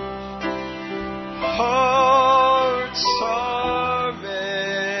 hearts are mended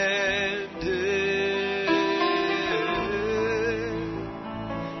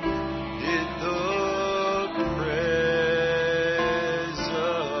in the presence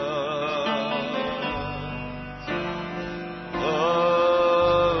of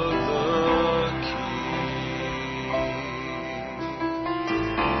the King.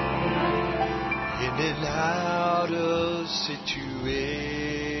 In and out of situation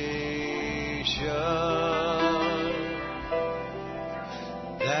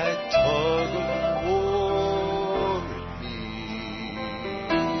that tug of war in me,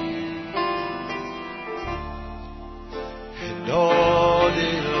 and all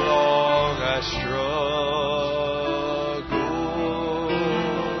day long I struggle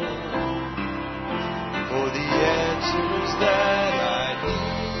for the answers that I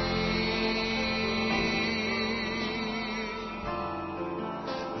need.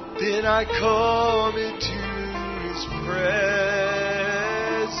 Then I come into His presence,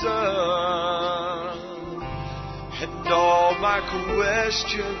 and all my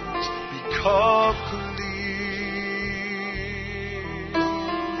questions become clear.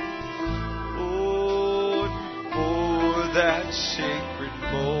 Oh, for that sacred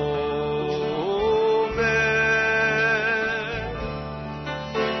moment,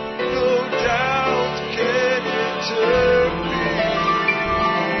 no doubt can intervene.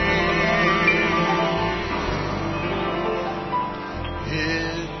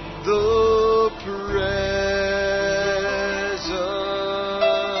 In the presence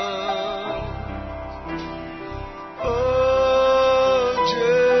of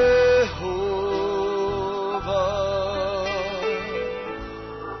Jehovah,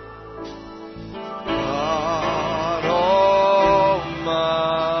 God Almighty,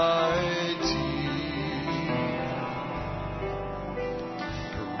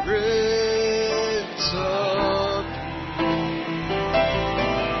 Prince of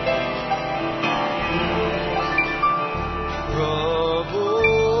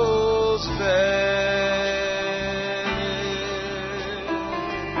troubles vanish,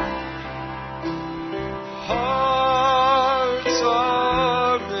 hearts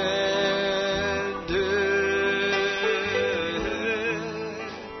are mended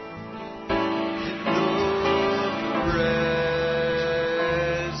in the presence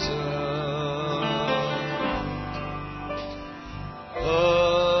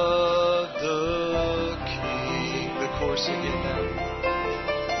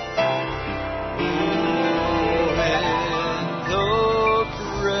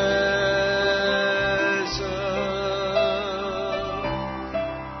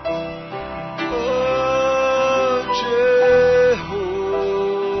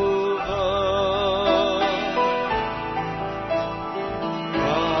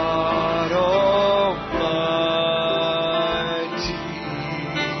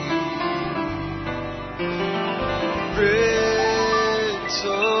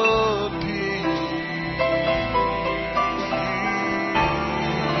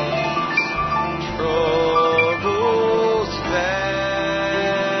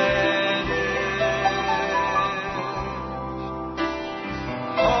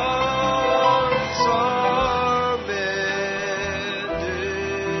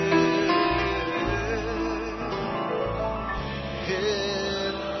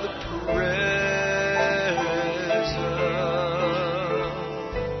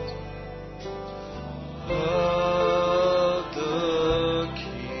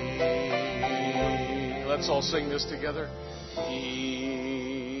Let's all sing this together.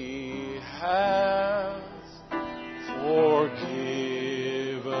 He has forgiven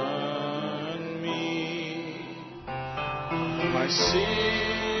me. My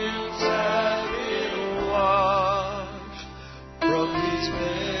sins have been washed from His memory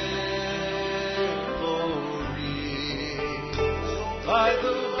by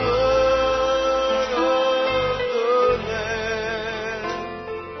the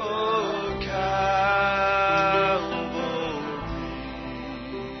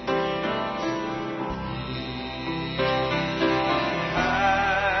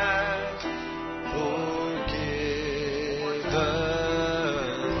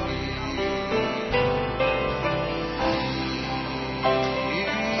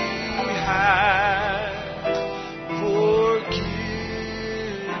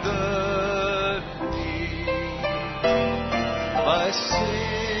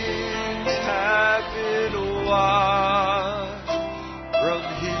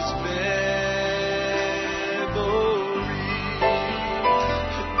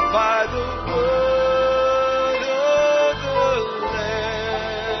blood of the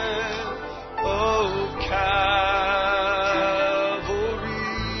Lamb of Calvary.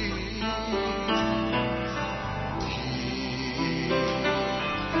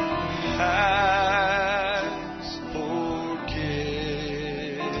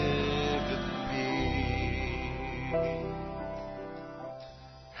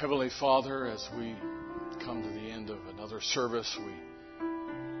 Heavenly Father, as we come to the end of another service, we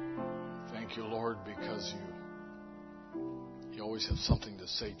thank you, Lord, because you always have something to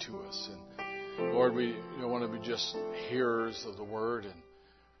say to us. And Lord, we don't want to be just hearers of the word and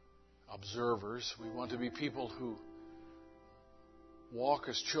observers. We want to be people who walk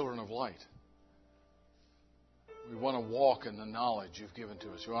as children of light. We want to walk in the knowledge you've given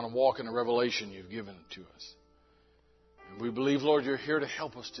to us. We want to walk in the revelation you've given to us. And we believe, Lord, you're here to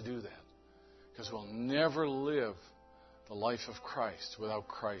help us to do that, because we'll never live the life of Christ without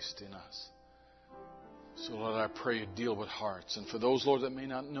Christ in us. So, Lord, I pray you deal with hearts. And for those, Lord, that may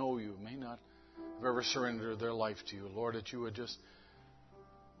not know you, may not have ever surrendered their life to you, Lord, that you would just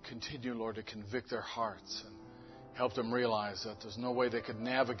continue, Lord, to convict their hearts and help them realize that there's no way they could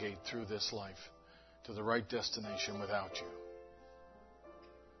navigate through this life to the right destination without you.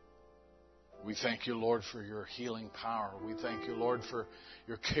 We thank you, Lord, for your healing power. We thank you, Lord, for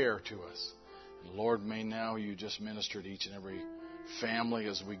your care to us. And Lord, may now you just minister to each and every family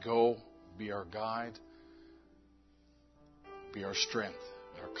as we go. Be our guide. Be our strength,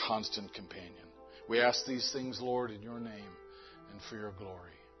 our constant companion. We ask these things, Lord, in your name and for your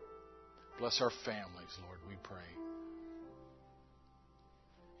glory. Bless our families, Lord, we pray.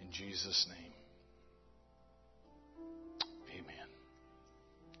 In Jesus' name. Amen.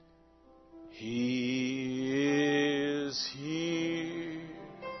 He is here.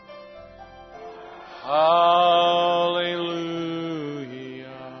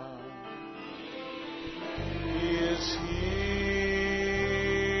 Hallelujah. He is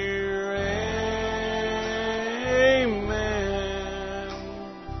here. Amen.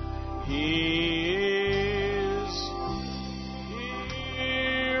 He is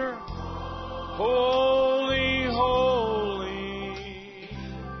here. Holy, holy.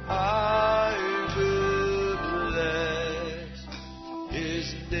 I will bless His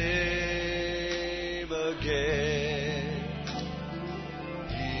name again.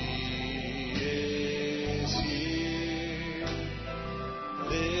 He is here.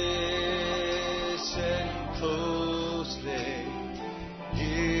 Listen closely.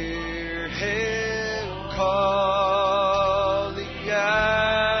 Hear Him calling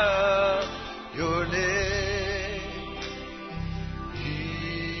out your name.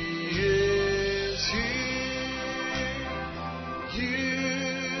 He is here.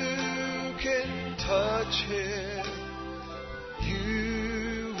 You can touch Him.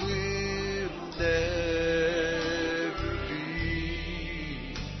 You will never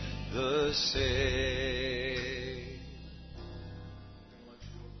be the same. I'm going to let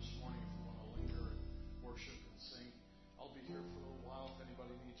you go this morning if you want to linger and worship and sing. I'll be here for a little while if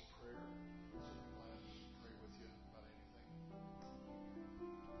anybody needs prayer. So I'll be glad to pray with you about anything.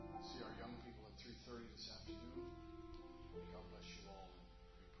 See our young people at 3:30 this afternoon. God bless you all, and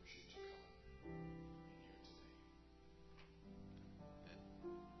we appreciate you coming in here today.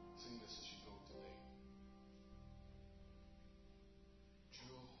 Sing this as you go today.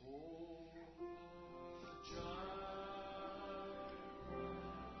 Jehovah Jireh,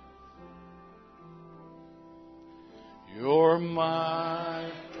 you're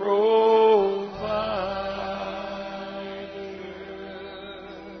my provider.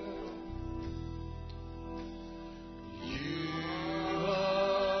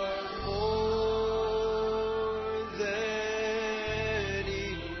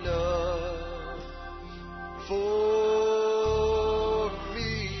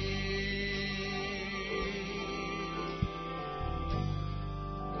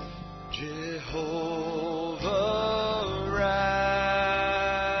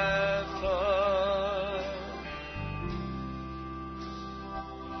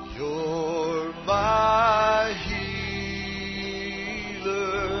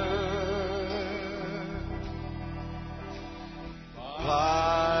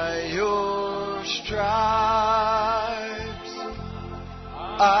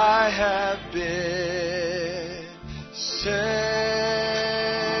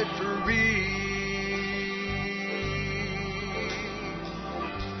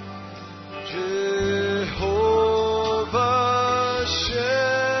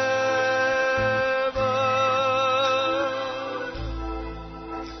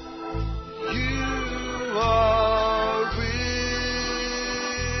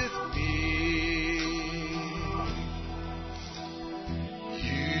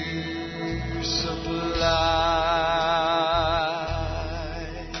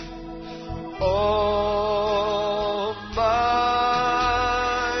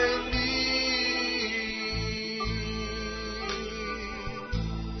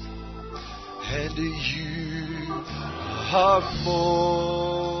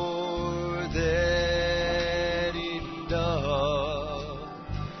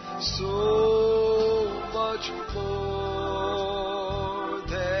 So much more.